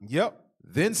Gilgal. Yep.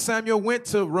 Then Samuel went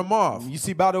to Ramah. You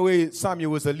see, by the way,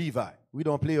 Samuel was a Levi. We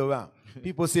don't play around.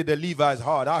 People say the Levi is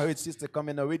hard. I heard sister come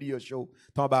in a radio show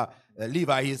talking about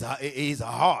Levi is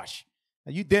harsh.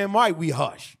 And you damn right we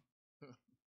harsh.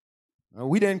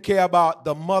 We didn't care about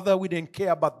the mother. We didn't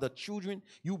care about the children.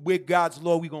 You break God's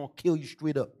law, we're going to kill you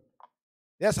straight up.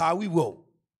 That's how we roll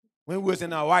when we was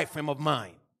in our right frame of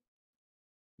mind.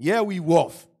 Yeah, we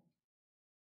rough.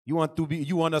 You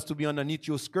want us to be underneath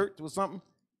your skirt or something?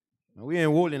 We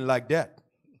ain't rolling like that.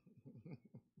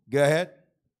 Go ahead.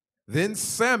 Then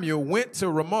Samuel went to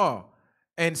Ramah,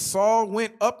 and Saul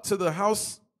went up to the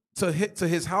house to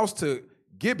his house to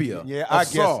Gibeah. Yeah,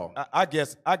 Saul. I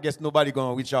guess nobody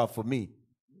gonna reach out for me. You know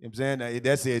what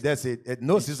I'm saying? That's it.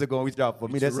 No sister gonna reach out for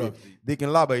me. That's it. Deacon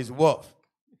Laba is rough.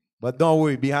 But don't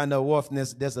worry, behind the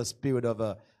roughness, there's a spirit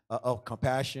of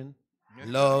compassion,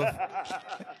 love.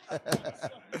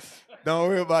 Don't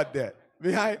worry about that.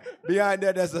 Behind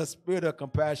that, there's a spirit of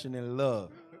compassion and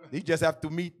love. You just have to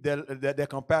meet their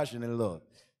compassion and love.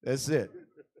 That's it.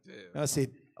 I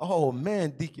said, oh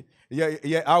man, Deacon.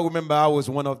 Yeah. I remember I was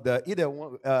one of the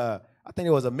I think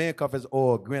it was a man conference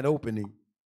or a grand opening.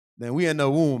 Then we in the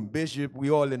room, Bishop.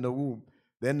 We all in the room.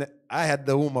 Then I had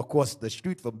the room across the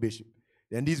street from Bishop.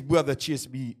 Then this brother chased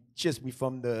me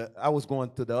from I was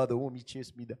going to the other room. He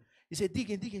chased me. He said,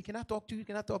 Deacon, can I talk to you?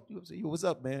 Can I talk to you? I said, yo, what's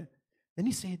up, man? And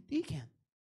he said, Deacon,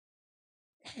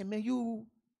 hey man, you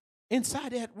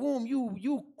inside that room,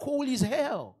 you cold as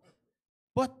hell.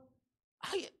 But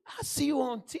I see you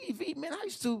on TV, man. I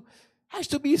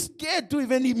used to be scared to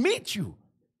even meet you.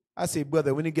 I say,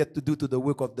 brother, when you get to do to the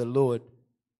work of the Lord,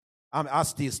 I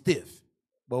stay stiff.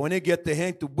 But when they get to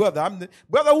hang to brother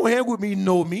who hang with me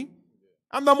know me.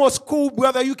 I'm the most cool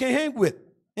brother you can hang with,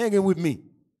 hanging with me.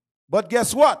 But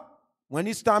guess what? When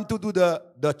it's time to do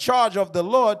the charge of the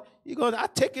Lord, I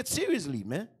take it seriously,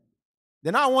 man.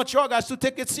 Then I want y'all guys to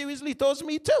take it seriously towards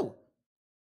me too.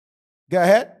 Go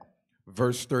ahead.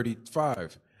 Verse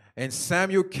 35. And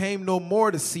Samuel came no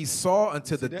more to see Saul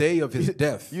until the day of his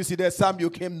death. You see that Samuel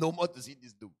came no more to see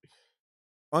this dude.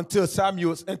 Until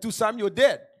Samuel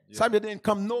dead. Yeah. Samuel didn't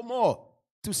come no more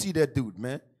to see that dude,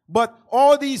 man. But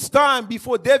all these time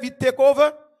before David take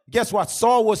over, guess what?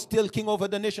 Saul was still king over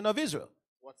the nation of Israel.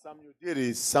 What Samuel did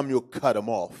is Samuel cut him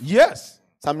off. Yes.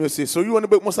 Samuel said, so you want to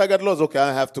break Most High God laws? Okay,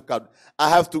 I have to cut.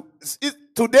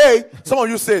 Today, some of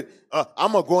you said,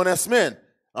 I'm a grown-ass man.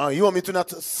 You want me to not?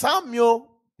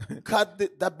 Samuel cut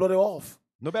that brother off.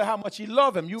 No matter how much he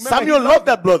loved him. You remember Samuel loved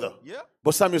that brother. Yeah.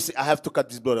 But Samuel said, I have to cut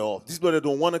this brother off. This brother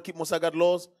don't want to keep Most High God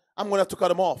laws. I'm going to have to cut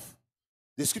him off.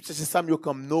 The scripture says Samuel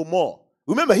come no more.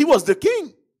 Remember, he was the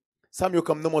king. Samuel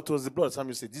come no more towards the brother.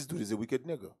 Samuel said, this dude is a wicked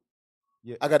nigga.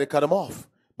 Yeah. I got to cut him off.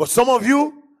 But some of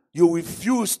you, you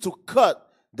refuse to cut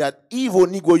that evil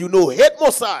Negro you know hate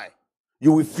Most High.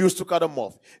 You refuse to cut him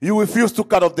off. You refuse to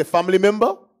cut off the family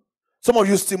member. Some of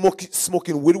you still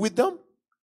smoking weed with them.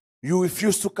 You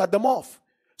refuse to cut them off.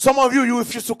 Some of you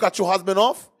refuse to cut your husband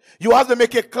off. Your husband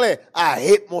make it clear, I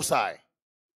hate Most High.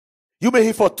 You been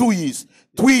here for 2 years,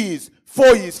 3 years,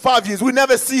 4 years, 5 years. We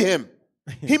never see him.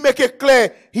 He make it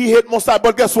clear he hate Most High.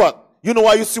 But guess what? You know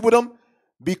why you sit with him?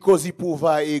 Because he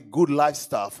provide a good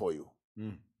lifestyle for you.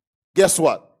 Guess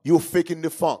what? You're faking the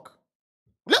funk.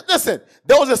 Listen,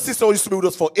 there was a sister who used to be with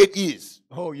us for 8 years.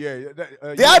 Oh, yeah.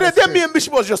 The other day, me and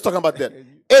Bishop was just talking about that.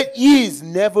 8 years,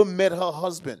 never met her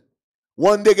husband.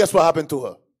 One day, guess what happened to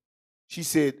her? She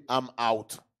said, I'm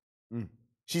out.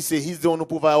 She said, he's the one who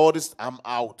provide all this. I'm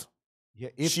out. Yeah,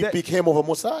 she picked him over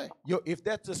Most High. Yo, if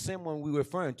that's the same one we're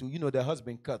referring to, you know, the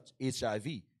husband cut HIV.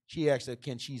 She asked her,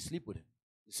 can she sleep with him?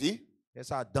 You see? That's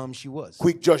how dumb she was.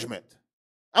 Quick judgment.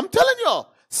 I'm telling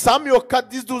y'all, Samuel cut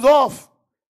these dudes off.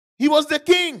 He was the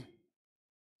king.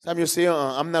 Samuel said,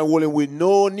 I'm not rolling with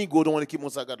no Negro don't want to keep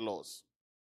Most High God laws.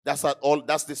 That's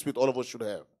the spirit all of us should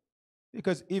have.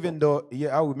 Because even though,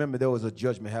 I remember there was a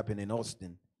judgment happening in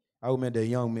Austin. I remember the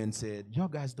young man said, y'all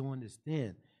guys don't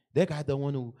understand. That guy the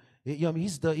one who,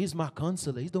 he's my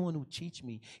counselor. He's the one who teach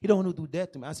me. He don't want to do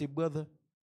that to me. I said, brother,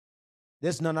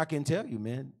 there's nothing I can tell you,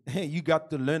 man. You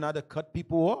got to learn how to cut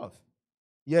people off.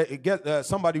 Yeah,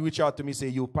 somebody reached out to me, say,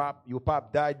 your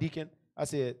pop died, Deacon. I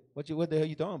said, what the hell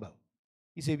you talking about?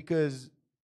 He said, because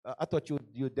I thought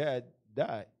your dad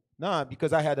died. Nah,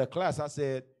 because I had a class. I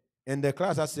said, in the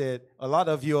class, I said, a lot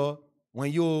of you,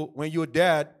 when your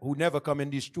dad, who never come in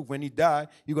this truth, when he died,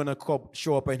 you're going to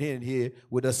show up in here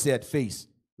with a sad face,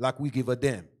 like we give a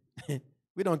damn.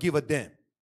 We don't give a damn.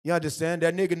 You understand?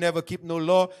 That nigga never keep no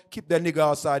law. Keep that nigga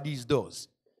outside these doors.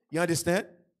 You understand?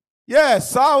 Yeah,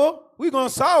 sour. We're going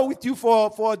to sour with you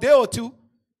for a day or two.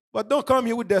 But don't come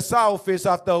here with that sour face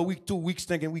after a week, 2 weeks,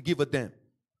 thinking we give a damn.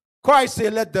 Christ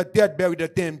said, let the dead bury the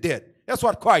damn dead. That's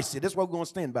what Christ said. That's what we're going to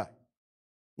stand by.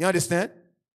 You understand?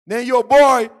 Then your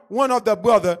boy, one of the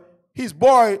brother, his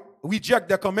boy reject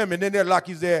the commandment. Then they're like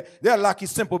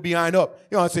he's simple behind up.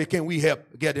 You know what I'm saying? Can we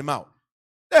help get him out?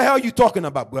 The hell you talking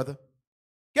about, brother?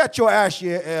 Get your ass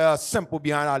here, simple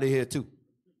behind out of here too.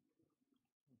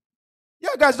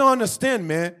 Y'all guys don't understand,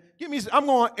 man. I'm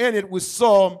going to end it with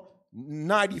Psalm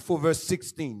 94 verse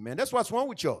 16, man. That's what's wrong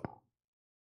with y'all.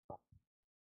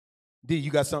 D, you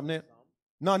got something there?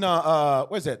 No,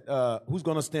 where's that? Who's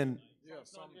going to stand?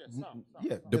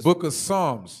 Yeah, the book of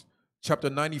Psalms, chapter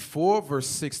 94, verse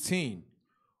 16.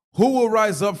 Who will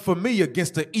rise up for me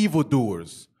against the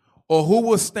evildoers? Or who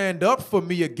will stand up for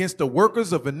me against the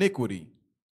workers of iniquity?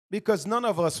 Because none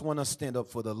of us want to stand up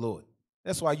for the Lord.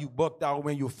 That's why you bucked out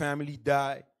when your family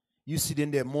died. You sit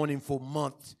in there mourning for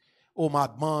months. Oh, my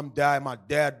mom died, my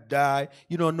dad died.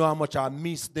 You don't know how much I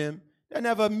miss them. They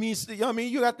never missed it. I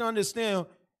mean, you have to understand,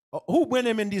 who bring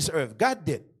them in this earth? God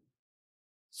did.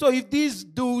 So if these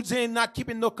dudes ain't not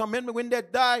keeping no commandment when they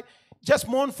die, just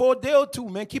mourn for a day or two,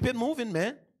 man. Keep it moving,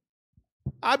 man.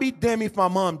 I'll be damned if my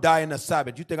mom die in the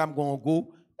Sabbath. You think I'm going to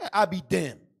go? I'll be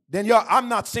damned. Then I'm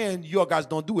not saying you guys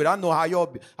don't do it. I know how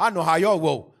y'all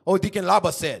roll. Oh, Deacon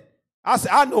Laba said.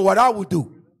 I know what I would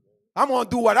do. I'm going to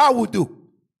do what I would do.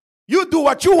 You do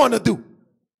what you want to do.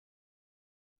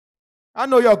 I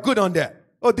know you're good on that.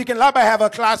 Oh, Deacon Laba have a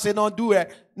class and don't do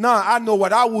that. Nah, I know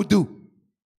what I would do.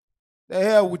 The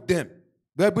hell with them.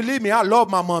 But believe me, I love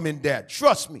my mom and dad.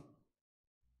 Trust me.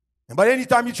 But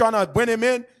anytime you're trying to bring them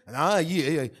in,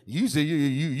 you say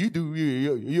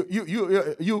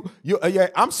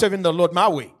I'm serving the Lord my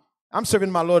way. I'm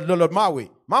serving my Lord my way.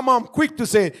 My mom quick to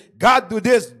say, God do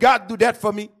this, God do that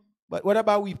for me. But what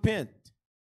about we repent?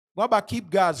 What about keep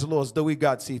God's laws the way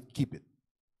God said keep it?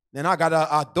 Then I got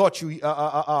a daughter,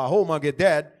 a homemonger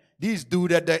dad. These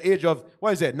dude at the age of,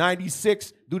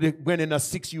 96, they bring in a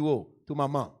 6-year-old to my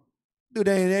mom. Dude,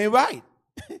 that ain't right.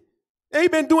 They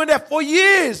been doing that for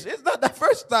years. It's not the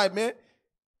first time, man.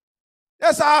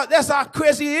 That's how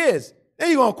crazy he is.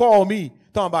 Then you gonna call me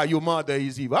talking about your mother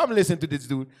is evil. I'm listening to this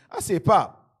dude. I say,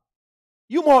 Pop,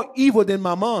 you more evil than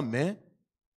my mom, man.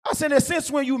 I said, since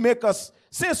when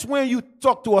you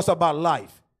talk to us about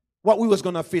life, what we was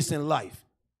gonna face in life,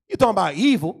 you talking about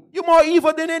evil? You more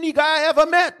evil than any guy I ever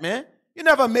met, man. You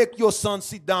never make your son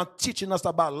sit down teaching us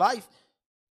about life.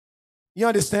 You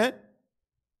understand?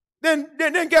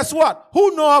 then guess what?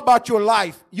 Who know about your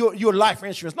life, your life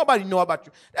insurance? Nobody know about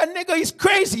you. That nigga is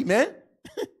crazy, man.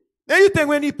 Then you think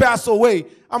when he pass away,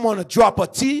 I'm going to drop a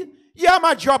T? Yeah, I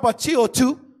might drop a T or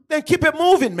two. Then keep it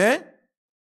moving, man.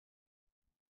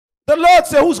 The Lord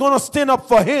said, who's going to stand up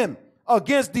for him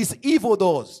against these evil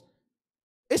doors?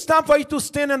 It's time for you to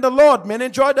stand in the Lord, man.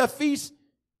 Enjoy the feast.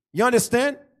 You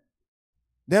understand?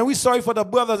 Then we sorry for the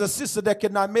brothers and sisters that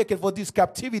cannot make it for this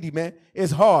captivity, man.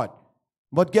 It's hard.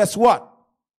 But guess what?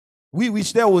 We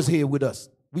wish they was here with us.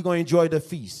 We're going to enjoy the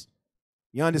feast.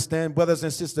 You understand? Brothers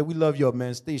and sisters, we love you,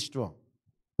 man. Stay strong.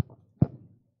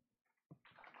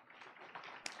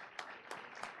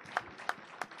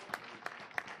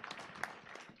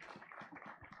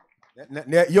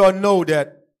 Y'all know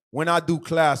that when I do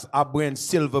class, I bring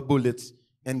silver bullets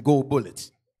and gold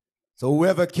bullets. So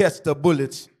whoever catch the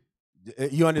bullets,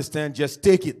 you understand, just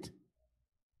take it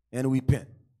and repent.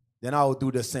 Then I will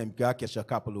do the same. God catch a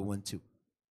couple of one too.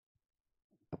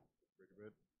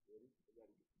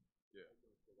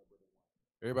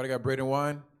 Everybody got bread and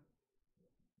wine?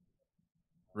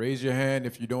 Raise your hand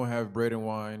if you don't have bread and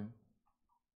wine.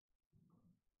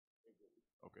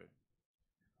 Okay.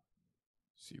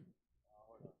 See,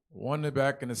 one in the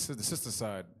back and the sister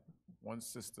side. One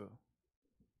sister.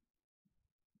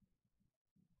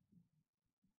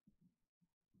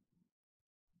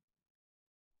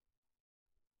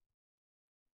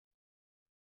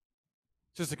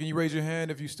 Sister, can you raise your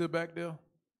hand if you still back there?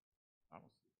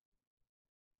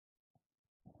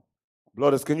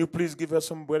 Brothers, can you please give us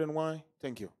some bread and wine?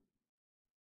 Thank you.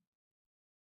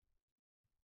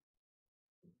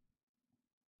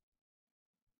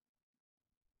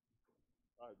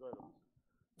 All right, go ahead.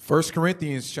 1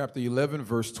 Corinthians chapter 11,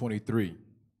 verse 23.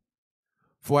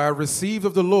 For I received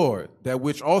of the Lord that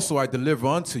which also I deliver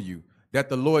unto you, that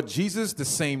the Lord Jesus, the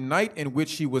same night in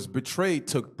which he was betrayed,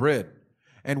 took bread.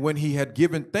 And when he had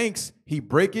given thanks, he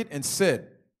brake it and said,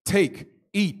 Take,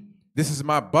 eat, this is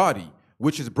my body,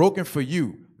 which is broken for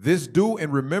you. This do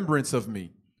in remembrance of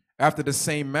me. After the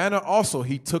same manner also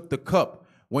he took the cup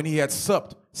when he had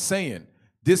supped, saying,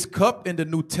 This cup in the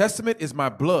New Testament is my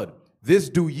blood. This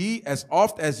do ye as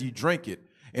oft as ye drink it,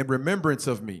 in remembrance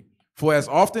of me. For as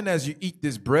often as you eat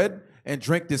this bread and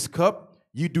drink this cup,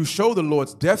 you do show the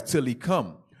Lord's death till he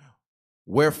come.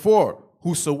 Wherefore,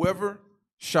 whosoever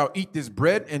shall eat this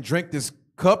bread and drink this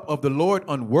cup of the Lord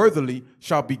unworthily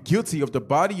shall be guilty of the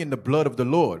body and the blood of the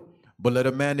Lord. But let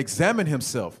a man examine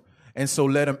himself, and so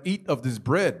let him eat of this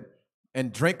bread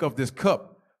and drink of this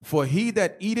cup. For he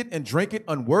that eateth and drinketh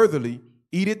unworthily,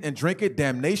 eateth and drinketh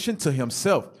damnation to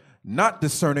himself, not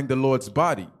discerning the Lord's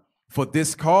body. For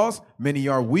this cause many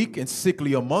are weak and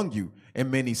sickly among you,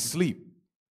 and many sleep.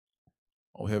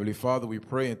 Oh, Heavenly Father, we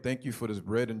pray and thank you for this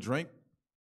bread and drink,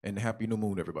 and happy new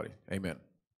moon, everybody. Amen.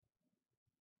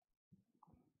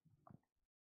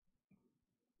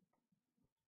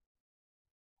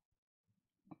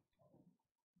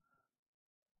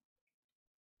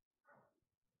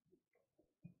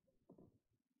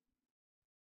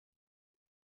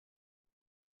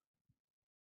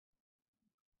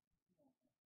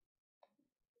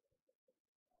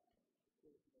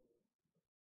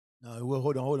 No, well,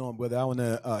 hold on, brother. I want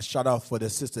to shout out for the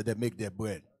sister that make that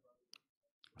bread.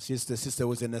 Sister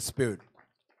was in the spirit.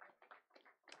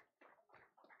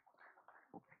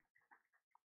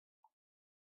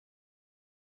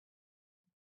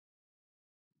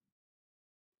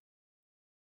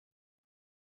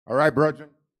 All right, brethren.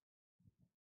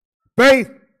 Faith,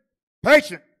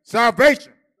 patience,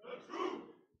 salvation. The truth.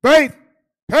 Faith,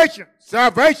 patience,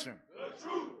 salvation. The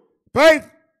truth.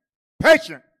 Faith,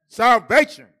 patience,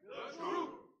 salvation. The truth.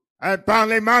 And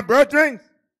finally, my brethren,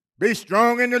 be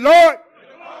strong in the Lord.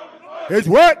 His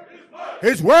what?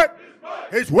 His what?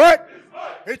 His what?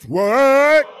 His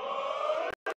word.